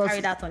be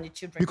carried out on the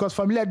children. Because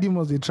familiar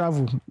demons, they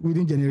travel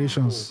within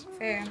generations.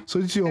 Fair. So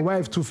this is your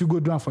wife too, if you go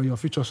down for your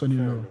future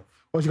son-in-law.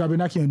 Or she can be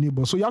knocking your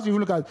neighbor. So you have to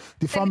even look at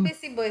the family.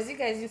 Boys, you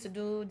guys need to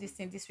do this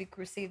thing this week,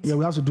 crusades. Yeah,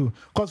 we have to do.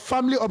 Because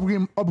family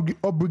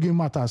upbringing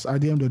matters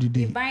at the end of the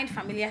day. Divine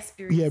familiar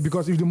spirit. Yeah,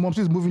 because if the mom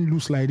is moving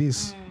loose like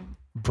this,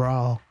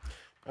 bro.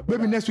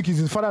 Maybe next week is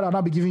his father that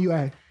will be giving you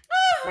eye.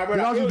 My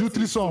brother, they have to do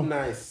 3 songs.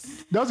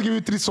 Nice. They have to give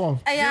you 3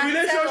 songs. The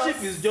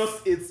relationship is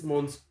just 8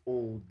 months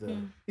old.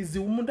 Is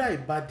the woman that a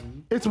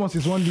baddie? 8 months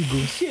is one legal.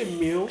 She a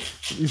male.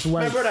 It's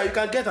white. My brother, you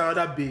can get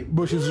another babe.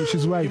 But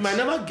she's white. You might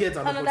never get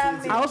another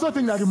opportunity. I also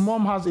think that the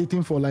mom has a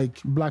thing for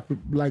like black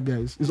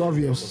guys. It's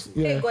obvious.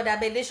 Yeah. Hey God, I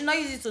bet they should not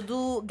use it to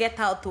do get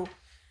out too.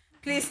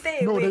 Please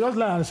stay away. No, they just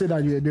lie and say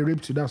that they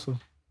raped you. That's all.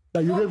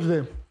 That you raped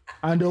them.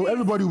 And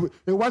everybody,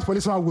 a white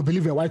policeman will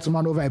believe a white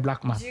man over a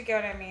black man. Do you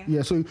get what I mean?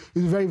 Yeah, so it's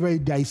very, very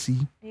dicey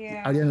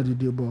at the end of the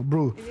day. But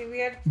bro,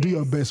 do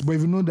your best. But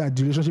if you know that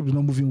the relationship is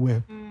not moving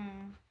well,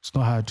 it's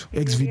not hard.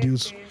 X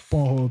videos,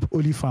 Pornhub,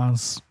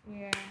 OnlyFans.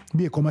 Yeah.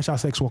 Be a commercial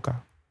sex worker.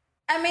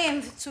 I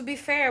mean, to be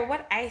fair,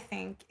 what I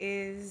think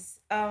is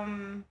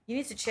you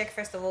need to check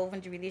first of all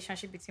when the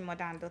relationship between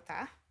mother and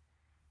daughter.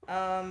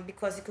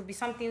 Because it could be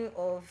something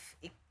of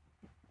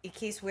a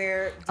case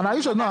where... And are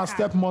you sure not a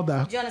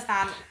stepmother? Do you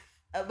understand?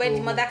 When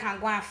the mother can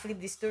go and flip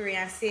the story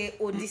and say,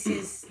 oh, this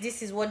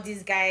is what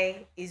this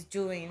guy is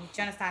doing. Do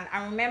you understand?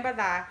 And remember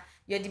that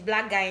you're the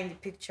black guy in the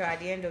picture at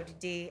the end of the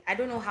day. I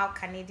don't know how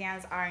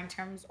Canadians are in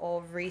terms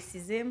of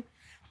racism,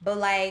 but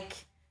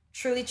like,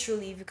 truly,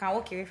 if you can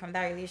walk away from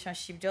that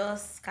relationship,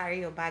 just carry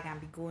your bag and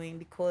be going,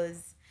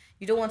 because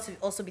you don't want to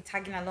also be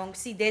tagging along.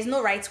 See, there's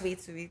no right way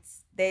to it.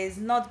 There's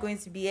not going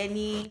to be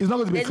any... It's not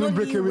going to be a clean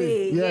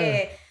breakaway.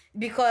 Yeah.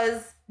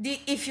 Because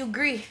if you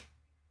agree,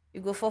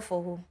 you go fall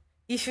for who?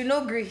 If you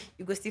no agree,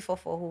 you go still fall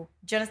for who?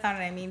 Do you understand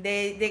what I mean?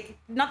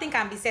 Nothing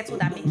can be settled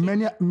that makes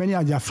many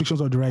are the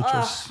afflictions of the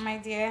righteous. Oh, my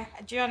dear.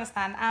 Do you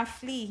understand? And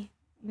flee.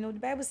 You know, the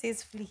Bible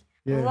says flee.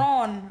 Yeah.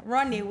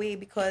 Run away,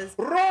 because...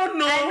 Run,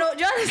 no! I know,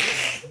 do you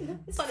understand?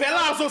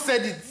 Fela also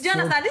said it. Do you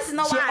understand? This is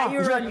not why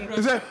you're running.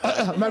 He said,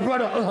 my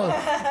brother,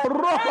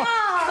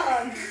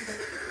 run!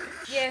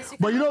 Yes.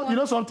 But you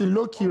know something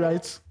low-key,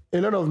 right?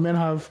 A lot of men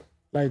have,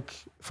 like,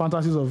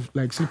 fantasies of,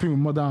 like, sleeping with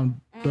mother and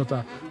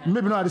daughter.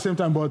 Maybe not at the same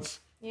time, but...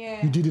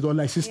 Yeah. You did it all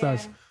like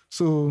sisters. Yeah.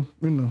 So,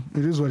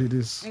 it is what it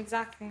is.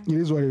 Exactly.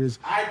 It is what it is.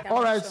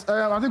 All right.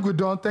 I think we're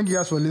done. Thank you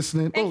guys for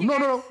listening.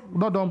 No,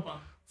 not done.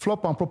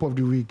 Flop and prop of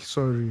the week.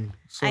 Sorry.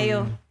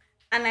 Ayo.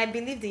 And I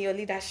believed in your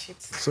leadership.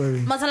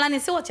 Sorry.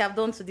 Matalani, see what you have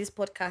done to this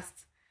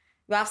podcast.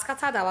 You have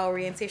scattered our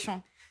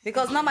orientation.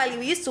 Because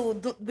normally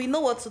we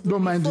know what to do.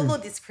 Don't mind follow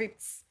the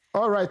scripts.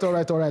 All right.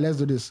 Let's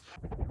do this.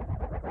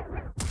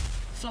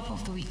 Flop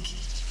of the week.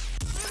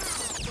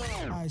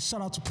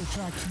 Shout out to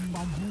Petraki,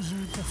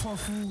 Bambuzu,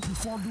 Kefofu,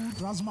 Ifodu,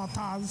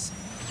 Razmataz.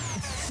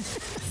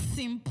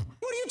 Simp.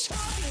 What are you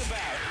talking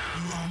about?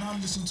 You are now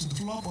listening to the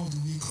flop of the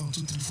week on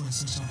 234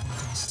 Essential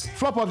Podcast.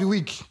 Flop of the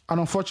week. An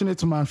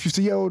unfortunate man,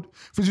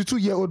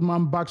 52-year-old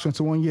man backed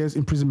 21 years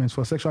imprisonment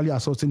for sexually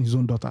assaulting his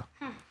own daughter.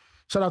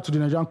 Shout out to the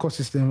Nigerian court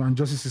system and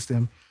justice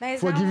system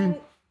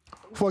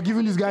for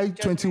giving this guy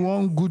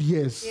 21 good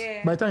years.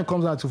 Yeah. By the time it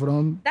comes out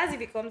from... That's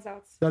if it comes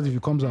out. That's if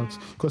it comes out.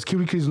 Because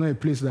Kirikiri is not a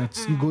place that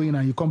you go in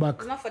and you come back.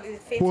 It's not for the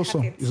faint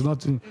Wholesome. hearted. It's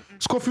not.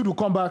 Schofield will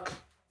come back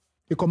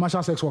a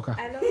commercial sex worker.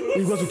 I love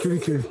it. He goes to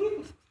Kirikiri.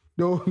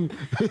 No.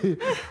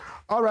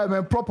 All right,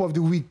 man. Prop of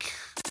the week.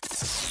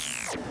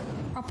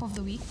 Prop of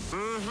the week.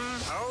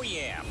 Oh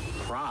yeah,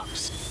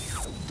 props.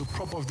 The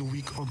prop of the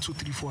week on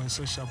 234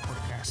 Essential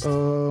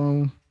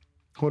Podcast.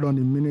 Hold on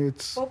a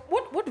minute. But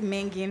what do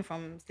men gain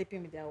from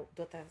sleeping with their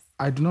daughters?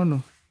 I do not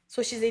know.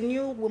 So she's a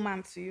new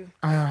woman to you.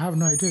 I have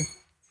no idea.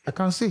 I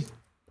can't see.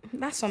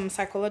 That's some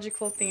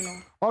psychological thing. No?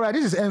 All right,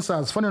 this is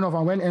NSAS. Funny enough,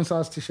 I'm wearing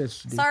NSAS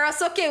t-shirts today.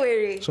 Sorosoke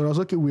Were. So I was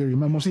okay, weary.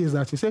 My mom says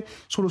that. She said,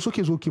 Sorosoke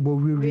is okay, but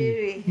weary.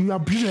 Weary. You are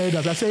abusing her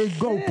head. I say,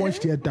 go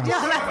punch the head down.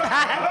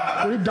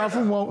 Very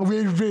doubtful one,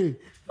 weary.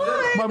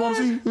 My mom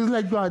said, it's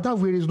like, that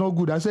weary is not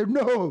good. I said,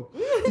 no.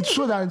 It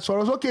shows that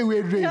Sorosoke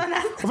weary.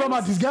 Of my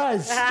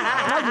disguise.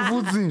 That's the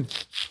food thing.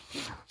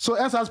 So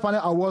NSAS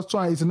panel awards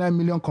 289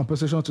 million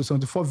compensation to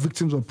 74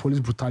 victims of police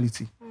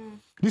brutality.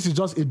 This is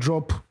just a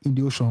drop in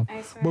the ocean.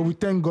 But we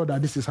thank God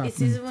that this is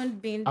happening. It's even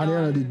been at the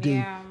end of the day.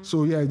 Yeah.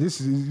 So yeah, this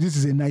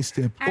is a nice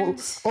step.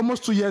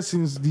 Almost 2 years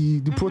since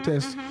the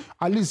protest.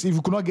 At least if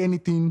we could not get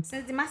anything,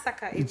 Since the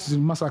massacre. it's a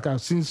massacre.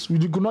 Since we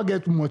could not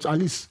get much, at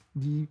least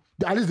they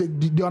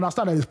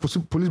understand that it's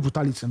police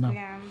brutality now.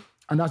 Yeah.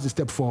 And that's the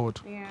step forward.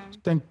 Yeah.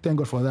 Thank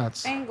God for that.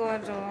 Thank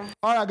God.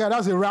 All right, guys,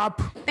 that's a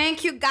wrap.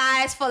 Thank you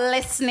guys for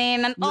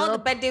listening, and all the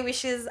birthday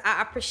wishes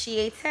are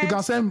appreciated. You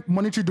can send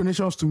monetary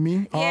donations to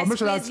me. Yes, make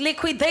sure please that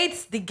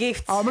liquidate the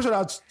gift. I'll make sure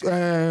that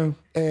go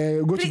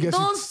to Please get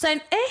don't it.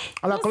 send.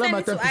 I'll Don't collect send my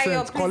it to 10%,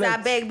 Ayo, please. collect.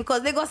 I beg,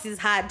 because Lagos is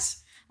hard.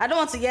 I don't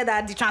want to hear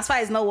that the transfer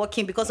is not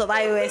working because of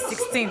iOS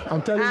 16.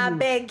 I'm telling I you.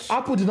 beg.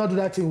 Apple did not do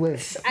that thing well.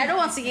 I don't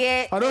want to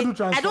hear. I don't do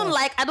transfer.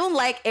 I don't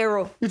like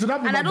error. It should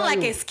not be And my I don't like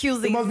bio.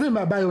 excuses. It must be in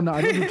my bio now.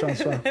 I don't do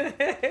transfer.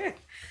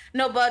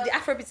 No, but the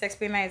Afrobeats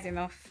explainer is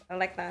enough. I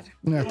like that.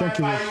 Yeah, thank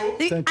you.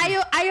 Thank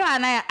you. Ayo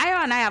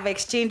and I have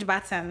exchanged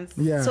buttons.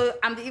 Yeah. So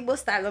I'm the Igbo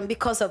stallion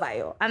because of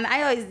Ayo, and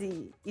Ayo is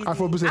the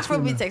Afrobeats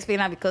explainer.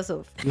 explainer because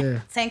of. Yeah.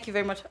 Thank you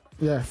very much.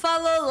 Yeah.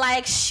 Follow,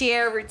 like,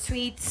 share,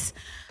 retweet,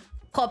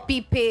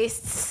 copy,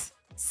 paste,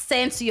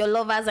 send to your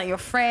lovers and your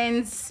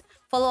friends.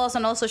 Follow us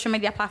on all social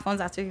media platforms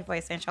at 234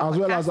 Essential As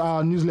well Podcast. as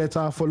our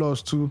newsletter, follow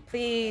us too.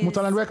 Please.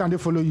 Mutalan, where can they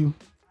follow you?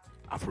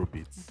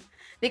 Afrobeats.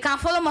 They can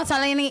follow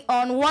Motalani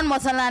on One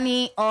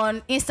Motalani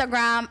on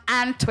Instagram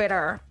and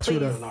Twitter. Please.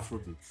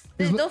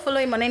 Please don't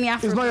follow him on any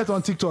Afrobeats. It's not yet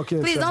on TikTok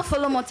yet. Please sir. don't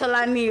follow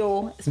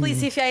Motolani.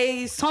 Please, if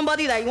you're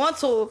somebody that you want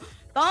to,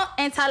 don't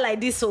enter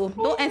like this.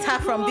 Don't enter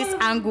from this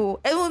angle.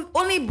 It will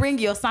only bring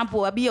your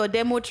sample or be your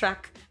demo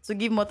track to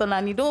give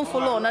Motolani. Don't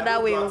follow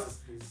another way.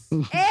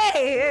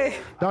 Hey.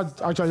 That's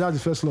the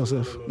first law,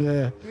 sir.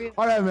 Yeah.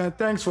 All right, man.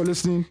 Thanks for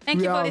listening. Thank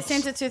We you for out.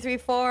 listening to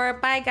 234.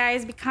 Bye,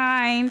 guys. Be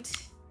kind.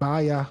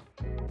 Bye, yeah.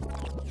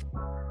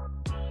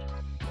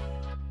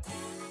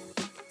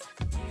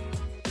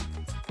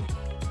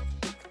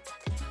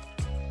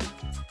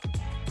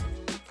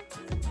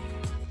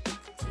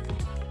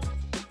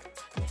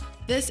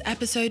 This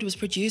episode was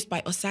produced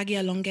by Osagi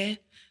Alonge,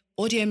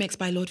 audio mixed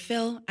by Lord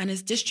Phil, and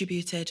is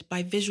distributed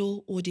by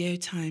Visual Audio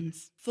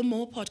Times. For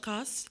more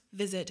podcasts,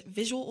 visit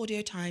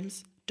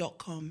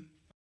visualaudiotimes.com.